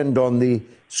depend on the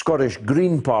Scottish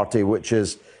Green Party, which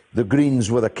is the Greens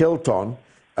with a kilt on.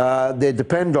 They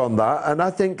depend on that, and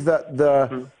I think that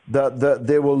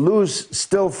they will lose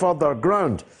still further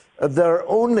ground. Their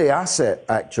only asset,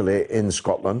 actually, in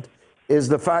Scotland is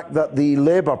the fact that the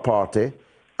Labour Party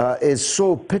is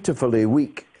so pitifully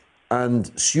weak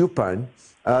and supine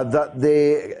that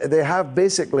they have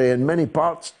basically in many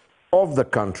parts of the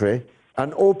country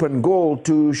an open goal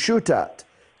to shoot at.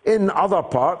 In other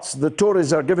parts, the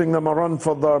Tories are giving them a run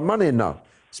for their money now,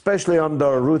 especially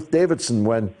under Ruth Davidson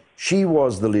when she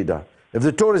was the leader. If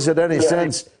the Tories had any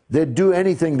sense, they'd do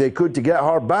anything they could to get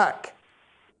her back.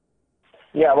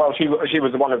 Yeah, well, she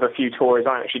was one of the few Tories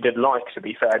I actually did like, to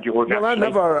be fair, George. Well, I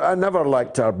never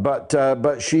liked her,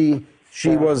 but she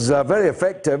was very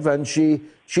effective, and she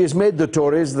has made the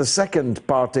Tories the second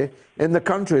party in the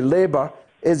country. Labour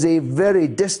is a very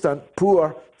distant,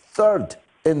 poor third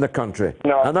in the country.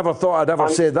 No, I never thought I'd ever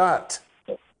say that.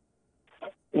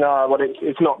 No, well,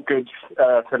 it's not good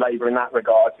for Labour in that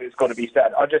regard. It's got to be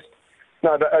said.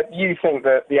 But you think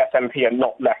that the SNP are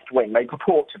not left-wing. They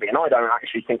purport to be, and I don't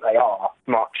actually think they are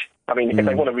much. I mean, if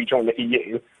they want to rejoin the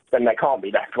EU, then they can't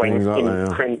be left-wing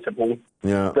in principle.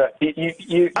 Yeah. But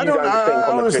I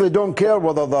honestly don't care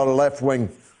whether they're left-wing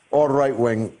or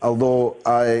right-wing, although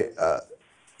I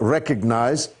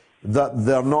recognise that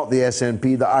they're not the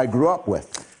SNP that I grew up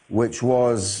with, which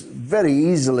was very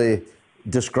easily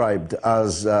described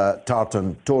as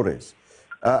tartan Tories.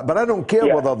 But I don't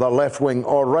care whether they're left-wing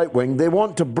or right-wing. They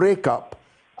want to break up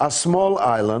a small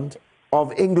island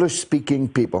of English-speaking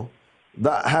people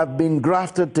that have been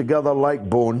grafted together like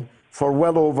bone for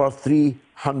well over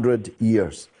 300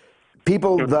 years.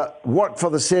 People that work for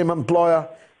the same employer,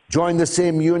 join the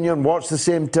same union, watch the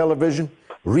same television,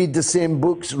 read the same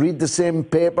books, read the same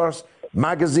papers,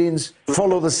 magazines,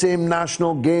 follow the same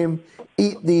national game,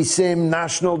 eat the same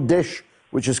national dish,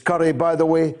 which is curry, by the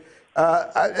way.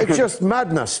 It's just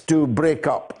madness to break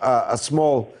up a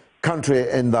small country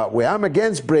in that way. I'm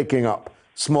against breaking up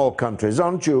small countries,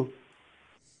 aren't you?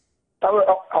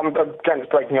 I'm against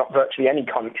breaking up virtually any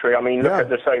country. I mean, look at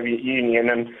the Soviet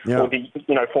Union or the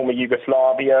former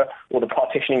Yugoslavia, or the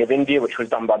partitioning of India, which was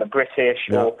done by the British,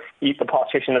 or the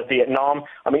partition of Vietnam.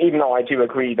 I mean, even though I do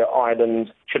agree that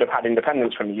Ireland should have had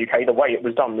independence from the UK, the way it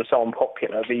was done was so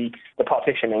unpopular, the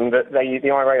partitioning, that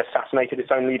the IRA assassinated its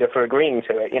own leader for agreeing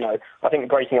to it. I think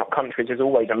breaking up countries is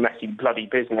always a messy, bloody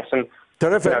business. And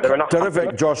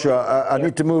Terrific, Joshua. I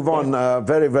need to move on.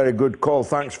 Very, very good call.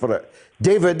 Thanks for it.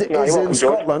 David is in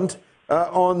Scotland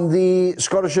on the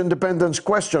Scottish independence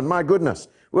question. My goodness,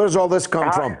 where's all this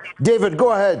come from? David,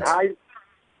 go ahead.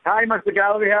 Hi, Mr.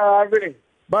 Galloway. How are you?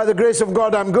 By the grace of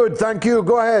God, I'm good. Thank you.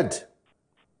 Go ahead.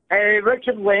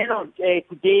 Richard Leonard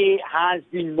today has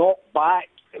been knocked back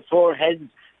for his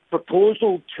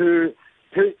proposal to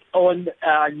put on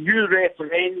a new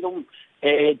referendum,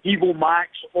 Devo Max,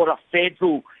 or a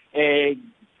federal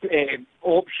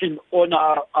option on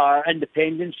our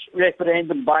independence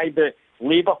referendum by the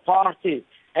Labour Party.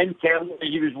 Internally,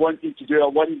 he was wanting to do a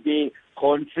one-day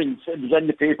conference. It was in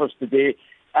the papers today.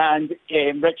 And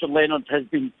Richard Leonard has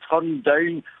been turned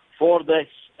down for this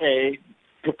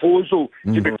proposal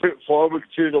to be put forward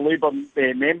to the Labour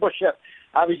membership.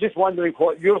 I was just wondering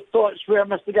what your thoughts were,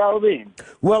 Mr. Galloway.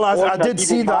 Well, I did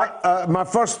see that. My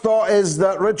first thought is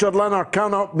that Richard Leonard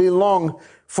cannot be long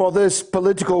for this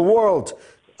political world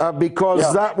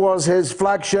because that was his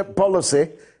flagship policy,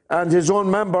 and his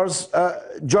own members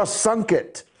just sunk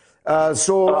it.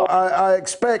 So I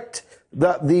expect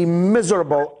that the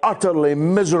miserable, utterly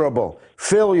miserable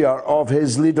failure of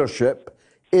his leadership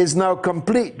is now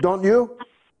complete, don't you?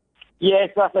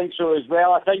 Yes, I think so as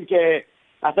well. I think the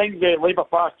Labour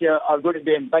Party are going to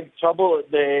be in big trouble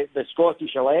at the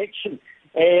Scottish election.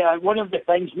 One of the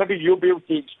things, maybe you'll be able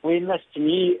to explain this to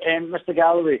me, Mr.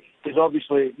 Galloway, because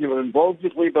obviously you were involved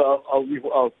with Labour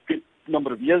a good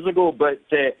number of years ago, but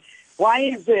why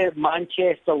is the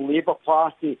Manchester Labour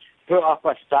Party put up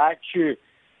a statue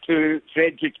to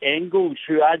Frederick Engels,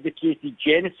 who advocated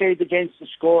genocide against the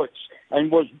Scots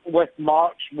and was with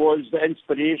Marx was the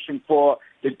inspiration for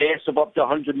the deaths of up to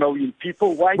 100 million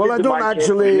people? Why? Well, I don't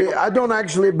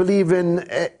actually believe in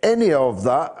any of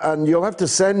that, and you'll have to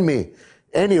send me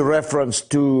any reference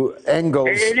to Engels.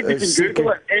 Anybody can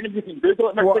Google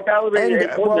it, Mr. Galloway.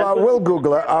 Well, I will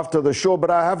Google it after the show,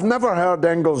 but I have never heard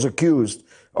Engels accused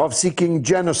of seeking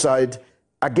genocide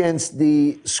against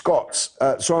the Scots.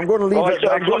 So I'm going to leave it.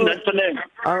 On the internet.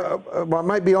 Well, it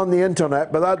might be on the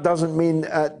internet, but that doesn't mean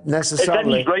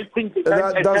necessarily.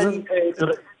 That doesn't.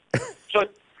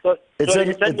 It's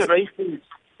in the writings.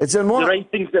 It's in what? The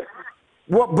writings that.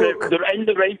 What book? They're in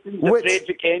the writings of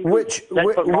Friedrich Engels.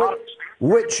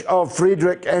 Which of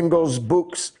Friedrich Engels'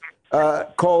 books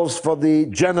calls for the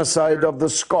genocide of the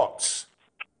Scots?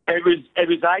 It was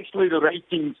actually the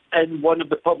writings in one of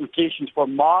the publications for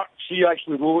Marx. He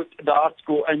actually wrote the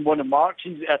article in one of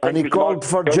Marx's. And he called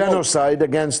for genocide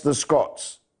against the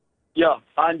Scots. Yeah,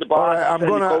 and the blacks.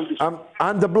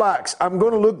 And the blacks. I'm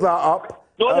going to look that up.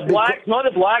 Not the blacks. Not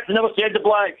the blacks. I never said the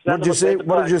blacks. What did you say?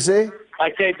 What did you say?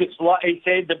 I said he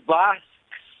said the Basques.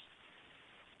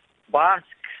 Basques.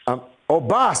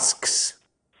 Basques.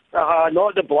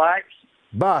 Not the blacks.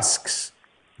 Basques.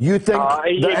 You think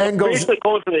the Engels...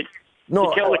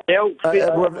 No,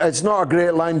 it's not a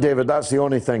great line, David. That's the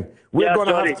only thing. We're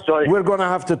going to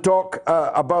have to talk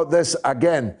about this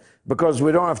again because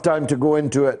we don't have time to go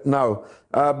into it now.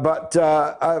 But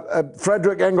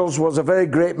Friedrich Engels was a very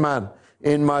great man,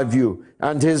 in my view,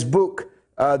 and his book,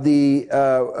 on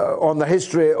the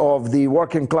history of the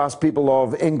working class people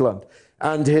of England,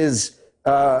 and his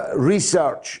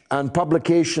research and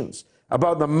publications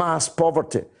about the mass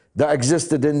poverty that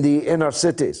existed in the inner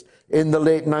cities in the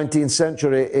late 19th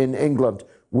century in England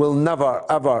will never,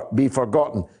 ever be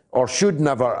forgotten, or should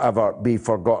never, ever be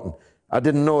forgotten. I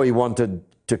didn't know he wanted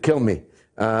to kill me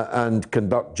and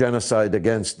conduct genocide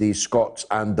against the Scots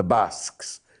and the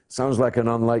Basques. Sounds like an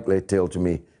unlikely tale to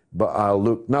me, but I'll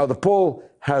look. Now, the poll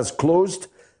has closed.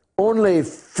 Only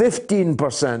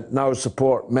 15% now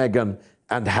support Meghan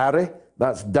and Harry.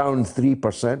 That's down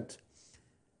 3%.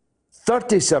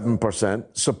 37%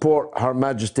 support Her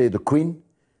Majesty the Queen,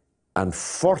 and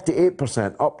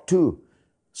 48% up to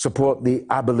support the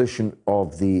abolition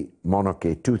of the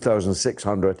monarchy.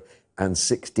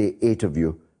 2,668 of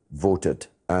you voted,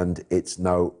 and it's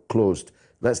now closed.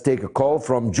 Let's take a call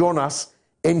from Jonas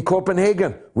in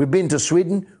Copenhagen. We've been to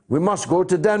Sweden. We must go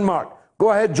to Denmark. Go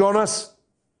ahead, Jonas.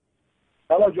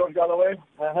 Hello, George Galloway.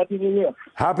 Happy New Year.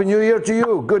 Happy New Year to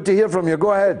you. Good to hear from you.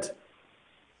 Go ahead.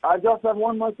 I just have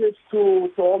one message to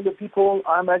all the people.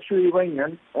 I'm actually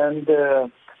Iranian, and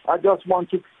I just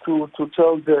wanted to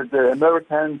tell the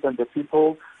Americans and the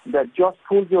people that just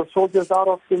pull your soldiers out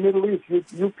of the Middle East.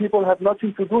 You people have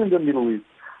nothing to do in the Middle East.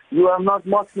 You are not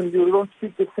Muslim. You don't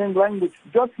speak the same language.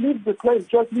 Just leave the place.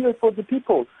 Just leave it for the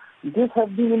people. This has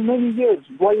been in many years.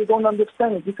 Why you don't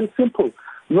understand it? This is simple.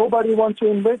 Nobody wants to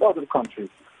invade other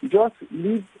countries. Just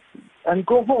leave and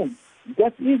go home.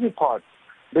 That's the easy part.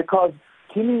 Because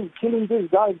killing this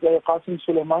guy, Qasem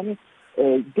Soleimani,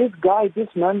 this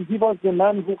man, he was the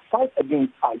man who fought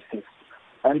against ISIS.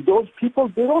 And those people,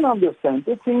 they don't understand.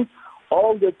 They think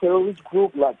all the terrorist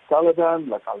group like Taliban,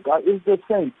 like Al-Qaeda is the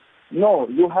same. No,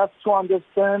 you have to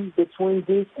understand between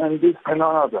this and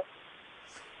another.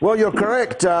 Well, you're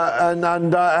correct, and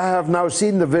I have now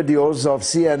seen the videos of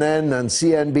CNN and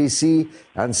CNBC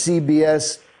and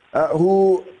CBS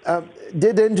who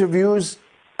did interviews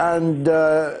and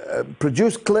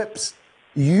produced clips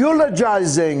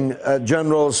eulogizing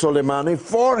General Soleimani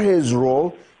for his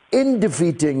role in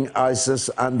defeating ISIS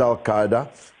and Al-Qaeda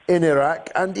in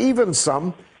Iraq, and even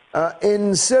some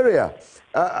in Syria.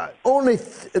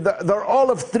 They're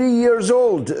all of 3 years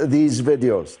old, these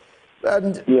videos.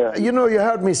 And, you know, you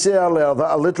heard me say earlier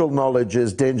that a little knowledge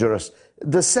is dangerous.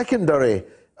 The secondary,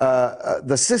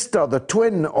 the sister, the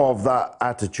twin of that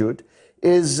attitude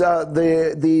is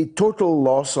the total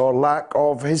loss or lack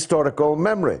of historical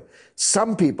memory.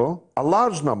 Some people, a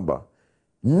large number,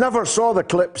 never saw the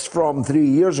clips from 3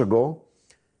 years ago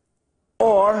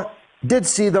or did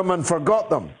see them and forgot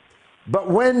them. But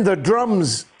when the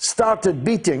drums started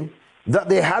beating, that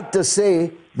they had to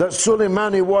say that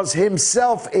Soleimani was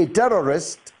himself a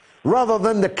terrorist rather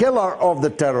than the killer of the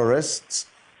terrorists,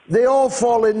 they all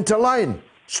fall into line.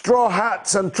 Straw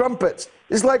hats and trumpets.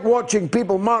 It's like watching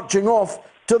people marching off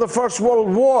to the First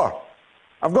World War.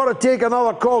 I've got to take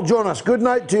another call, Jonas. Good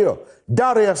night to you.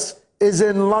 Darius is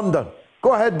in London.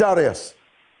 Go ahead, Darius.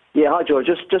 Yeah, hi, George.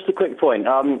 Just a quick point.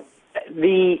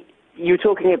 You're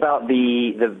talking about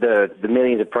the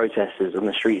millions of protesters on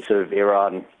the streets of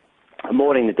Iran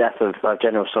mourning the death of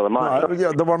General Soleimani.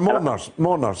 Yeah, there were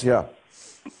mourners, yeah.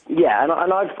 Yeah,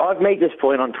 and I've made this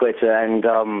point on Twitter, and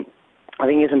I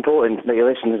think it's important that your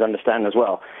listeners understand as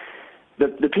well.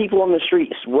 The people on the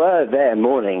streets were there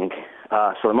mourning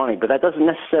Soleimani, but that doesn't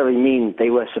necessarily mean they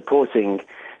were supporting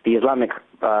the Islamic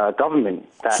government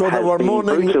that so they were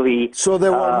mourning. Brutally, so they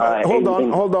were.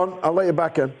 Hold on. I'll let you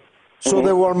back in. So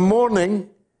they were mourning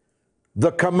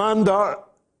the commander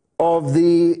of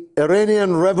the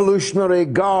Iranian Revolutionary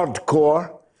Guard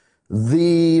Corps,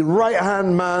 the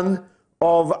right-hand man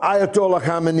of Ayatollah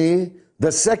Khamenei,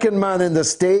 the second man in the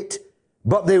state,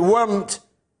 but they weren't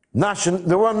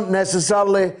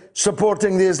necessarily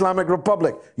supporting the Islamic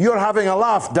Republic. You're having a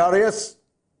laugh, Darius.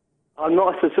 I'm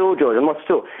not at all, George. I'm not at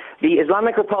all. The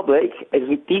Islamic Republic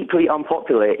is deeply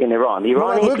unpopular in Iran. The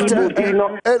Iranian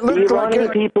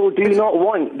people do not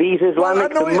want these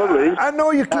Islamic mullahs that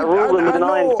rule them with an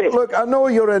iron fist. Look, I know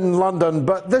you're in London,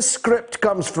 but this script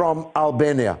comes from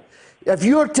Albania. If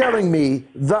you're telling me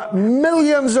that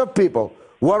millions of people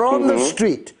were on the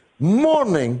street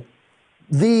mourning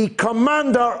the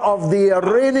commander of the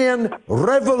Iranian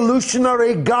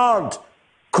Revolutionary Guard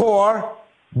Corps,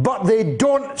 but they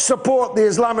don't support the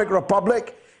Islamic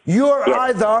Republic, you're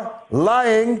either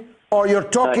lying or you're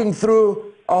talking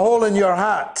through a hole in your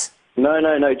hat.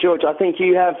 No, George. I think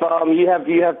you have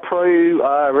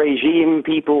pro-regime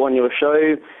people on your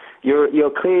show. You're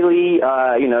clearly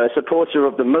a supporter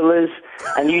of the mullahs,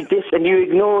 and you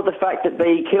ignore the fact that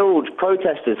they killed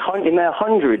protesters in their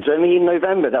hundreds only in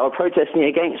November that were protesting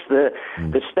against the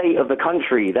state of the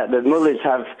country, that the mullahs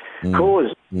have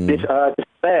caused this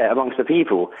despair amongst the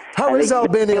people. How is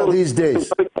Albania these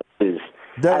days?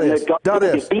 Darius,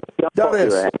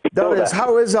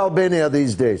 how is Albania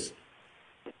these days?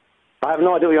 I have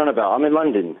no idea what you're on about. I'm in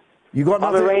London. I'm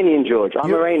Iranian, George.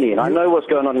 I'm Iranian. I know what's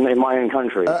going on in my own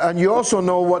country. And you also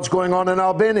know what's going on in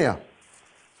Albania.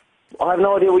 I have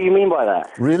no idea what you mean by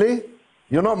that. Really?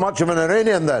 You're not much of an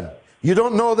Iranian then. You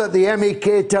don't know that the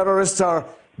MEK terrorists are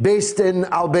based in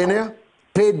Albania?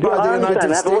 Paid by the United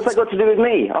States. But what's that got to do with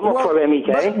me? I'm not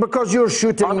pro-MEK. Because you're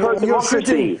shooting.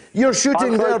 You're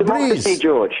shooting their breeze,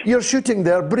 George. You're shooting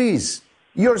their breeze.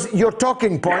 Your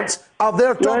talking points are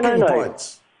their talking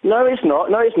points. No, it's not.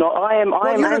 No, it's not. I am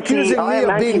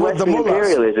anti-Western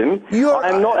imperialism.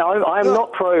 I'm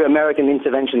not pro-American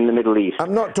intervention in the Middle East.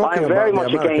 I'm not talking about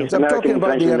the Americans. I'm talking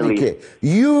about the MEK.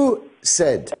 You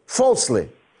said falsely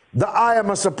that I am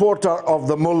a supporter of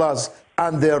the mullahs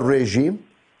and their regime.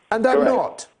 And I'm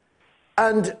not.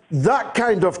 And that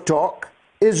kind of talk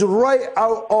is right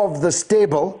out of the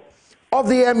stable of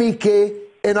the MEK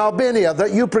in Albania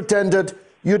that you pretended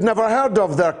you'd never heard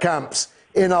of their camps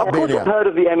in Albania. Of course I've heard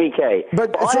of the MEK.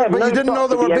 But you didn't know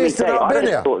they were based in Albania. I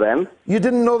don't support them. You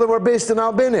didn't know they were based in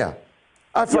Albania.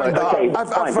 I find that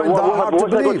hard to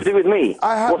believe. What's that got to do with me?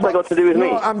 What's that got to do with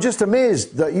me? No, I'm just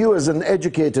amazed that you as an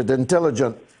educated,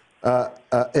 intelligent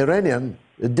Iranian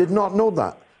did not know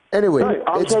that. Anyway,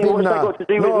 I'm saying what's that got to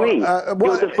do with me?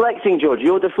 You're deflecting, George.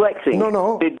 You're deflecting.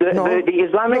 No. The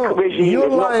Islamic regime is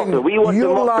not popular. We want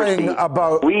democracy.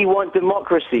 We want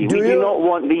democracy. We do not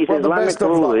want these Islamic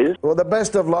rulers. Well, the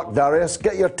best of luck, Darius.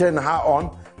 Get your tin hat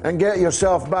on and get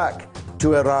yourself back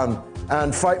to Iran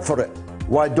and fight for it.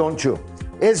 Why don't you?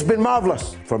 It's been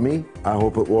marvellous for me. I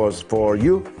hope it was for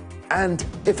you. And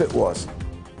if it was,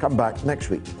 come back next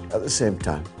week at the same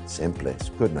time, same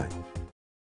place. Good night.